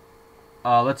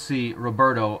 let's see,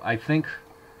 Roberto, I think,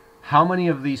 how many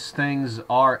of these things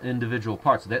are individual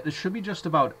parts? It should be just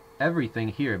about everything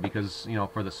here, because,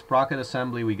 for the sprocket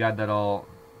assembly, we got that all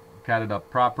catted up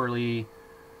properly.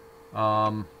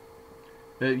 Yeah,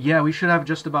 we should have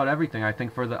just about everything. I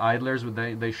think for the idlers,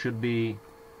 they should be,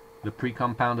 the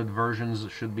pre-compounded versions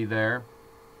should be there.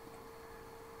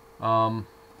 No,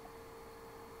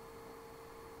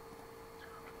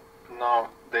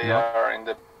 they are in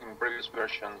previous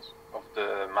versions of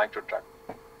the microtrack.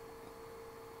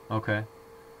 Okay,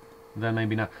 then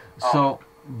maybe not. So,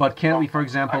 but can't we, for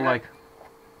example,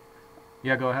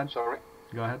 Yeah, go ahead. Sorry.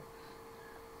 Go ahead.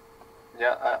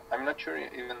 Yeah, I'm not sure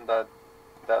even that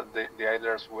the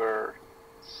idlers were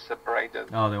separated.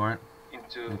 Oh, they weren't?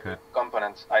 into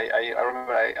components. I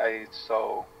remember I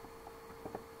saw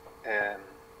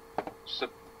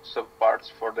sub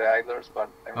parts for the idlers, but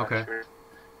I'm not sure.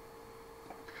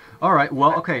 All right.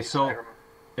 Well, okay. So,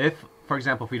 if, for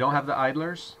example, if we don't have the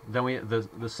idlers, then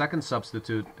the second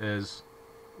substitute is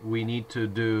we need to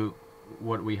do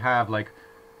what we have. Like,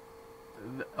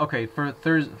 okay, for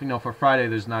Thursday, for Friday,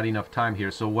 there's not enough time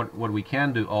here. So what we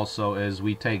can do also is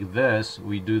we take this,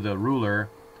 we do the ruler,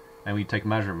 and we take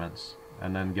measurements,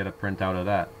 and then get a printout of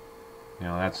that.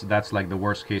 That's like the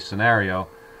worst case scenario.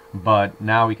 But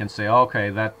now we can say, okay,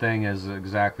 that thing is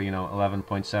exactly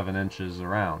 11.7 inches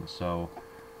around. So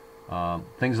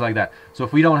things like that. So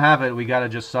if we don't have it, we got to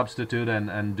just substitute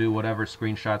and do whatever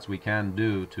screenshots we can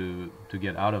do to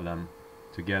get out of them,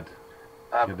 to get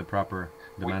the proper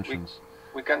dimensions.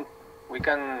 We can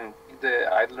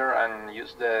the idler and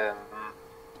use the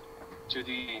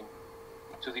 2D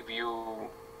view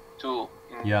tool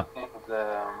in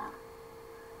the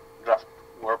draft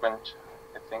workbench,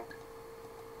 I think.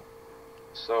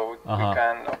 So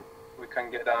we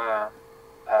can get the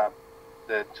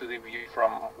 2D view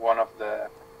from one of the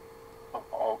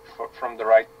from the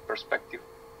right perspective,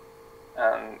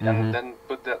 and then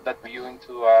put that view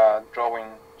into a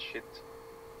drawing sheet.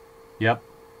 Yep.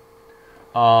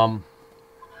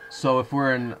 So if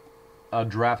we're in a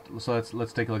draft, so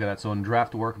let's take a look at that. So in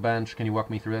draft workbench, can you walk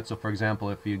me through that? So for example,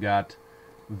 if you got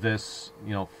this,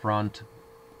 front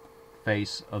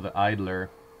face of the idler,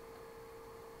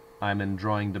 I'm in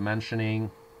drawing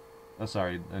dimensioning,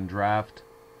 in draft.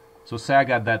 So say I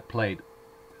got that plate,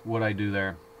 what I do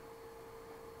there?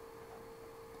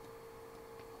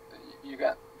 You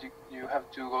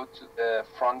have to go to the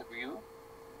front view.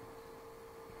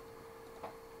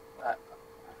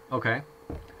 Okay,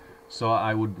 so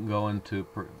I would go into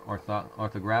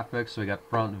orthographics. So we got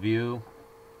front view.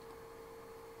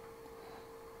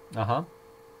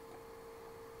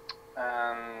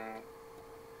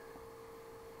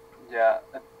 Yeah,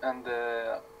 and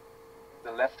the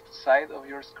left side of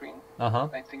your screen.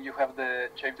 I think you have the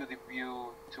shape to the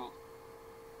view tool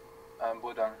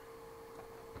button.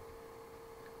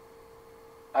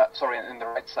 Sorry, in the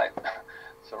right side.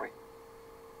 Sorry,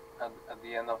 at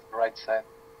the end of the right side.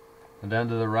 And then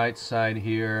to the right side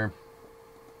here.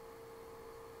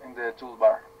 In the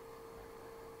toolbar.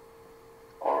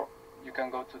 Or you can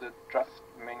go to the draft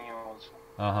menu also.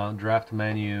 Draft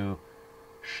menu,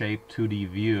 shape 2D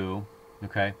view.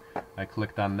 Okay, I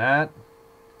clicked on that.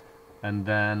 And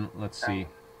then, let's see.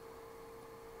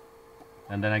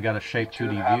 And then I got a shape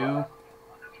 2D view.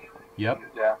 Yep.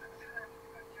 Yeah.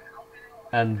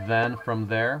 And then from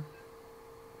there.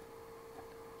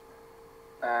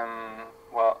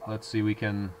 Well, let's see, we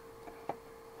can.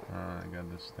 I got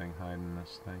this thing hiding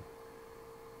this thing.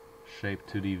 Shape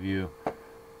 2D view.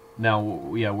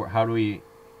 Now, yeah, what do we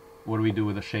do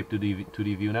with the shape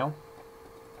 2D view now?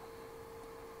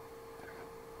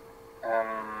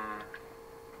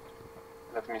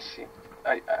 Let me see.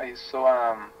 I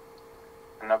saw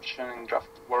an option in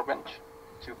draft workbench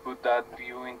to put that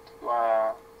view into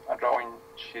a drawing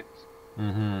sheet.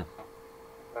 But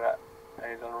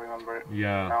I don't remember it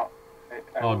now.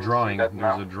 Drawing.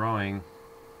 There's a drawing.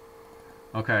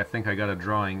 Okay, I think I got a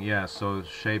drawing. Yeah, so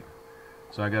shape.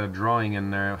 So I got a drawing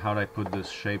in there. How'd I put this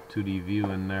shape 2D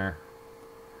view in there?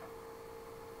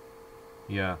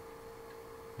 Yeah.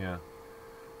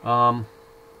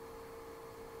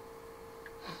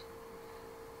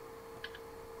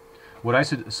 What I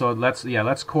said. So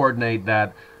let's coordinate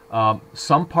that.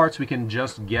 Some parts we can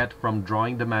just get from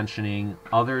drawing dimensioning.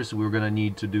 Others we're going to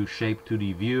need to do shape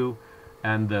 2D view,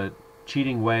 and the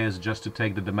cheating way is just to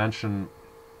take the dimension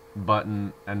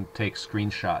button and take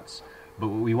screenshots. But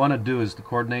what we want to do is the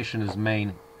coordination is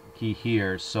main key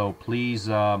here. So please,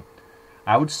 I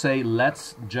would say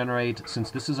let's generate,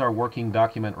 since this is our working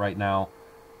document right now,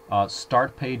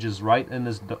 start pages right in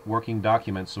this working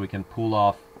document so we can pull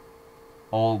off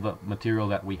all the material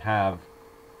that we have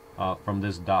from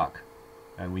this doc,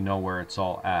 and we know where it's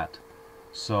all at.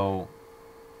 So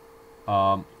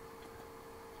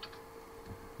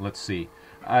let's see.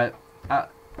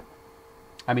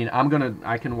 I mean,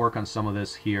 I can work on some of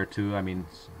this here too. I mean,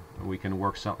 we can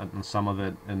work on some of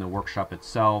it in the workshop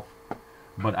itself.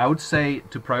 But I would say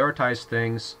to prioritize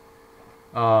things,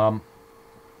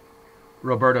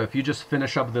 Roberto, if you just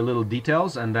finish up the little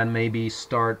details and then maybe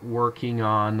start working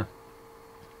on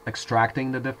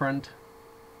extracting the different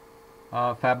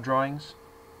fab drawings.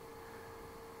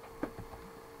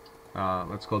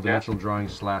 Let's go dimensional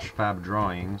drawings / fab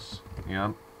drawings.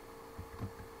 Yep.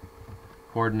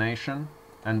 Coordination.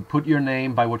 And put your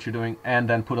name by what you're doing, and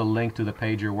then put a link to the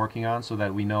page you're working on so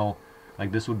that we know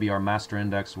Like this would be our master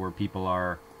index where people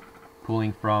are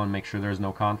pulling from and make sure there's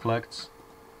no conflicts.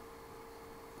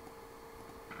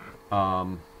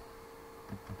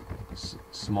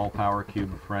 Small power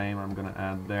cube frame I'm going to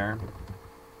add there.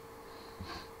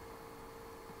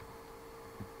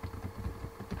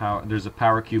 There's a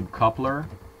power cube coupler.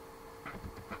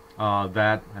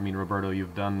 I mean, Roberto,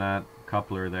 you've done that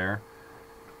coupler there.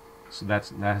 So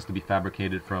that has to be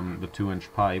fabricated from the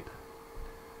 2-inch pipe.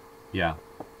 Yeah.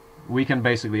 We can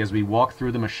basically, as we walk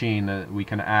through the machine, we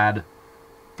can add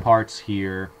parts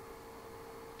here.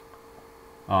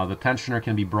 The tensioner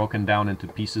can be broken down into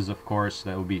pieces, of course.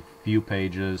 That would be few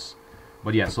pages.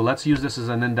 But yeah, so let's use this as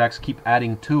an index, keep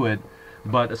adding to it.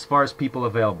 But as far as people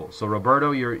available, so Roberto,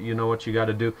 you know what you got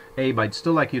to do. Abe, I'd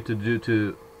still like you to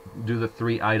do the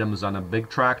 3 items on a big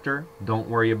tractor. Don't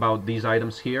worry about these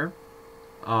items here,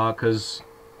 because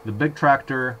the big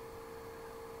tractor,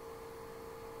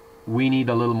 we need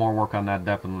a little more work on that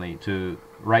definitely.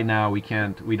 Right now we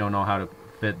don't know how to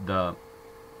fit the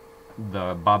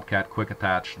Bobcat quick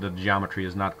attach. The geometry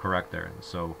is not correct there,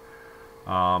 so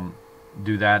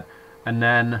do that. And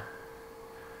then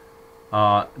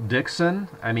Dixon,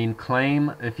 I mean,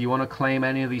 claim if you want to claim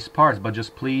any of these parts, but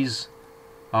just please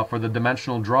for the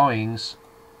dimensional drawings,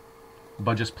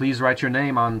 but just please write your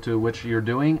name onto which you're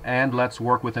doing, and let's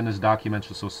work within this document.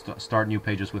 So start new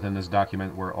pages within this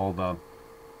document where all the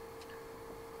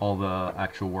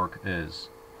actual work is.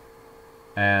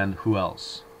 And who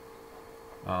else?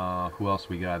 Who else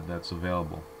we got that's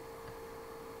available?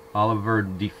 Oliver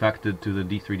defected to the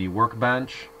D3D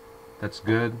workbench. That's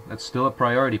good. That's still a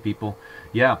priority, people.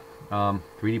 Yeah,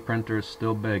 3D printer is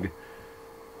still big.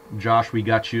 Josh, we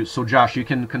got you. So Josh, you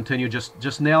can continue.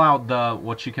 Just nail out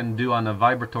what you can do on the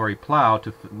vibratory plow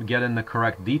to get in the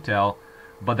correct detail.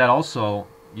 But that also,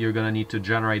 you're going to need to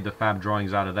generate the fab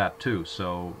drawings out of that too.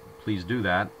 So please do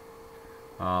that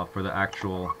for the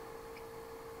actual.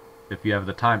 If you have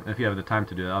the time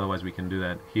to do that. Otherwise, we can do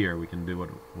that here. We can do what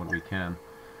we can.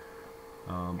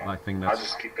 I think that's. I'll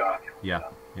just keep going. Yeah,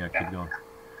 keep going.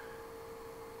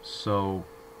 So,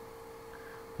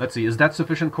 let's see. Is that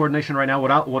sufficient coordination right now?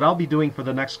 What I'll be doing for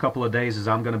the next couple of days is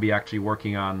I'm going to be actually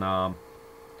working on.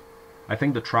 I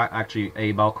think the track actually,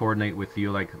 Abe, I'll coordinate with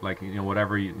you. Like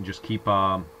whatever you just keep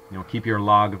keep your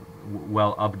log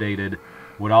well updated.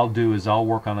 What I'll do is I'll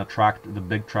work on the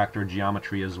big tractor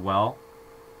geometry as well.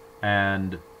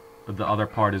 And the other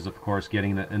part is, of course,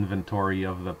 getting the inventory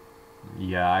of the.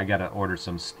 Yeah, I gotta order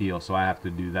some steel, so I have to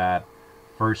do that.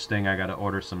 First thing, I gotta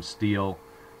order some steel.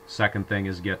 Second thing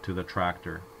is get to the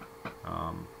tractor,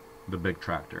 the big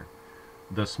tractor.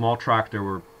 The small tractor,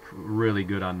 we're really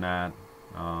good on that,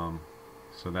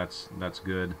 so that's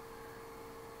good.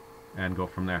 And go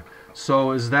from there.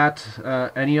 So is that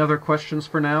any other questions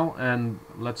for now? And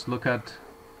let's look at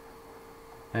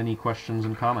any questions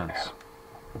and comments.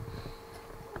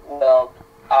 Well,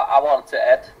 I want to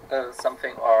add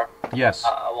something, or yes,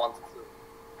 I wanted to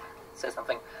say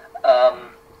something.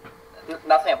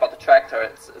 Nothing about the tractor.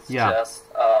 It's just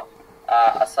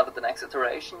I started the next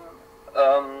iteration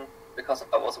because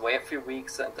I was away a few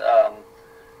weeks, and I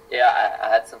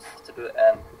had some stuff to do,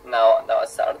 and now I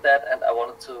started that, and I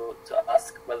wanted to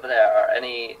ask whether there are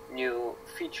any new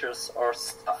features or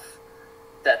stuff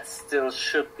that still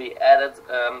should be added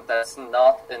that's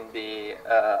not in the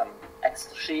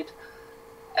Excel sheet,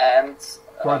 and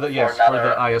for the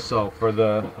ISO, for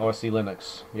the OSE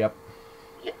Linux. Yep.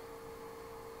 Yeah.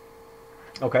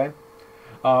 Okay.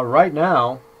 Right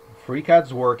now,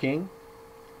 FreeCAD's working.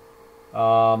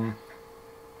 KiCad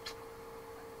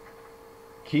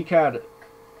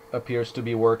appears to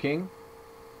be working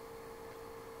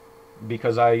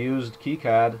because I used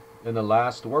KiCad in the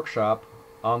last workshop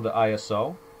on the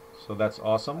ISO, so that's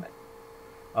awesome.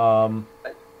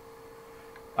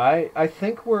 I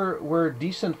think we're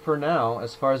decent for now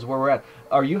as far as where we're at.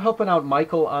 Are you helping out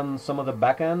Michael on some of the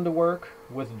back-end work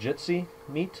with Jitsi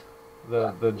Meet?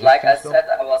 The like I said,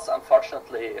 I was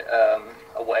unfortunately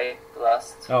away the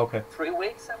last 3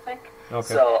 weeks, I think.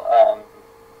 Okay. So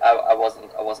I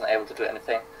wasn't able to do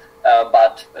anything.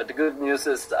 But the good news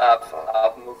is that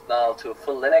I've moved now to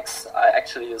full Linux. I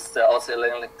actually use the OSE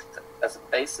Linux as a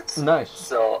basis. Nice.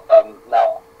 So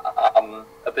now I'm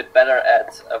a bit better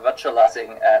at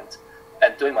virtualizing and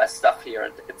doing my stuff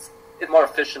here. It's more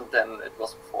efficient than it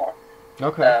was before.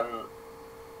 Okay.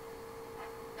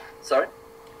 Sorry?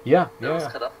 Yeah. Was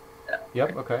cut off? Yeah.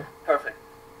 Yep. Okay. Perfect.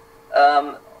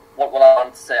 What I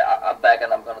want to say, I'm back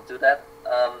and I'm going to do that.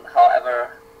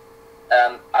 However,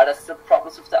 are there still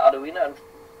problems with the Arduino, and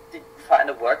did you find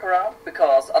a workaround?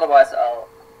 Because otherwise I'll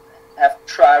have to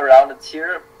try around it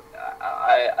here.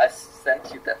 I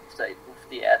sent you that they moved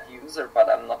the add user, but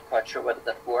I'm not quite sure whether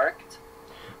that worked.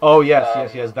 Oh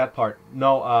yes, that part.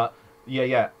 No,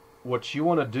 yeah. What you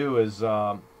want to do is,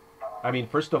 I mean,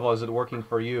 first of all, is it working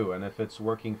for you? And if it's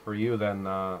working for you, then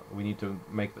we need to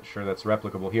make sure that's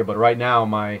replicable here. But right now,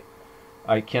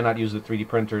 I cannot use the 3D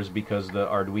printers because the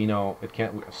Arduino,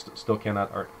 still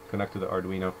cannot connect to the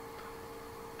Arduino.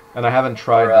 And I haven't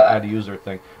tried the add user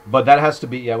thing. But that has to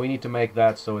be, we need to make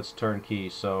that so it's turnkey.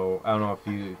 So I don't know if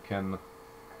you can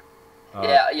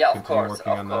of course.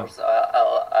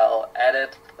 I'll add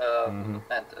it and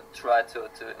try to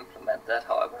implement that.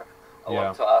 However, I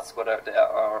want to ask whether there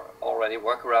are already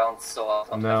workarounds, so I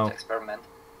don't have to experiment.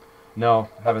 No,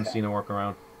 haven't seen a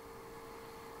workaround.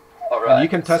 All right, and you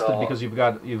can test it because you've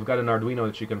got an Arduino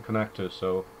that you can connect to.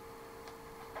 So.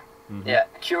 Yeah,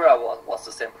 Cura was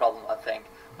the same problem, I think,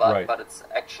 but it's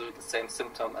actually the same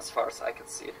symptom as far as I can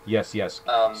see it. Yes.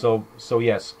 So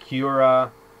yes,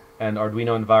 Cura and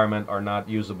Arduino environment are not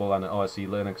usable on the OSE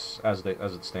Linux as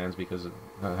it stands because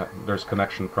there's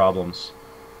connection problems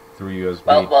through USB.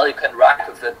 Well, you can write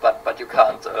with it, but you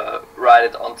can't write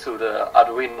it onto the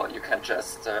Arduino. You can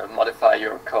just modify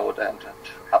your code and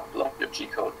upload your G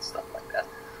code and stuff like that.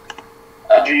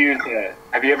 Did you use?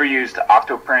 Have you ever used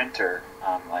Octoprint or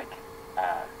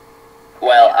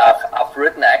Well, I've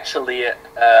written actually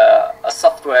a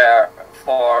software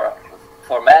for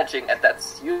managing, and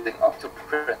that's using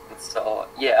Octoprint. So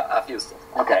yeah, I've used it.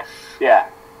 Okay. Yeah.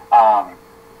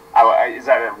 Is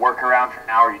that a workaround for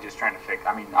now, or are you just trying to fix?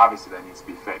 I mean, obviously that needs to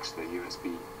be fixed. The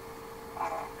USB.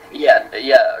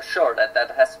 Yeah, sure.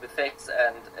 That has to be fixed,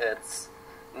 and it's.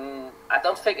 I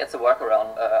don't think it's a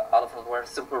workaround out of a very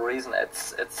simple reason.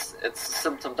 It's a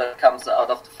symptom that comes out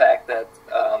of the fact that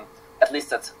at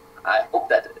least I hope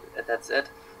that's it.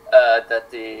 That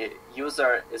the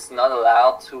user is not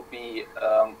allowed to be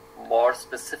more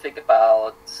specific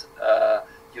about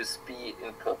USB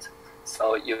input.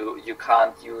 So you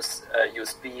can't use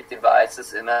USB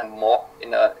devices in a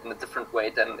different way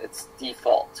than its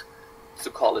default, to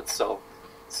call it so.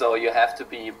 So you have to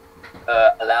be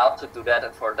allowed to do that,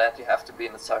 and for that you have to be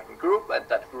in a certain group, and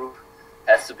that group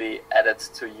has to be added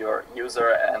to your user,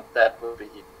 and that will be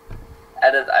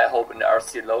added, I hope, in the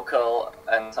RC local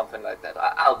and something like that.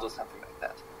 I'll do something like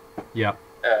that. Yeah.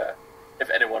 If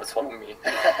anyone is following me.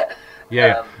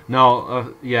 Yeah.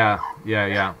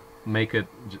 Make it.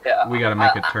 We gotta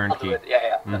make it turnkey.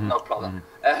 No problem.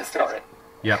 Sorry.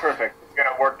 Yeah. Perfect. It's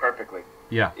gonna work perfectly.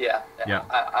 Yeah.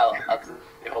 I'll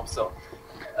hope so.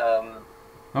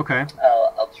 Okay.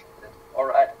 I'll try it. All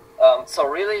right. So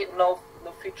really, no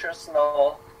features,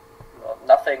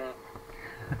 nothing.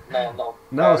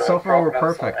 No, so far we're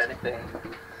perfect. Anything.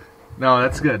 No,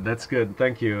 that's good.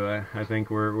 Thank you. I think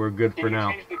we're good for now.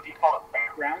 Can you change the default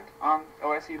background on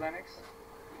OSE Linux?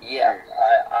 Yeah,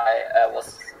 I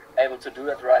was able to do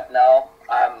that right now.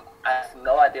 I have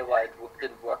no idea why it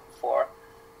didn't work before,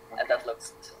 and that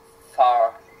looks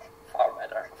far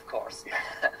better, of course.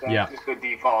 So just the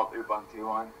default Ubuntu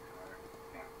one.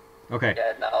 Okay.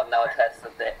 Yeah, now it has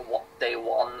the day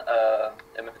one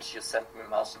image you sent me,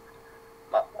 Marcin.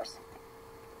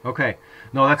 Okay.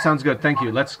 No, that sounds good. Thank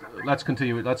you. Let's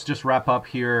continue. Let's just wrap up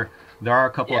here. There are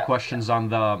a couple of questions on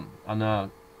the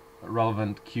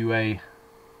relevant QA,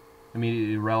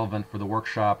 immediately relevant for the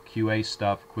workshop QA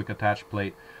stuff, quick attach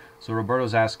plate. So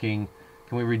Roberto's asking,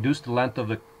 can we reduce the length of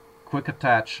the quick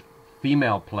attach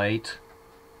female plate,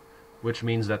 which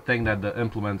means that thing that the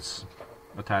implement's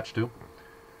attached to,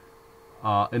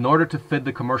 in order to fit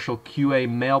the commercial QA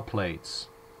male plates?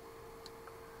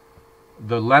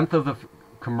 The length of the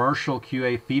commercial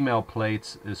QA female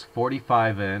plates is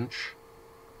 45 inch,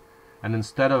 and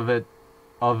instead of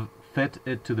fit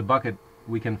it to the bucket,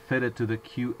 we can fit it to the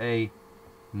QA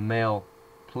male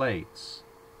plates.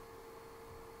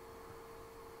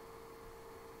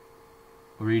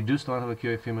 We reduce the length of the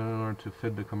QA female in order to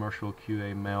fit the commercial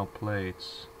QA male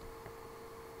plates.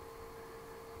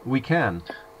 We can.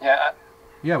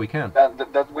 Yeah, we can.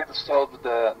 That will solve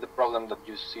the problem that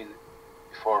you see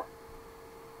before.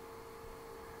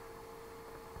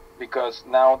 Because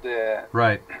now the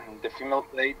female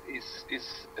plate is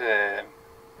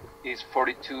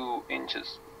 42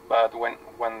 inches, but when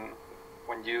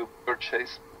you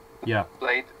purchase the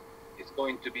plate, it's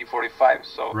going to be 45.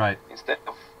 So instead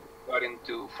of cutting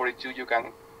to 42, you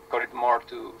can cut it more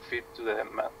to fit to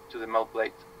the male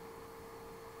plate.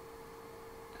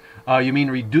 You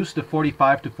mean reduce the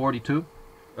 45 to 42,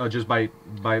 just by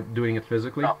doing it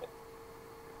physically? No.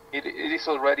 It is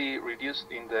already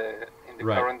reduced in the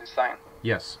current design.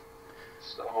 Yes.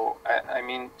 So I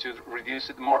mean to reduce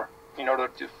it more in order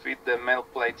to fit the male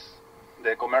plates,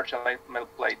 the commercial male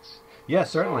plates.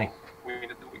 Yes, certainly. So we need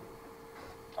to do it.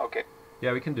 Okay.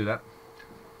 Yeah, we can do that.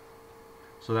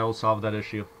 So that will solve that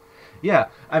issue. Yeah,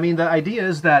 I mean, the idea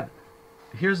is that,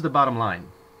 here's the bottom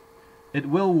line. It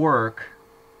will work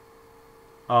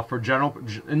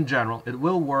in general, it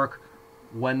will work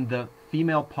when the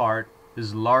female part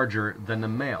is larger than the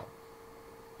male.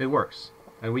 It works.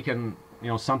 And we can,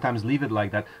 sometimes leave it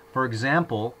like that. For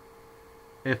example,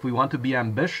 if we want to be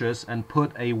ambitious and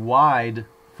put a wide,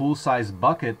 full-size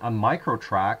bucket on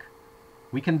microtrack,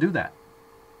 we can do that.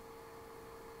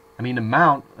 I mean, the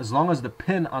mount, as long as the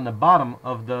pin on the bottom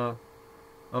of the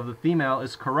female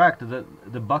is correct,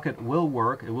 the bucket will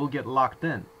work. It will get locked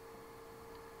in.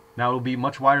 Now, it will be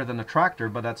much wider than the tractor,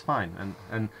 but that's fine.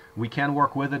 And we can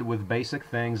work with it with basic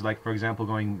things, like, for example,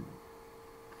 going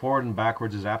forward and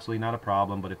backwards is absolutely not a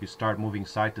problem. But if you start moving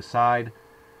side to side,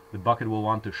 the bucket will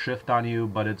want to shift on you,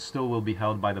 but it still will be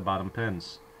held by the bottom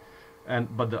pins.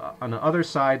 But on the other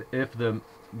side, if the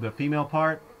female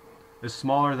part is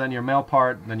smaller than your male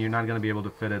part, then you're not going to be able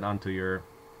to fit it onto your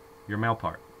male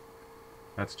part.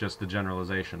 That's just the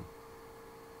generalization.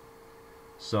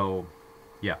 So,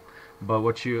 yeah. But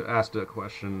what you asked, a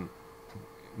question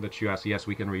that you asked, yes,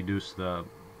 we can reduce the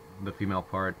female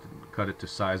part, cut it to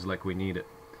size like we need it.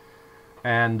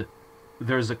 And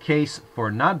there's a case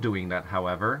for not doing that,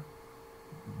 however,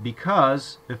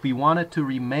 because if we want it to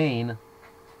remain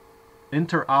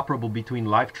interoperable between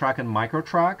LifeTrack and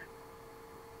MicroTrack,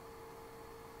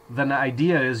 then the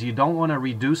idea is you don't want to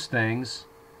reduce things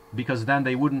because then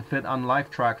they wouldn't fit on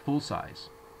LifeTrack full size.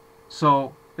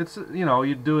 So it's,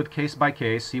 you do it case by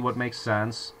case, see what makes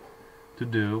sense to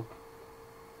do.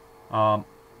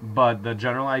 But the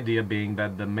general idea being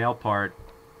that the male part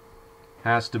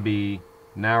has to be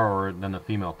narrower than the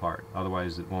female part,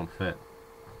 otherwise it won't fit.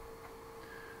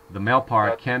 The male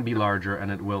part can be larger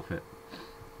and it will fit.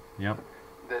 Yep.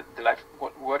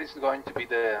 What is going to be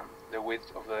the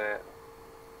width of the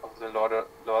loader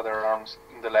arms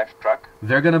in the left track?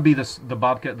 They're going to be the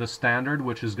Bobcat, the standard,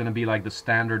 which is going to be like the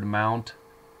standard mount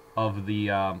of the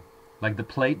like the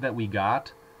plate that we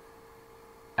got.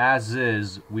 As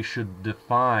is, we should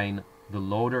define the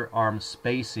loader arm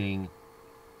spacing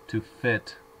to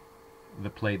fit the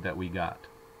plate that we got.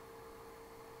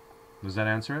 Does that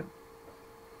answer it?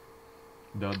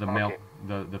 The male,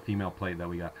 the female plate that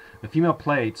we got. The female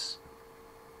plates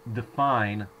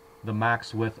define the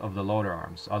max width of the loader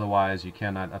arms. Otherwise, you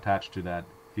cannot attach to that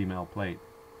female plate.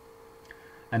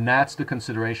 And that's the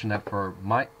consideration that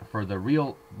for the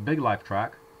real big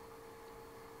LifeTrack,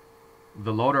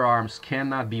 the loader arms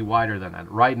cannot be wider than that.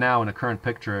 Right now, in the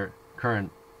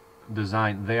current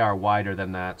design, they are wider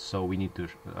than that, so we need to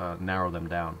narrow them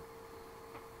down.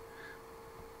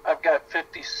 I've got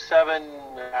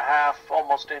 57.5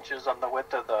 almost inches on the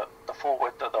width of the full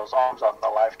width of those arms on the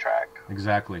LifeTrack.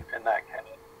 Exactly. In that case.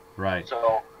 Right.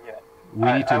 So yeah,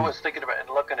 I was thinking about and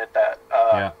looking at that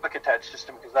quick attach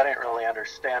system because I didn't really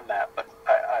understand that, but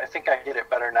I think I get it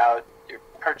better now. You're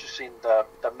purchasing the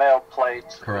male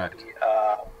plates, correct, with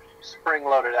the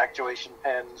spring-loaded actuation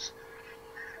pins,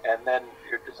 and then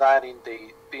you're designing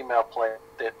the female plate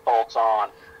that bolts on.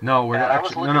 No, we're not.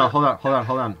 Actually, no. Hold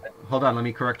on. Let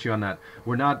me correct you on that.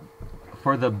 We're not,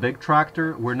 for the big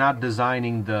tractor, we're not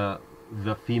designing the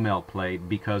female plate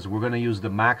because we're going to use the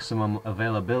maximum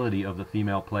availability of the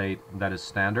female plate that is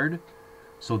standard.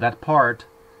 So that part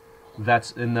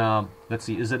that's in the, let's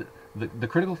see, is it the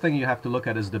critical thing you have to look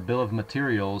at is the bill of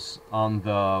materials on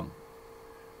the,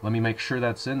 let me make sure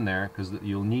that's in there because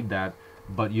you'll need that.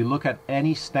 But you look at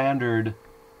any standard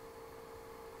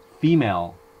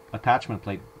female attachment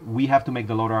plate, we have to make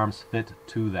the loader arms fit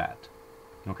to that.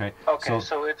 Okay. Okay,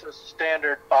 so it's a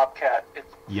standard Bobcat.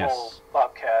 It's full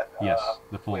Bobcat. Yes,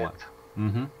 the full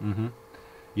one.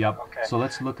 Yep. Okay. So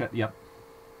let's look at And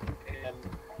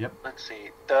yep. Let's see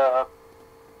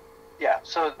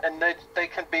So and they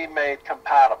can be made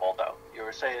compatible though. You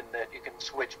were saying that you can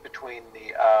switch between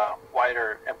the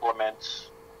wider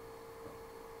implements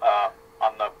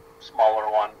on the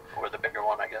smaller one or the bigger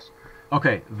one, I guess.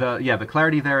 Okay. The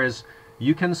clarity there is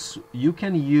you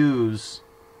can use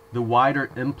the wider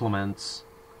implements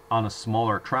on a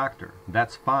smaller tractor.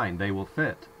 That's fine, they will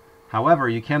fit. However,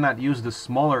 you cannot use the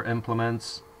smaller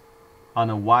implements on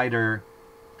a wider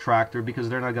tractor because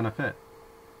they're not going to fit.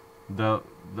 The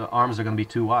arms are going to be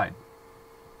too wide.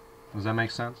 Does that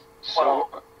make sense? So,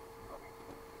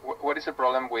 what is the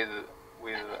problem with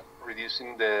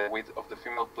reducing the width of the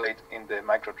female plate in the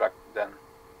micro track then?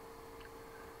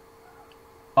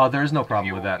 Oh, there is no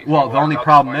problem with that. Well, the only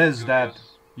problem is that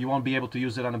you won't be able to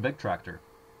use it on a big tractor.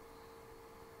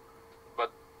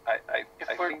 But I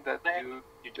think that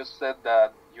you just said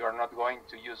that you are not going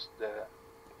to use the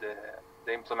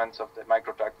the implements of the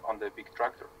micro track on the big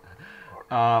tractor?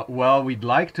 Well, we'd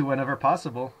like to whenever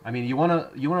possible. I mean, you wanna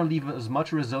leave as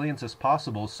much resilience as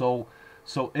possible. So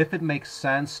if it makes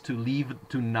sense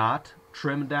to not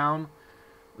trim down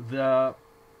the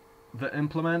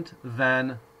implement,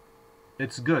 then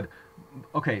it's good.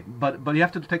 Okay, but you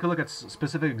have to take a look at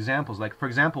specific examples. Like, for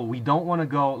example, we don't want to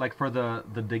go, like for the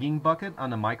digging bucket on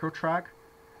the micro track,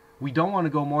 we don't want to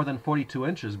go more than 42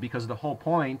 inches because the whole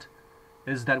point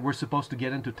is that we're supposed to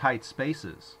get into tight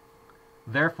spaces.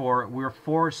 Therefore, we're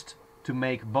forced to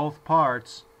make both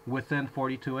parts within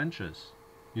 42 inches.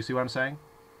 You see what I'm saying?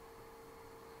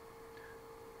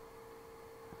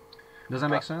 Does that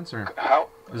make sense, or how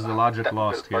is the logic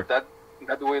lost here? But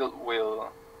that will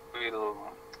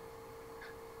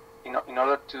in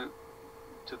order to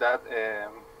that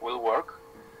will work,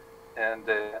 and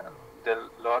the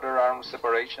loader arm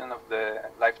separation of the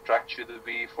live track should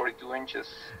be 42 inches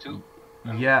too.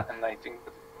 Yeah. And I think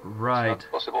that right. it's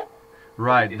not possible.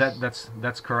 Right.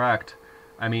 That's correct.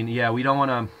 I mean, yeah, we don't want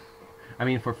to. I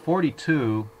mean, for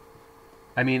 42.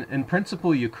 I mean, in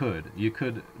principle, you could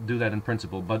do that in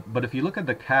principle, but if you look at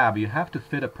the cab, you have to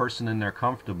fit a person in there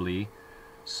comfortably.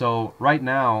 So right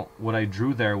now, what I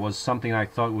drew there was something I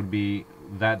thought would be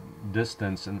that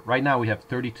distance, and right now we have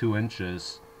 32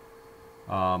 inches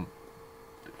for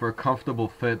a comfortable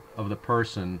fit of the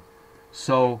person.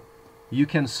 So you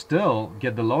can still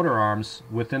get the loader arms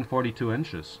within 42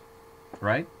 inches,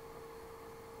 right?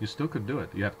 You still could do it.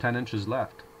 You have 10 inches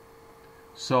left.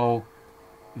 So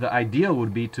the idea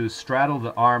would be to straddle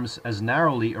the arms as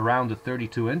narrowly around the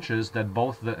 32 inches that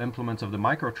both the implements of the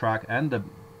micro track and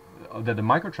the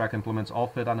micro track implements all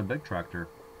fit on a big tractor.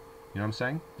 You know what I'm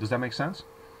saying? Does that make sense?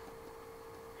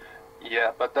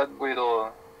 Yeah, but that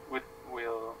will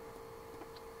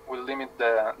limit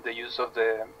the use of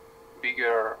the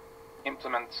bigger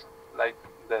implements, like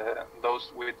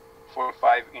those with 4 or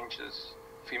 5 inches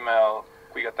female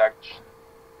quick attach.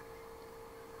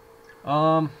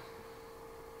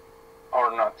 Or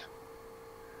not?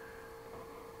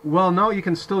 Well, no, you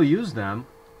can still use them,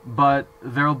 but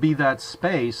there'll be that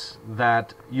space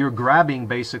that you're grabbing.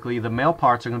 Basically, the male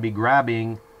parts are going to be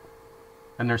grabbing,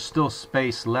 and there's still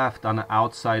space left on the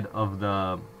outside of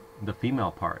the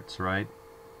female parts, right?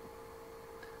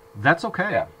 That's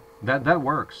okay. Yeah. That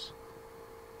works,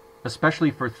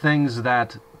 especially for things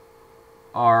that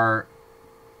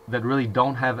really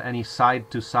don't have any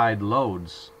side-to-side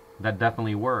loads. That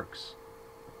definitely works.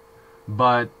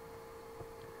 But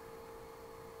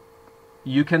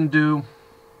you can do,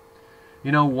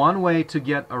 one way to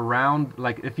get around,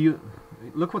 like if you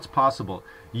look what's possible.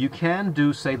 You can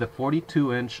do, say, the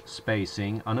 42-inch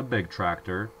spacing on a big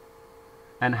tractor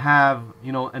and have,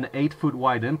 an 8-foot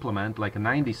wide implement, like a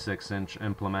 96-inch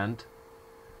implement,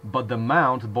 but the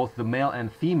mount, both the male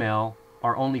and female,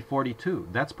 are only 42.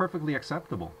 That's perfectly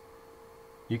acceptable.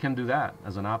 You can do that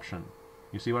as an option.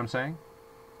 You see what I'm saying?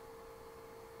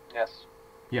 Yes.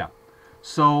 Yeah.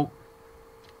 So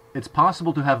it's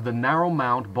possible to have the narrow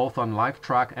mount both on live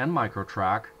track and micro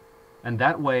track, and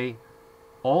that way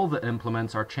all the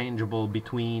implements are changeable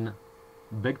between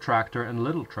big tractor and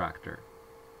little tractor.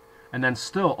 And then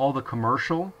still all the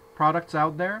commercial products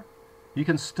out there, you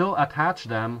can still attach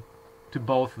them to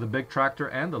both the big tractor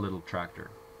and the little tractor.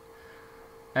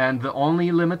 And the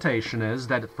only limitation is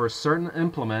that for certain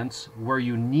implements where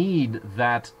you need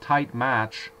that tight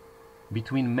match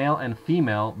between male and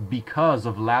female because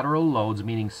of lateral loads,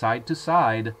 meaning side to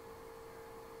side,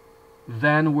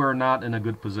 then we're not in a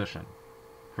good position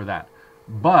for that.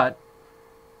 But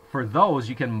for those,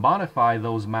 you can modify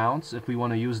those mounts if we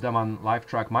want to use them on live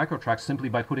track, micro track, simply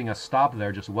by putting a stop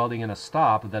there, just welding in a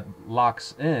stop that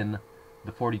locks in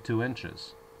the 42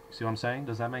 inches. See what I'm saying?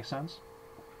 Does that make sense?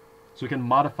 So we can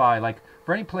modify, like,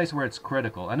 for any place where it's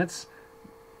critical. And it's,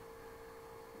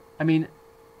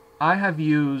 I have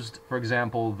used, for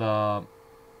example, the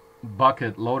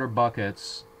loader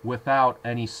buckets without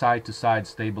any side-to-side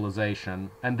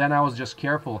stabilization, and then I was just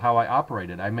careful how I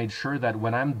operated. I made sure that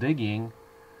when I'm digging,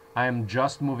 I am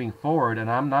just moving forward, and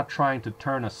I'm not trying to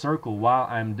turn a circle while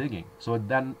I'm digging. So it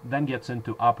then gets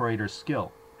into operator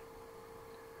skill.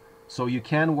 So you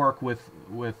can work with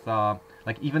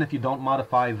like, even if you don't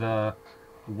modify the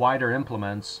wider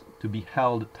implements to be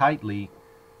held tightly,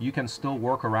 you can still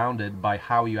work around it by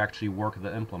how you actually work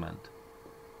the implement.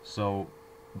 So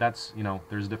that's,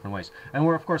 there's different ways. And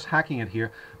we're, of course, hacking it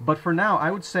here. But for now,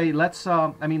 I would say let's,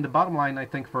 the bottom line, I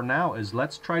think, for now is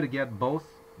let's try to get both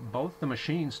the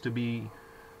machines to be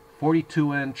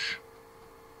 42-inch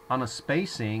on a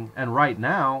spacing. And right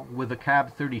now, with the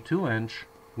cab 32-inch,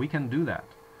 we can do that.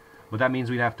 But that means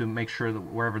we'd have to make sure that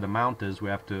wherever the mount is, we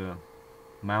have to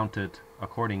mount it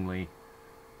accordingly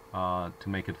to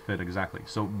make it fit exactly.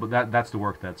 So, but that's the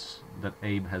work that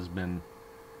Abe has been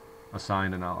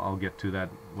assigned, and I'll get to that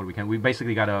what we can. We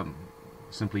basically got to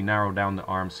simply narrow down the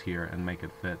arms here and make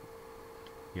it fit.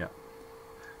 Yeah.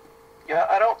 Yeah,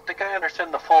 I don't think I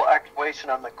understand the full actuation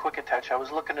on the quick attach. I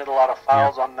was looking at a lot of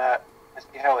files on that to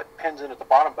see how it pins in at the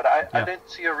bottom, but I didn't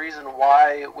see a reason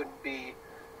why it would be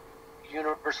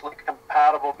universally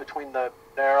compatible between the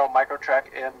narrow microtrack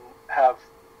and have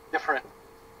different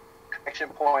connection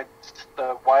points,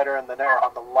 the wider and the narrow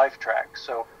on the life track.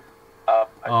 So I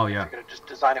figured just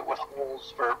design it with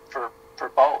holes for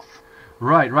both.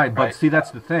 Right. But see,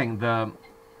 that's the thing.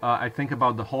 I think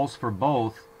about the holes for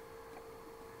both.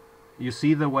 You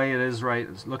see the way it is, right?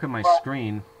 Look at my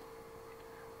screen.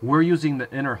 We're using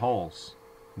the inner holes.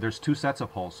 There's 2 sets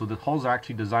of holes, so the holes are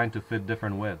actually designed to fit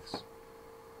different widths.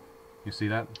 You see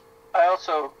that? I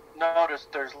also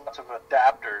noticed there's lots of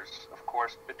adapters, of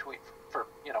course, for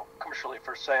commercially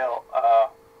for sale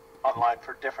online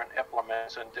for different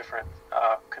implements and different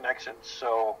connections.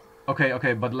 So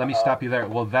okay, but let me stop you there.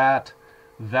 Well, that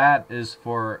is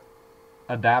for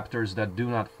adapters that do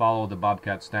not follow the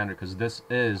Bobcat standard, because this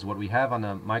is what we have on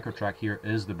the microtrack here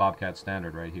is the Bobcat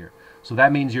standard right here. So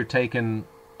that means you're taking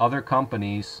other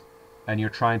companies and you're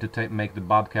trying to make the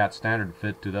Bobcat standard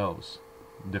fit to those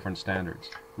different standards.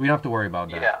 We don't have to worry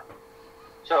about that. Yeah.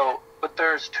 So, but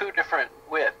there's 2 different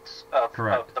widths of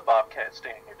the Bobcat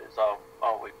standard is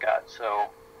all we've got. So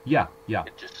yeah.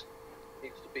 It just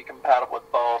needs to be compatible with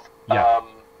both. Yeah.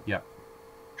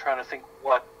 Trying to think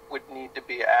what would need to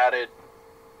be added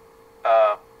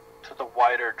to the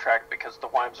wider track, because the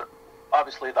arms are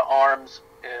obviously the arms,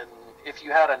 and if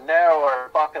you had a narrower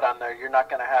bucket on there, you're not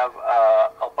going to have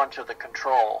a bunch of the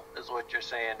control, is what you're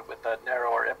saying, with a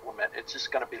narrower implement. It's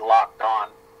just going to be locked on.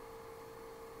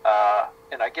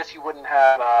 And I guess you wouldn't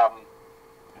have,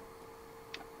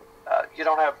 you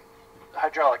don't have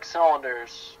hydraulic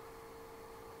cylinders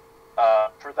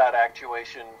for that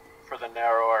actuation for the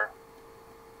narrower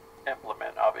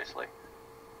implement, obviously.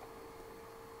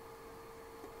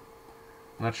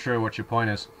 Not sure what your point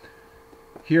is.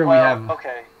 Here we have...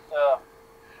 Okay.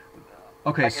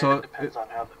 So it depends on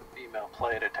how the female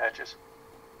plate attaches.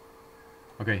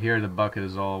 Okay, here the bucket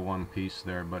is all one piece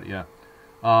there, but yeah.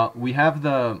 We have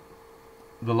the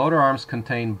loader arms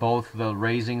contain both the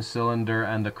raising cylinder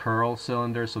and the curl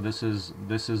cylinder. So this is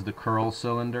the curl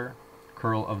cylinder,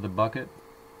 curl of the bucket,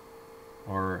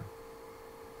 or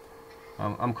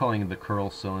I'm calling it the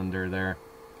curl cylinder there.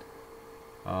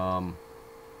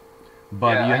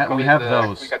 But we have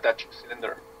those. We got that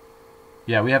cylinder.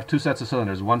 Yeah, we have 2 sets of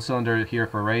cylinders. 1 cylinder here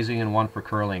for raising and 1 for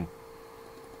curling.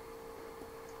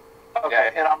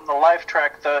 Okay, and on the life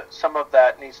track, some of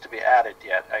that needs to be added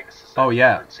yet, I guess. Oh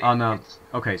yeah.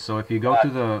 Okay, so if you go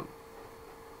to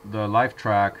the life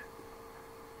track,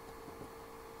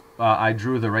 I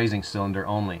drew the raising cylinder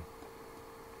only.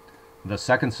 The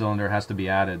second cylinder has to be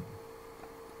added,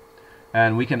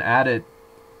 and we can add it.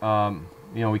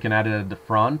 We can add it at the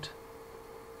front.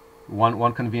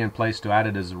 One convenient place to add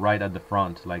it is right at the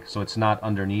front, so it's not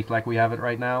underneath like we have it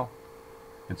right now.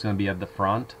 It's going to be at the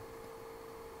front.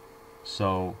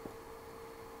 So,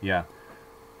 yeah.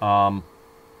 I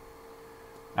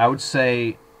would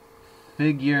say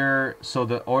so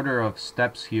the order of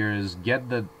steps here is get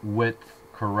the width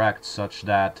correct such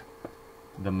that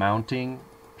the mounting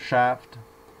shaft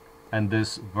and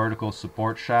this vertical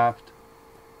support shaft,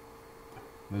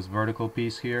 this vertical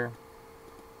piece here,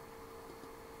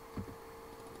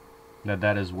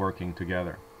 that is working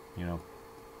together.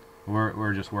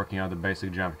 We're just working out the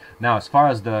basic geometry. Now, as far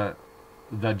as the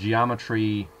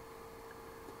geometry,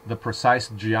 the precise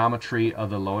geometry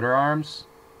of the loader arms,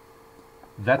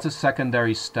 that's a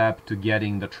secondary step to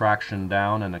getting the traction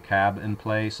down and the cab in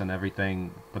place and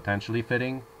everything potentially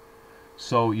fitting.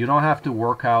 So you don't have to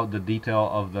work out the detail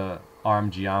of the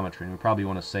arm geometry, and we probably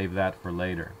want to save that for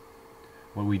later.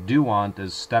 What we do want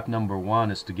is step number 1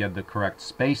 is to get the correct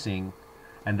spacing,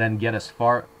 and then get as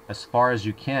far as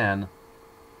you can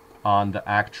on the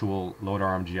actual loader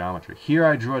arm geometry. Here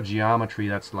I drew a geometry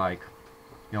that's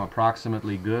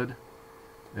approximately good.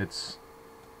 It's,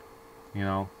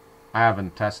 I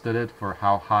haven't tested it for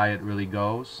how high it really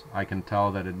goes. I can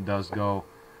tell that it does go,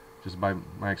 just by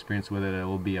my experience with it, it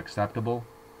will be acceptable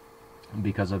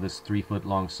because of this 3-foot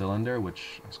long cylinder,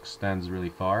 which extends really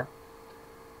far.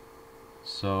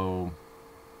 So,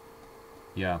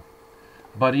 yeah.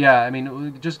 But yeah,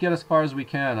 just get as far as we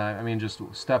can. Just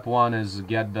step 1 is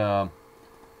get the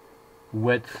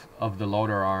width of the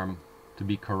loader arm to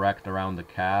be correct around the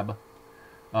cab.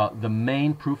 The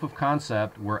main proof of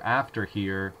concept we're after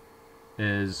here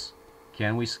is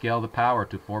Can we scale the power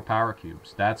to 4 power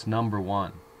cubes? That's number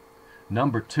one.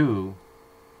 Number two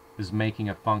is making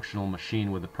a functional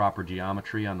machine with the proper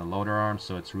geometry on the loader arm,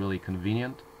 so it's really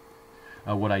convenient.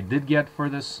 What I did get for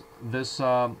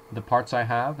the parts I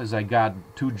have is I got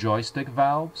 2 joystick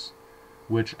valves,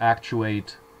 which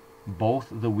actuate both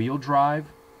the wheel drive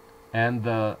and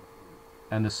the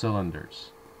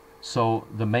cylinders. So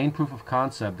the main proof of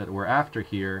concept that we're after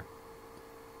here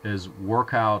is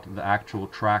work out the actual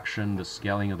traction, the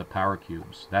scaling of the power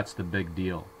cubes. That's the big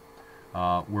deal.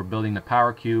 We're building the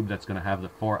power cube that's going to have the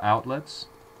 4 outlets.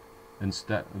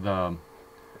 Instead, the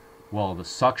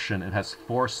suction, it has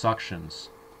 4 suctions.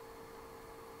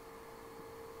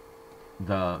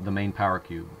 The main power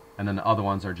cube, and then the other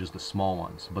ones are just the small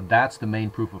ones. But that's the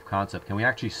main proof of concept. Can we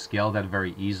actually scale that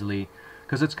very easily?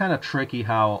 Because it's kind of tricky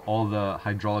how all the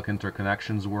hydraulic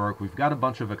interconnections work. We've got a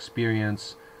bunch of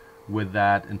experience with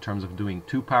that in terms of doing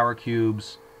 2 power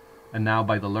cubes, and now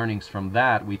by the learnings from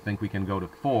that we think we can go to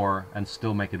 4 and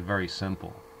still make it very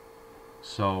simple.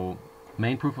 So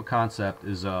main proof of concept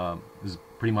is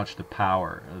pretty much the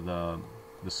power, the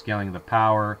scaling of the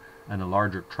power and the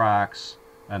larger tracks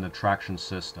and the traction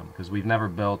system, because we've never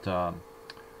built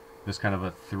this kind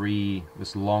of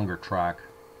this longer track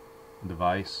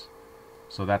device.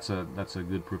 So that's a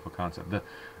good proof of concept.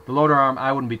 The loader arm,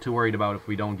 I wouldn't be too worried about if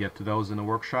we don't get to those in the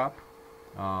workshop.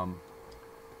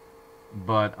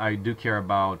 But I do care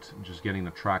about just getting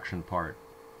the traction part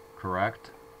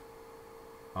correct.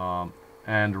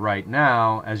 And right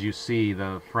now, as you see,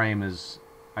 the frame is,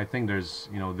 I think there's,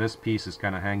 this piece is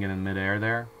kind of hanging in midair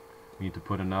there. We need to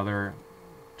put another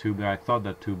tube there. I thought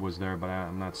that tube was there, but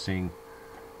I'm not seeing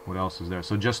what else is there.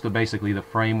 So just basically the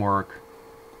framework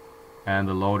and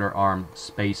the loader arm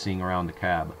spacing around the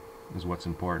cab is what's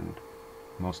important,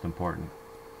 most important.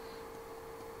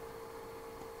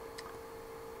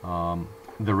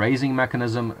 The raising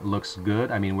mechanism looks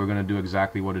good. I mean, we're going to do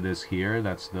exactly what it is here.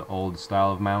 That's the old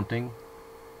style of mounting.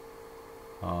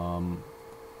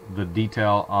 The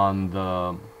detail on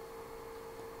the,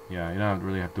 you don't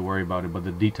really have to worry about it, but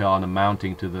the detail on the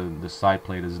mounting to the side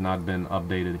plate has not been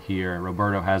updated here.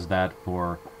 Roberto has that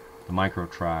for the micro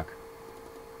track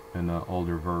in the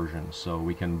older version, so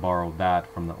we can borrow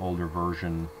that from the older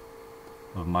version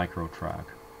of micro track.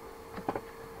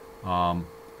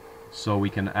 So we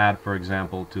can add, for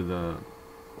example, to the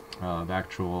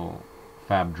actual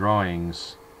fab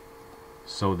drawings.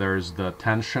 So there's the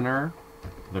tensioner,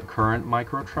 the current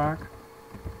micro track,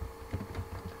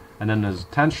 and then there's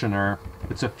tensioner.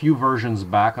 It's a few versions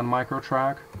back on micro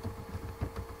track.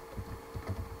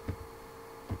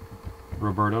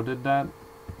 Roberto did that.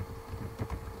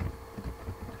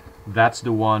 That's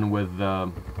the one with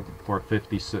the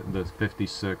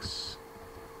 56.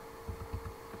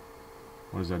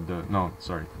 What is that? No,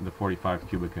 sorry, the 45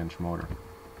 cubic inch motor.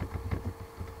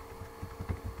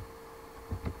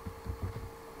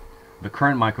 The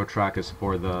current micro track is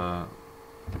for the,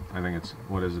 I think it's,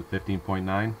 what is it,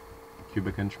 15.9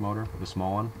 cubic inch motor, the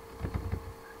small one.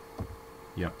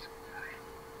 Yep.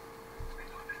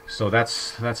 So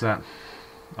that's that.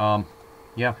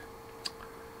 Yeah.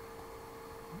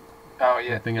 Oh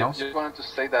yeah. Anything else? Just wanted to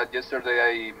say that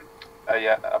yesterday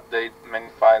I update many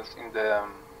files in the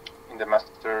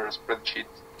master spreadsheet.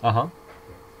 And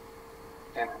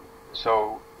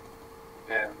so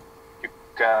you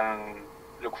can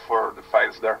look for the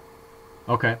files there.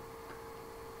 Okay.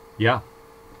 Yeah,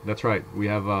 that's right. We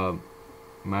have a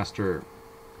master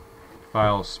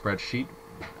file spreadsheet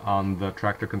on the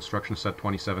Tractor Construction Set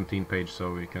 2017 page,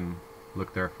 so we can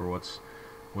look there for what's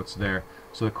there.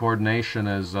 So the coordination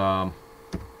is,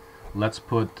 let's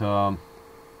put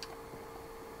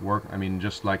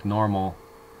just like normal,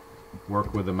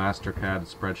 work with the MasterCAD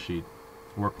spreadsheet.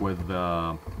 Work with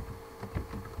the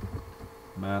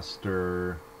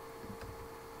master,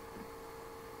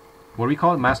 what do we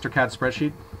call it? MasterCAD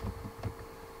spreadsheet?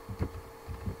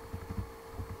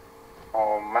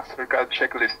 Oh, MasterCAD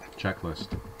checklist.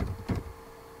 Checklist.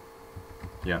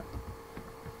 Yeah.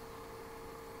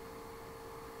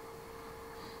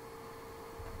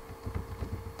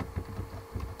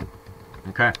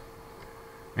 Okay.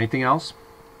 Anything else?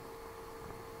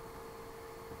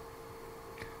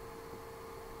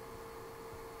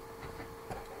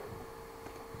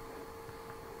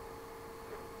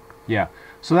 Yeah.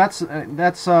 So that's about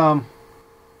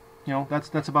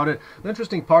it. The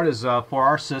interesting part is for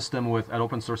our system at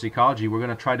Open Source Ecology, we're going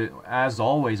to try to, as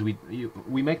always, we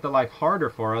make the life harder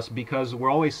for us because we're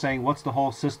always saying, what's the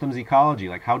whole system's ecology?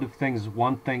 Like, how do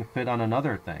one thing fit on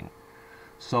another thing?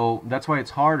 So that's why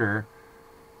it's harder.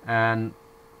 And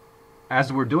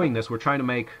as we're doing this, we're trying to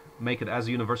make make it as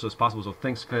universal as possible so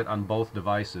things fit on both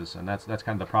devices, and that's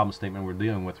kind of the problem statement we're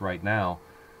dealing with right now.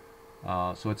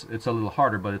 So it's a little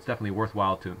harder, but it's definitely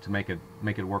worthwhile to make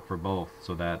it work for both,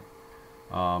 so that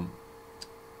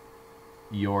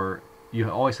you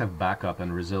always have backup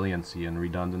and resiliency and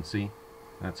redundancy.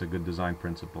 That's a good design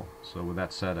principle. So with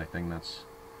that said, I think that's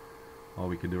all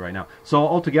we could do right now. So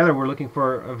altogether, we're looking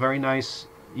for a very nice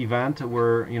event.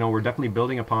 We're definitely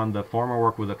building upon the former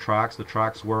work with the tracks. The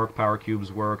tracks work, power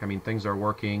cubes work. I mean, things are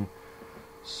working.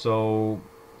 So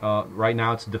right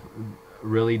now, it's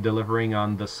really delivering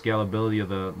on the scalability of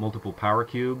the multiple power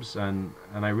cubes, and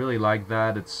I really like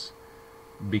that. It's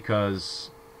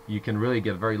because you can really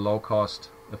get very low cost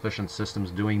efficient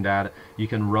systems doing that. You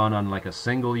can run on like a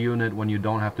single unit when you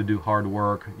don't have to do hard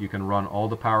work. You can run all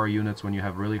the power units when you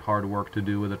have really hard work to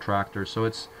do with a tractor. So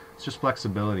it's just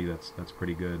flexibility that's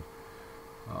pretty good.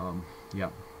 Yeah.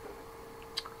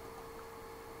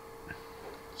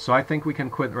 So I think we can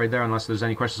quit right there unless there's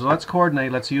any questions. So let's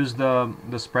coordinate. Let's use the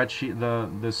spreadsheet,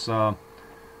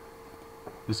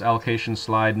 this allocation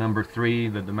slide number 3,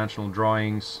 the dimensional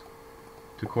drawings,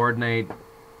 to coordinate,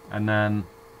 and then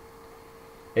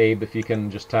Abe, if you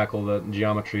can just tackle the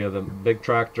geometry of the big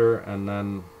tractor, and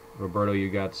then Roberto, you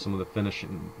got some of the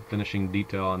finishing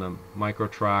detail on the micro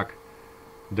track.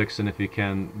 Dixon, if you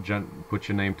can put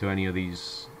your name to any of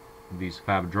these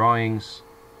fab drawings,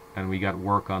 and we got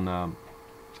work on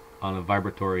a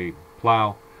vibratory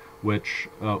plow, which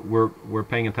we're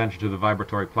paying attention to the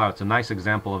vibratory plow. It's a nice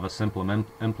example of a simple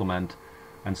implement,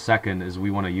 and second is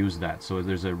we want to use that. So if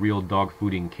there's a real dog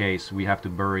fooding case, we have to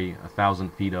bury 1,000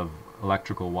 feet of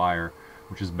electrical wire,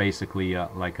 which is basically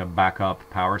like a backup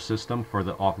power system for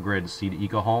the off-grid seed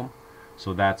eco home.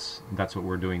 So that's what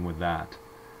we're doing with that.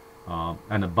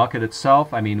 And the bucket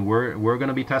itself, I mean, we're going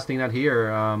to be testing that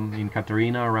here in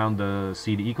Katarina around the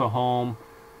seed eco home,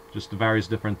 just various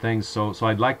different things. So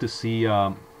I'd like to see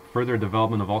further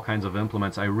development of all kinds of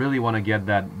implements. I really want to get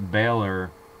that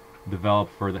baler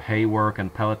developed for the hay work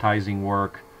and pelletizing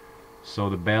work.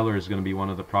 So the baler is going to be one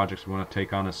of the projects we want to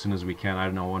take on as soon as we can. I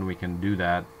don't know when we can do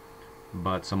that,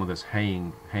 but some of this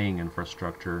haying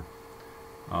infrastructure.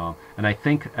 And I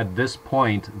think at this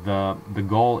point the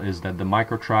goal is that the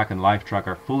micro track and live track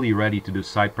are fully ready to do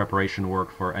site preparation work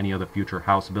for any of the future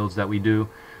house builds that we do.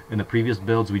 In the previous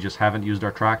builds, we just haven't used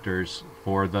our tractors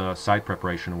for the site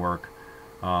preparation work.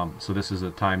 So this is a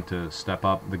time to step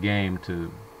up the game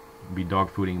to be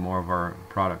dog fooding more of our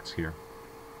products here.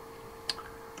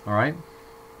 All right.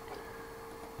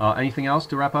 Anything else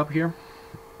to wrap up here?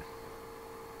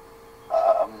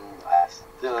 I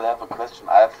still have a question.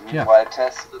 I have meanwhile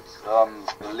tested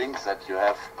the links that you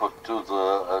have put to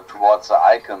the towards the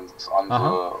icons on the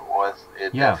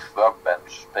OSE Dev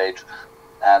workbench page,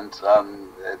 and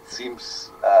it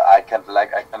seems I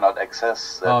cannot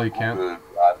access that. Oh, you can't.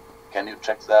 Can you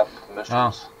check that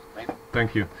permissions? Maybe?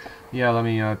 Thank you. Yeah, let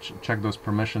me check those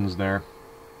permissions there.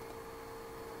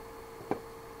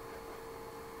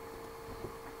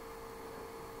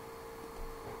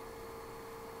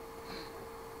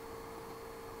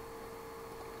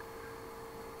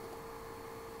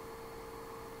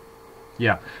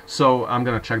 Yeah, so I'm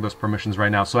going to check those permissions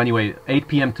right now. So anyway, 8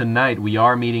 p.m. tonight, we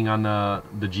are meeting on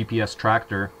the GPS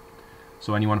tractor.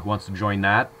 So anyone who wants to join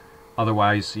that.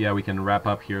 Otherwise, yeah, we can wrap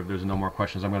up here if there's no more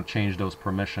questions. I'm going to change those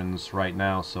permissions right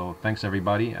now. So thanks,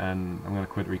 everybody. And I'm going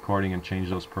to quit recording and change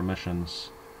those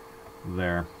permissions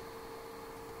there.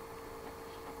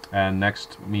 And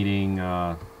next meeting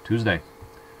Tuesday.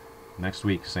 Next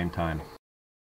week, same time.